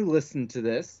anyone who listened to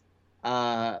this.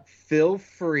 Feel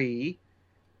free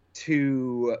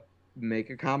to make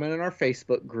a comment in our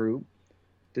Facebook group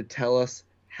to tell us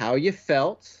how you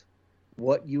felt,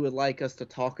 what you would like us to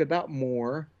talk about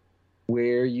more,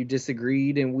 where you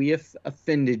disagreed and we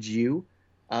offended you,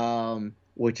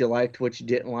 what you liked, what you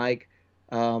didn't like,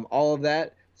 all of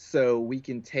that, so we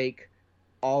can take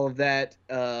all of that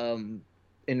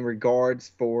in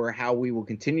regards for how we will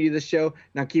continue the show.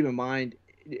 Now, keep in mind,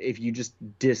 if you just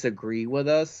disagree with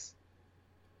us,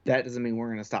 that doesn't mean we're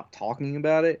going to stop talking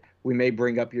about it. We may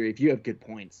bring up if you have good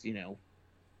points,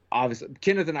 obviously,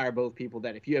 Kenneth and I are both people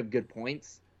that if you have good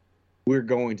points, we're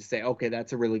going to say, okay,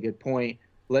 that's a really good point.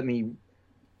 Let me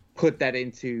put that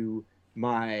into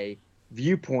my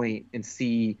viewpoint and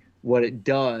see what it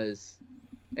does.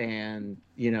 And,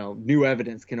 new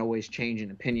evidence can always change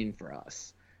an opinion for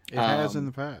us. It has in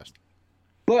the past.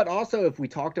 But also, if we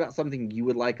talked about something you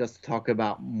would like us to talk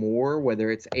about more, whether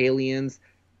it's aliens,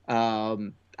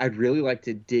 I'd really like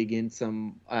to dig in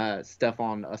some stuff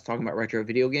on us talking about retro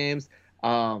video games.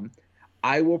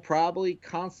 I will probably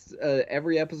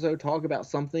every episode talk about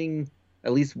something,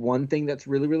 at least one thing that's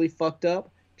really, really fucked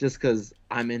up, just because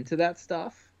I'm into that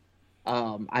stuff.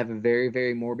 I have a very,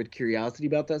 very morbid curiosity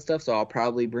about that stuff, so I'll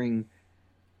probably bring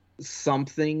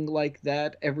something like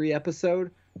that every episode.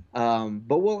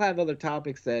 But we'll have other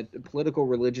topics that political,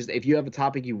 religious. If you have a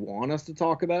topic you want us to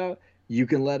talk about, you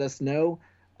can let us know.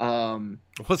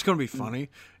 What's going to be funny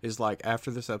is like after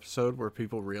this episode where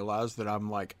people realize that I'm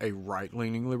like a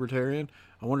right-leaning libertarian,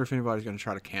 I wonder if anybody's going to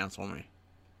try to cancel me.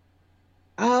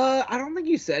 I don't think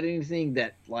you said anything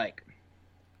that like,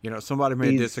 somebody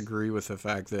may disagree with the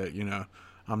fact that,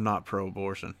 I'm not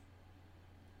pro-abortion.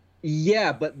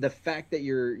 Yeah, but the fact that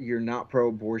you're not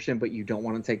pro-abortion, but you don't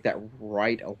want to take that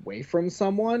right away from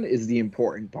someone is the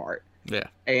important part. Yeah.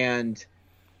 And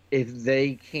if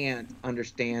they can't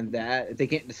understand that, if they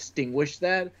can't distinguish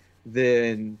that,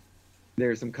 then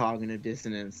there's some cognitive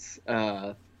dissonance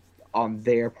on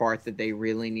their part that they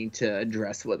really need to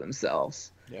address with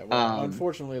themselves. Yeah, well,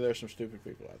 unfortunately, there's some stupid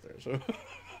people out there, so...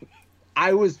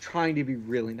 I was trying to be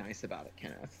really nice about it,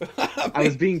 Kenneth. I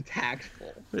was being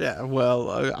tactful. Yeah,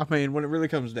 well, I mean, when it really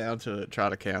comes down to it, try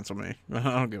to cancel me. I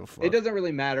don't give a fuck. It doesn't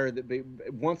really matter.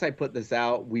 Once I put this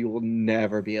out, we will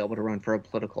never be able to run for a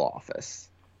political office.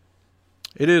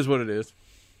 It is what it is.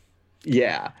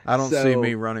 Yeah. I don't see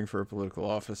me running for a political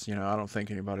office. I don't think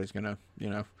anybody's going to,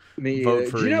 vote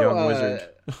for a young wizard.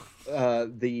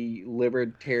 The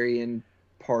Libertarian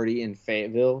Party in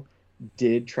Fayetteville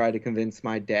did try to convince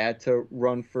my dad to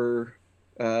run for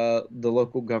the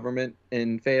local government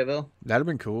in Fayetteville. That'd have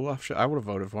been cool. I would have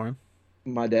voted for him.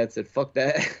 My dad said, fuck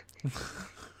that.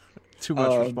 Too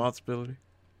much responsibility.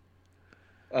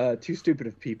 Too stupid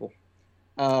of people.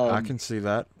 I can see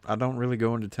that. I don't really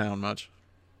go into town much.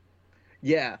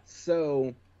 Yeah,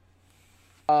 so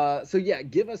yeah,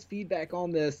 give us feedback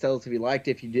on this. Tell us if you liked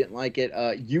it, if you didn't like it.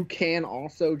 You can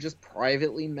also just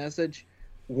privately message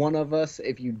one of us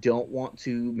if you don't want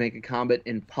to make a comment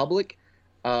in public.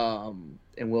 And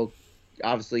we'll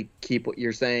obviously keep what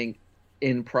you're saying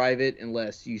in private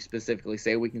unless you specifically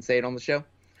say we can say it on the show.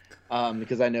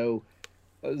 Because I know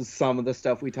some of the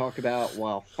stuff we talk about,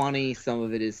 while funny, some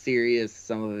of it is serious,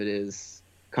 some of it is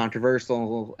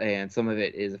controversial, and some of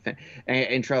it is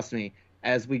and trust me,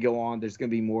 as we go on, there's going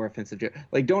to be more offensive jokes.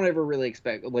 Like, don't ever really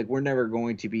expect, like, we're never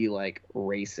going to be like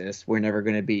racist, we're never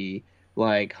going to be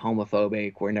like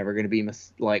homophobic, we're never going to be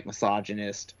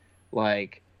misogynist.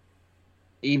 Like,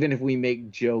 even if we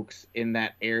make jokes in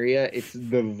that area, it's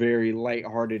the very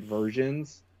lighthearted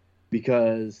versions,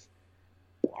 because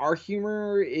our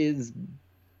humor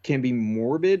can be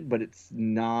morbid, but it's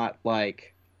not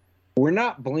like, we're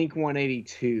not Blink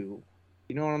 182.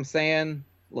 You know what I'm saying?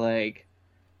 Like,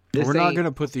 we're not going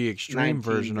to put the extreme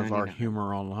version of our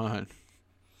humor online.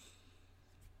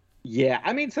 Yeah,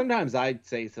 I mean, sometimes I'd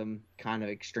say some kind of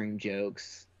extreme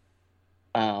jokes.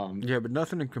 Yeah, but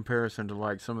nothing in comparison to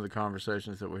like some of the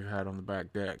conversations that we've had on the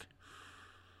back deck.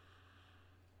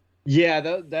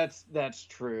 Yeah, that's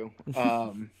true.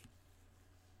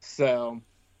 So,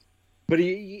 but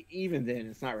even then,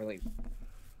 it's not really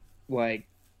like,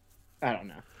 I don't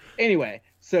know. Anyway,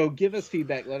 so give us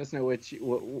feedback. Let us know what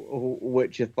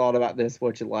you thought about this,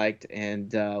 what you liked,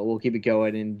 and we'll keep it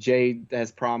going. And Jay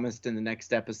has promised in the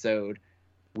next episode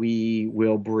he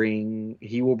will bring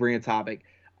a topic.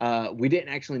 We didn't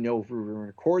actually know if we were going to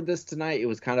record this tonight. It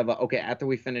was kind of okay, after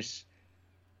we finish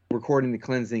recording the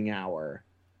cleansing hour,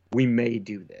 we may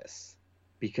do this,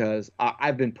 because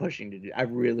I've been pushing to do. I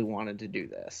really wanted to do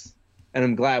this, and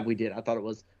I'm glad we did. I thought it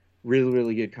was really,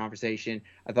 really good conversation.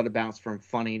 I thought it bounced from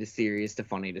funny to serious to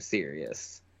funny to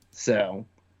serious. So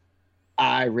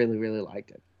I really, really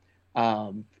liked it.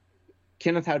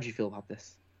 Kenneth, how'd you feel about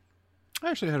this? I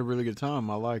actually had a really good time.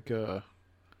 I like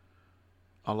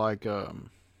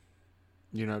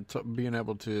being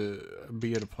able to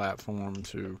be at a platform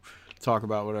to talk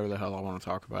about whatever the hell I want to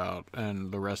talk about,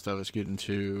 and the rest of us getting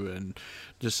to and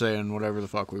just saying whatever the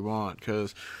fuck we want,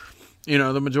 because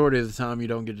the majority of the time you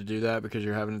don't get to do that because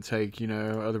you're having to take,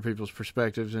 other people's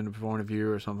perspectives into point of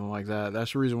view or something like that.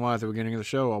 That's the reason why at the beginning of the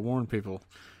show I warned people.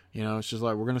 It's just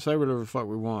like, we're going to say whatever the fuck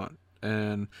we want.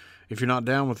 And if you're not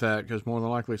down with that, because more than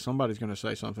likely somebody's going to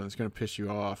say something that's going to piss you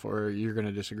off or you're going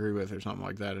to disagree with or something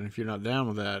like that. And if you're not down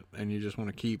with that and you just want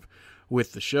to keep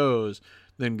with the shows,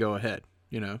 then go ahead.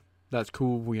 That's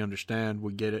cool. We understand.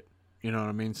 We get it. You know what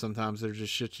I mean? Sometimes there's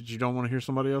just shit that you don't want to hear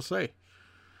somebody else say.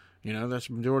 That's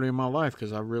the majority of my life,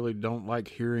 because I really don't like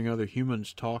hearing other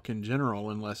humans talk in general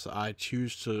unless I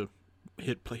choose to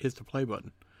hit the play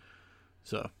button.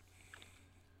 So.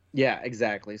 Yeah,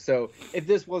 exactly. So if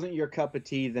this wasn't your cup of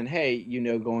tea, then hey,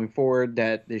 going forward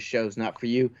that this show's not for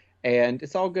you, and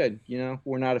it's all good.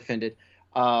 We're not offended.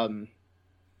 Do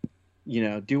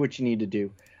what you need to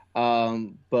do.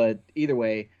 But either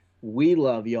way, we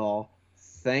love y'all.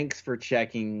 Thanks for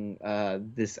checking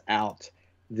this out.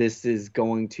 This is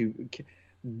going to,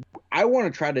 I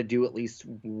want to try to do at least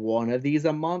one of these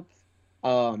a month.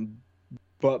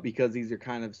 But because these are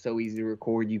kind of so easy to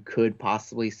record, you could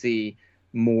possibly see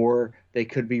more. They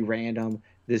could be random.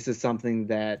 This is something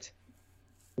that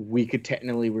we could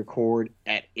technically record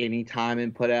at any time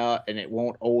and put out, and it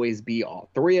won't always be all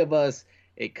three of us.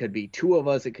 It could be two of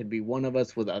us. It could be one of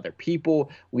us with other people.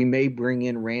 We may bring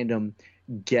in random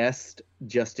guests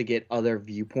just to get other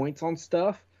viewpoints on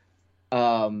stuff.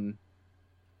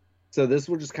 So this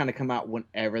will just kind of come out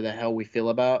whenever the hell we feel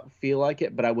like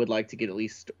it, but I would like to get at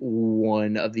least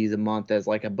one of these a month as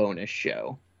like a bonus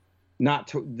show.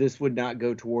 This would not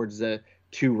go towards the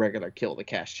 2 regular Kill the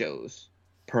Cast shows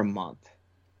per month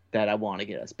that I want to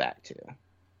get us back to,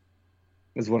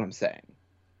 is what I'm saying.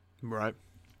 Right.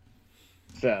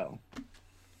 So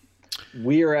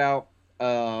we are out.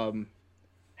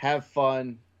 Have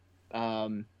fun.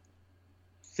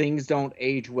 Things don't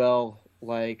age well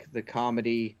like the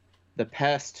comedy The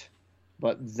Pest,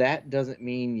 but that doesn't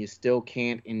mean you still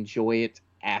can't enjoy it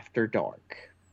after dark.